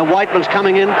high, and Waitman's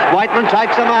coming in. Waitman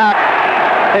takes the mark.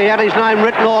 He had his name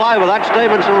written all over that.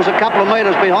 Stevenson was a couple of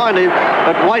metres behind him,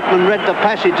 but Waitman read the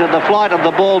passage of the flight of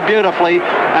the ball beautifully,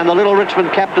 and the little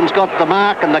Richmond captain's got the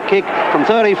mark and the kick from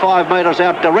 35 metres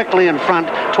out directly in front.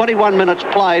 21 minutes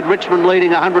played, Richmond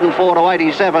leading 104 to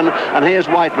 87, and here's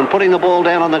Waitman putting the ball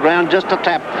down on the ground just to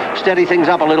tap, steady things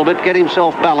up a little bit, get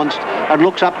himself balanced, and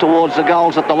looks up towards the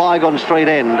goals at the Lygon Street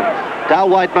end. Dale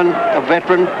Waitman, a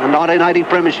veteran, a 1980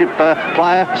 premiership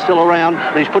player, still around.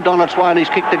 And he's put on its way and he's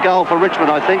kicked a goal for Richmond,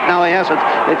 I think. No, he hasn't.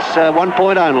 It's 1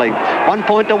 point only. 1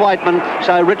 point to Waitman.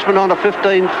 So Richmond on to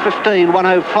 15-15,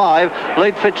 105.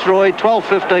 Lead Fitzroy,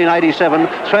 12-15, 87.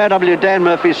 3AW Dan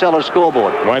Murphy Sellers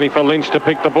scoreboard. Waiting for Lynch to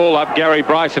pick the ball up. Gary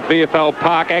Bryce at VFL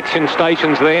Park. Action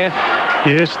stations there.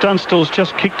 Yes, Dunstall's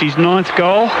just kicked his 9th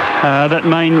goal. That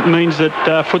means that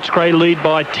Footscray lead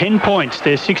by 10 points.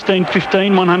 They're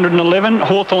 16-15, 111.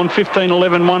 Hawthorn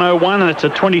 15-11, 101, and it's a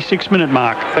 26-minute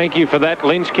mark. Thank you for that.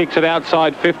 Lynch kicks it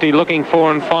outside 50, looking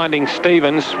for and finding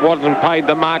Stevens. Wasn't paid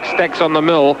the mark, stacks on the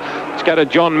mill. Let's go to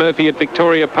John Murphy at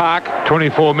Victoria Park.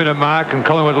 24-minute mark, and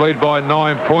Collingwood lead by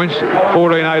 9 points.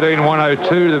 14-18,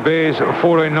 102. The Bears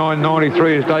 14-9,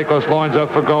 93 as Dacos lines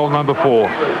up for goal number 4.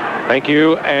 Thank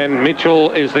you, and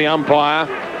Mitchell is the umpire.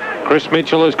 Chris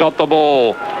Mitchell has got the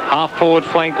ball. Half forward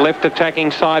flank, left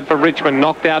attacking side for Richmond.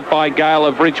 Knocked out by Gale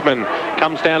of Richmond.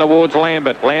 Comes down towards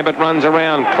Lambert. Lambert runs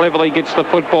around, cleverly gets the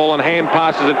football and hand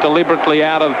passes it deliberately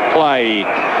out of play.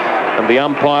 And the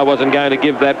umpire wasn't going to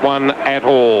give that one at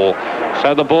all.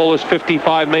 So the ball is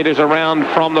 55 metres around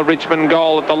from the Richmond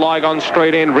goal at the Lygon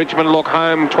Street end. Richmond look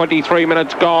home, 23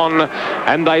 minutes gone,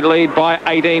 and they lead by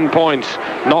 18 points.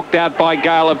 Knocked out by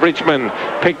Gale of Richmond.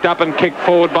 Picked up and kicked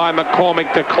forward by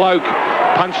McCormick to Cloak.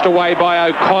 Punched away by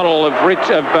O'Connell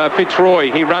of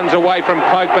Fitzroy. He runs away from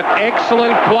Cloak, but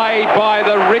excellent play by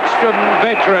the Richmond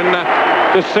veteran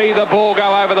to see the ball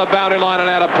go over the boundary line and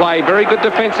out of play. Very good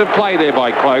defensive play there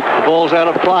by Cloak. The ball's out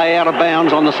of play, out of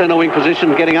bounds on the centre wing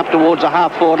position, getting up towards the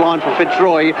half-forward line for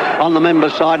Fitzroy on the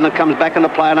members' side, and it comes back into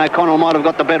play, and O'Connell might have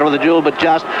got the better of the duel, but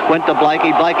just went to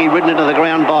Blakey. Blakey ridden into the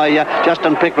ground by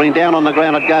Justin Pickering. Down on the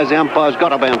ground it goes. The umpire's got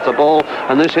to bounce the ball,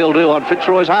 and this he'll do on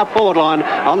Fitzroy's half-forward line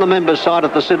on the members' side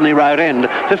at the Sydney Road end.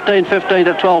 15-15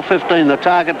 to 12-15. The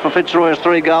target for Fitzroy is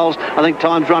 3 goals. I think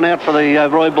time's run out for the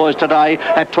Roy boys today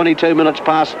at 22 minutes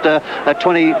past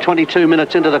 22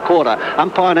 minutes into the quarter.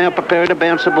 Umpire now preparing to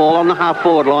bounce the ball on the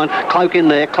half-forward line. Cloak in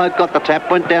there. Cloak got the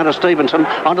tap, went down to Stevenson,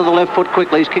 onto the left foot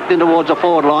quickly. He's kicked in towards the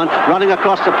forward line. Running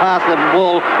across the path of the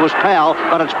ball was Powell,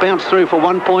 but it's bounced through for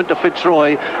 1 point to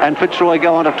Fitzroy, and Fitzroy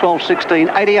go on to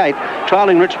 12-16, 88.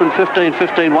 Trailing Richmond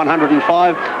 15-15,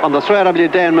 105 on the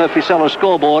 3AW Dan Murphy Sellers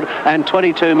scoreboard, and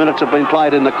 22 minutes have been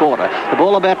played in the quarter. The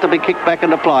ball about to be kicked back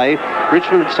into play.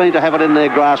 Richmond seem to have it in their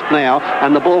grasp now,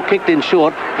 and the ball kicked in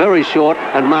short, very short,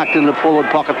 and marked in the forward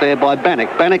pocket there by Bannock.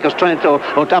 Bannock is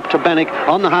up to Bannock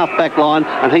on the half-back line,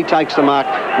 and he takes the mark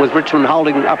with Richmond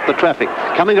holding up the traffic.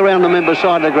 Coming around the members'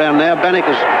 side of the ground now, Bannock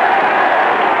is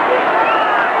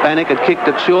Bannock had kicked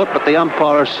it short, but the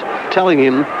umpire is telling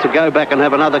him to go back and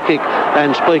have another kick,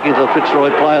 and speaking to the Fitzroy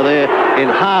player there in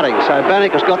Harding. So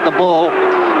Bannock has got the ball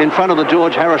in front of the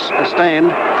George Harris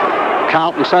stand,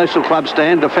 Carlton Social Club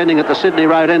stand, defending at the Sydney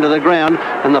Road end of the ground,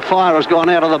 and the fire has gone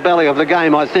out of the belly of the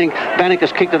game, I think. Bannock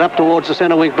has kicked it up towards the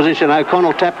centre wing position.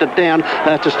 O'Connell tapped it down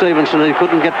to Stevenson, who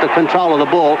couldn't get the control of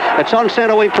the ball. It's on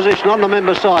centre wing position on the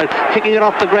member side, kicking it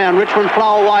off the ground. Richmond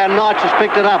flow away, and Knights has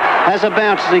picked it up, has a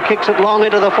bounce as he kicks it long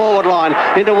into the forward line,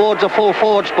 in towards the full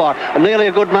forward spot. And nearly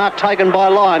a good mark taken by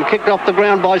Lyon, kicked off the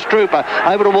ground by Strooper,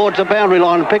 over towards the boundary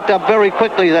line, picked up very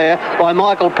quickly there by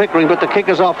Michael Pickering, but the kick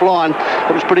is offline.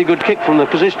 It was a pretty good kick from the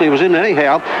position he was in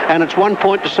anyhow, and it's 1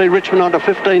 point to see Richmond on to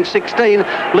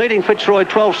 15-16, leading Fitzroy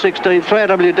 12-16.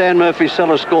 3AW Dan Murphy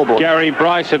Sellers scoreboard. Gary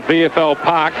Bryce at VFL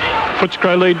Park.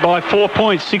 Footscray lead by 4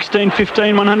 points,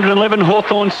 16-15, 111.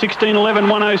 Hawthorn 16-11,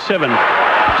 107.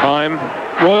 Time.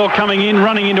 Royal coming in,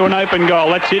 running into an open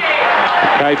goal. That's it.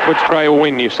 Okay, Footscray will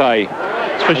win, you say?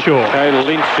 For sure. Okay,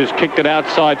 Lynch has kicked it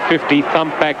outside 50,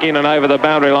 thumped back in and over the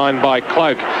boundary line by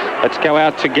Cloak. Let's go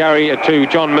out to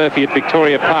John Murphy at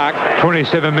Victoria Park.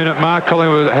 27-minute mark.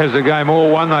 Collingwood has the game all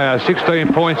won. They are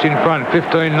 16 points in front,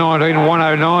 15-19,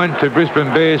 109 to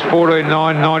Brisbane Bears, 14-9,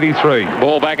 93.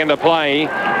 Ball back into play.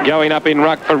 Going up in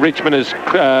ruck for Richmond as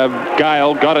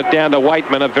Gale got it down to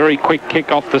Waitman. A very quick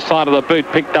kick off the side of the boot,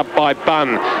 picked up by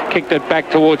Bunn. Kicked it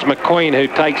back towards McQueen, who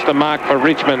takes the mark for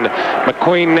Richmond.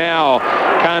 McQueen now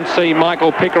can't see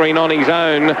Michael Pickering on his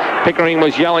own. Pickering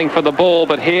was yelling for the ball,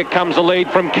 but here comes the lead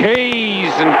from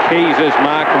Keays, and Keays is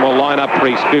marked and will line up for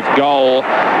his 5th goal.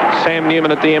 Sam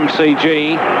Newman at the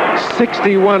MCG.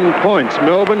 61 points.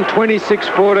 Melbourne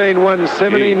 26-14,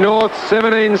 170. North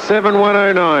 17-7,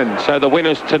 109. So the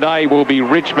winners today will be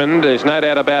Richmond. There's no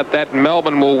doubt about that.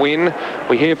 Melbourne will win.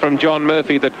 We hear from John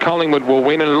Murphy that Collingwood will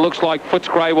win, and it looks like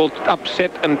Footscray will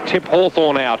upset and tip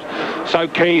Hawthorn out. So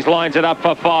Keays lines it up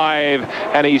for 5,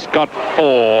 and he's got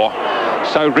 4.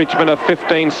 So Richmond are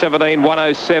 15-17,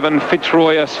 107.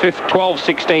 Fitzroy are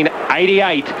 12-16,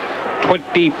 88.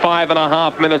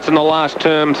 25.5 minutes in the last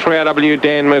term. 3AW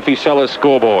Dan Murphy Sellers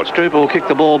scoreboard. Strooper will kick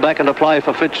the ball back into play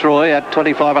for Fitzroy at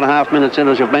 25.5 minutes in,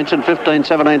 as you've mentioned,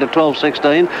 15-17 to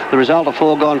 12-16. The result a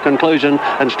foregone conclusion,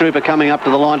 and Strooper coming up to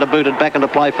the line to boot it back into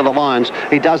play for the Lions.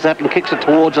 He does that and kicks it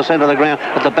towards the centre of the ground.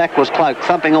 At the back was Cloak,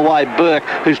 thumping away. Burke,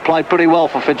 who's played pretty well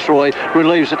for Fitzroy,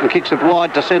 relieves it and kicks it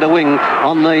wide to centre wing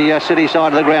on the city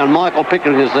side of the ground. Michael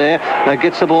Pickering is there,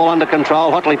 gets the ball under control,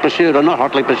 hotly pursued, or not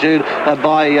hotly pursued,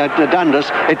 by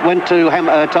Dundas. It went to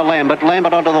Lambert.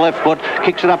 Lambert onto the left foot,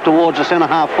 kicks it up towards the centre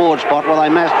half forward spot where they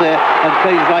massed there, and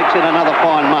Keays rakes in another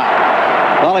fine mark.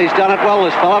 Well, he's done it well,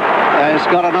 this fella. He's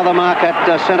got another mark at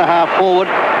centre half forward.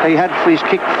 He had his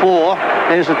kick 4.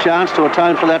 There's a chance to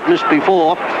atone for that miss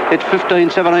before. It's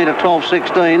 15-17 to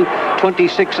 12-16.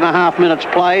 26.5 minutes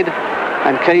played,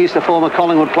 and Keays, the former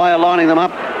Collingwood player, lining them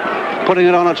up, putting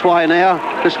it on its way now.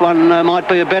 This one might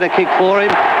be a better kick for him.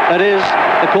 It is,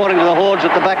 according to the Hordes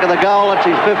at the back of the goal. It's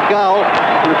his 5th goal,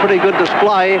 and a pretty good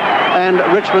display, and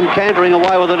Richmond cantering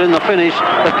away with it in the finish.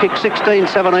 They've kicked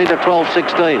 16-17 to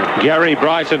 12-16. Gary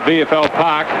Bryce at VFL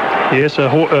Park. Yes, a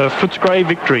Footscray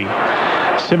victory.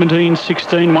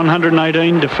 17-16,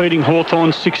 118, defeating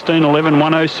Hawthorn 16-11,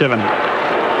 107.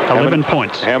 11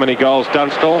 points. How many goals,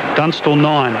 Dunstall? Dunstall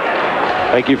 9.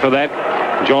 Thank you for that.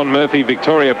 John Murphy,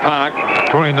 Victoria Park.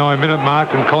 29-minute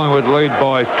mark, and Collingwood lead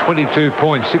by 22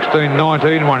 points,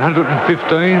 16-19,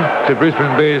 115 to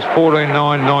Brisbane Bears, 14-9,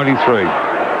 93.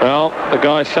 Well, the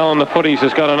guy selling the footies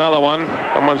has got another one.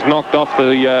 Someone's knocked off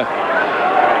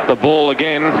the ball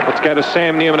again. Let's go to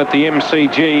Sam Newman at the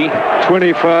MCG.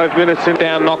 25 minutes in.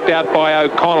 Down, knocked out by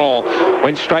O'Connell.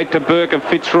 Went straight to Burke of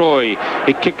Fitzroy.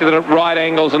 He kicked it at right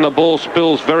angles, and the ball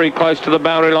spills very close to the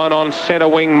boundary line on centre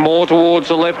wing, more towards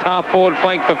the left half forward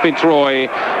flank for Fitzroy,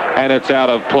 and it's out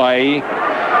of play.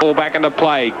 Ball back into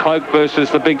play. Cloak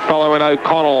versus the big fellow in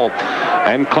O'Connell,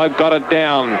 and Cloak got it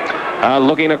down.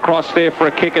 Looking across there for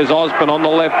a kick is Osborne on the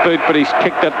left boot, but he's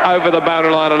kicked it over the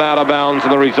boundary line and out of bounds,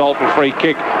 and the resultant free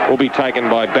kick will be taken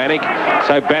by Bannock.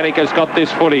 So Bannock has got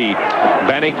this footy.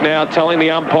 Bannock now telling the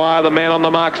umpire the man on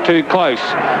the mark's too close.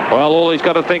 Well, all he's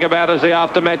got to think about is the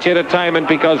after-match entertainment,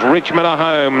 because Richmond are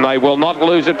home. They will not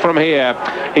lose it from here.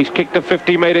 He's kicked a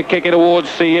 50-metre kick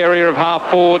towards the area of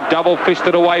half forward,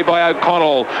 double-fisted away by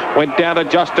O'Connell. Went down to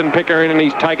Justin Pickering, and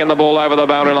he's taken the ball over the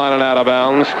boundary line and out of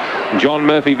bounds. John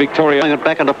Murphy, Victoria Victoria. Bring it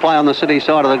back into play on the city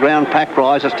side of the ground. Pack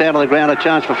rise. It's down to the ground. A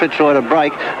chance for Fitzroy to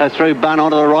break through Bunn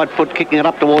onto the right foot, kicking it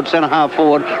up towards centre half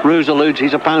forward. Roos eludes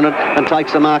his opponent and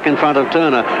takes the mark in front of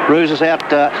Turner. Roos is out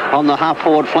on the half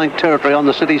forward flank territory on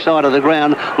the city side of the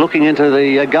ground, looking into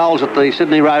the goals at the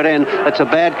Sydney Road end. It's a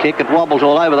bad kick. It wobbles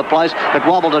all over the place. It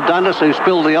wobbled to Dundas, who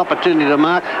spilled the opportunity to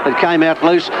mark. It came out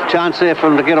loose. Chance there for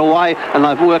him to get away, and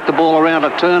they've worked the ball around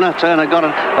at Turner. Turner got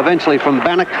it eventually from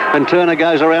Bannock, and Turner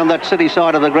goes around that city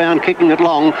side of the ground, kicking it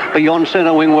long beyond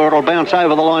centre wing, where it'll bounce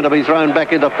over the line to be thrown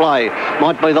back into play.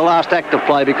 Might be the last act of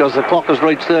play, because the clock has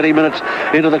reached 30 minutes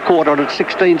into the quarter, and it's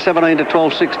 16-17 to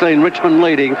 12-16. Richmond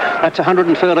leading. That's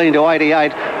 113 to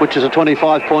 88, which is a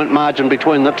 25-point margin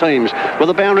between the teams. With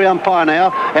the boundary umpire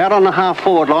now out on the half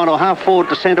forward line, or half forward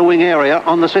to centre wing area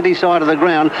on the city side of the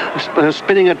ground,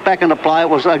 spinning it back into play. It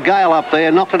was a gale up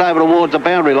there, knocked it over towards the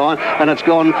boundary line, and it's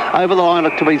gone over the line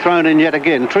to be thrown in yet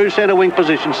again. True centre wing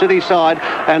position, city side,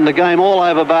 and the game all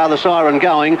over bar the siren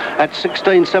going at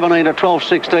 16-17 to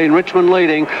 12-16. Richmond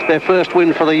leading their first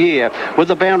win for the year. With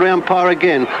the boundary umpire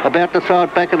again, about to throw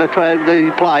it back into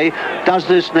the play. Does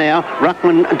this now.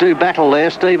 Ruckman do battle there.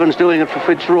 Stevens doing it for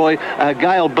Fitzroy.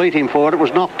 Gale beat him for it. It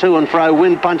was knocked to and fro.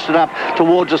 Wind punched it up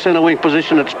towards the centre wing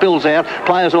position. It spills out.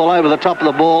 Players all over the top of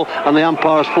the ball, and the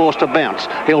umpire is forced to bounce.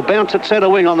 He'll bounce at centre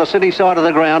wing on the city side of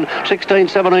the ground.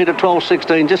 16-17 to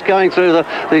 12-16. Just going through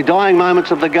the dying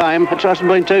moments of the game. It hasn't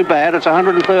been too bad. It's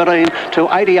 113 to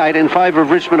 88 in favour of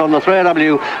Richmond on the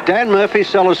 3AW Dan Murphy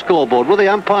Sellers scoreboard. With the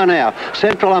umpire now,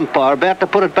 central umpire, about to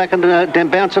put it back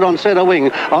and bounce it on centre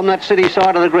wing on that city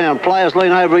side of the ground. Players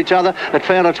lean over each other. It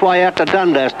found its way out to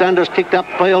Dundas. Dundas kicked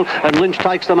upfield, and Lynch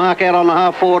takes the mark out on the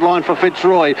half forward line for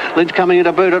Fitzroy. Lynch coming in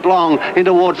to boot it long in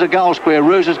towards the goal square.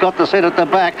 Roos has got the set at the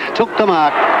back, took the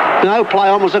mark. No play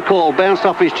on was a call. Bounced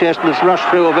off his chest, and it's rushed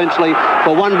through eventually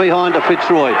for one behind to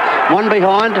Fitzroy. One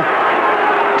behind,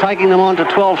 taking them on to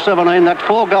 12-17. That's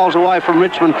 4 goals away from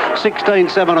Richmond.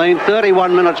 16-17,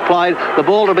 31 minutes played. The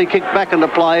ball to be kicked back into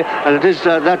play, and it is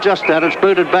just that. It's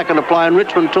booted back into play, and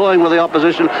Richmond toying with the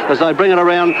opposition as they bring it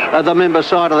around the member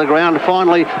side of the ground.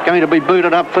 Finally going to be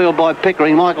booted upfield by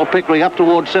Pickering. Michael Pickering up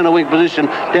towards centre wing position.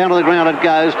 Down to the ground it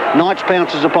goes. Knights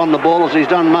pounces upon the ball, as he's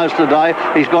done most of the day.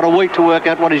 He's got a week to work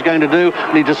out what he's going to do,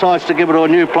 and he decides to give it to a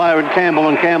new player in Campbell,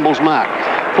 and Campbell's mark.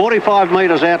 45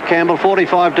 metres out Campbell,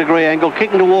 45-degree angle,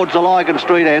 kicking towards the Lygon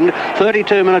Street end.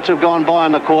 32 minutes have gone by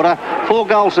in the quarter. 4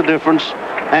 goals the difference,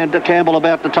 and Campbell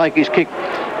about to take his kick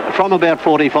from about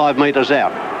 45 metres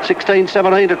out.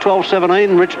 16-17 to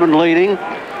 12-17, Richmond leading.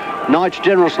 Knights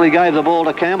generously gave the ball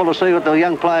to Campbell to see what the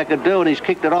young player could do, and he's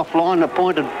kicked it offline,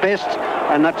 appointed best,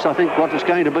 and that's, I think, what it's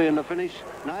going to be in the finish.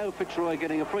 No, Fitzroy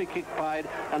getting a free kick paid,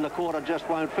 and the quarter just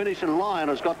won't finish, and Lyon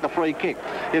has got the free kick.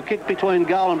 He'll kick between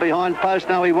goal and behind post.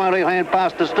 No, he won't. He'll hand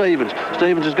pass to Stevens.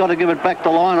 Stevens has got to give it back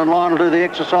to Lyon, and Lyon will do the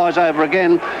exercise over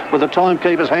again with the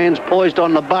timekeeper's hands poised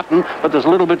on the button, but there's a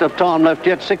little bit of time left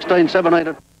yet.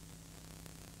 16-17.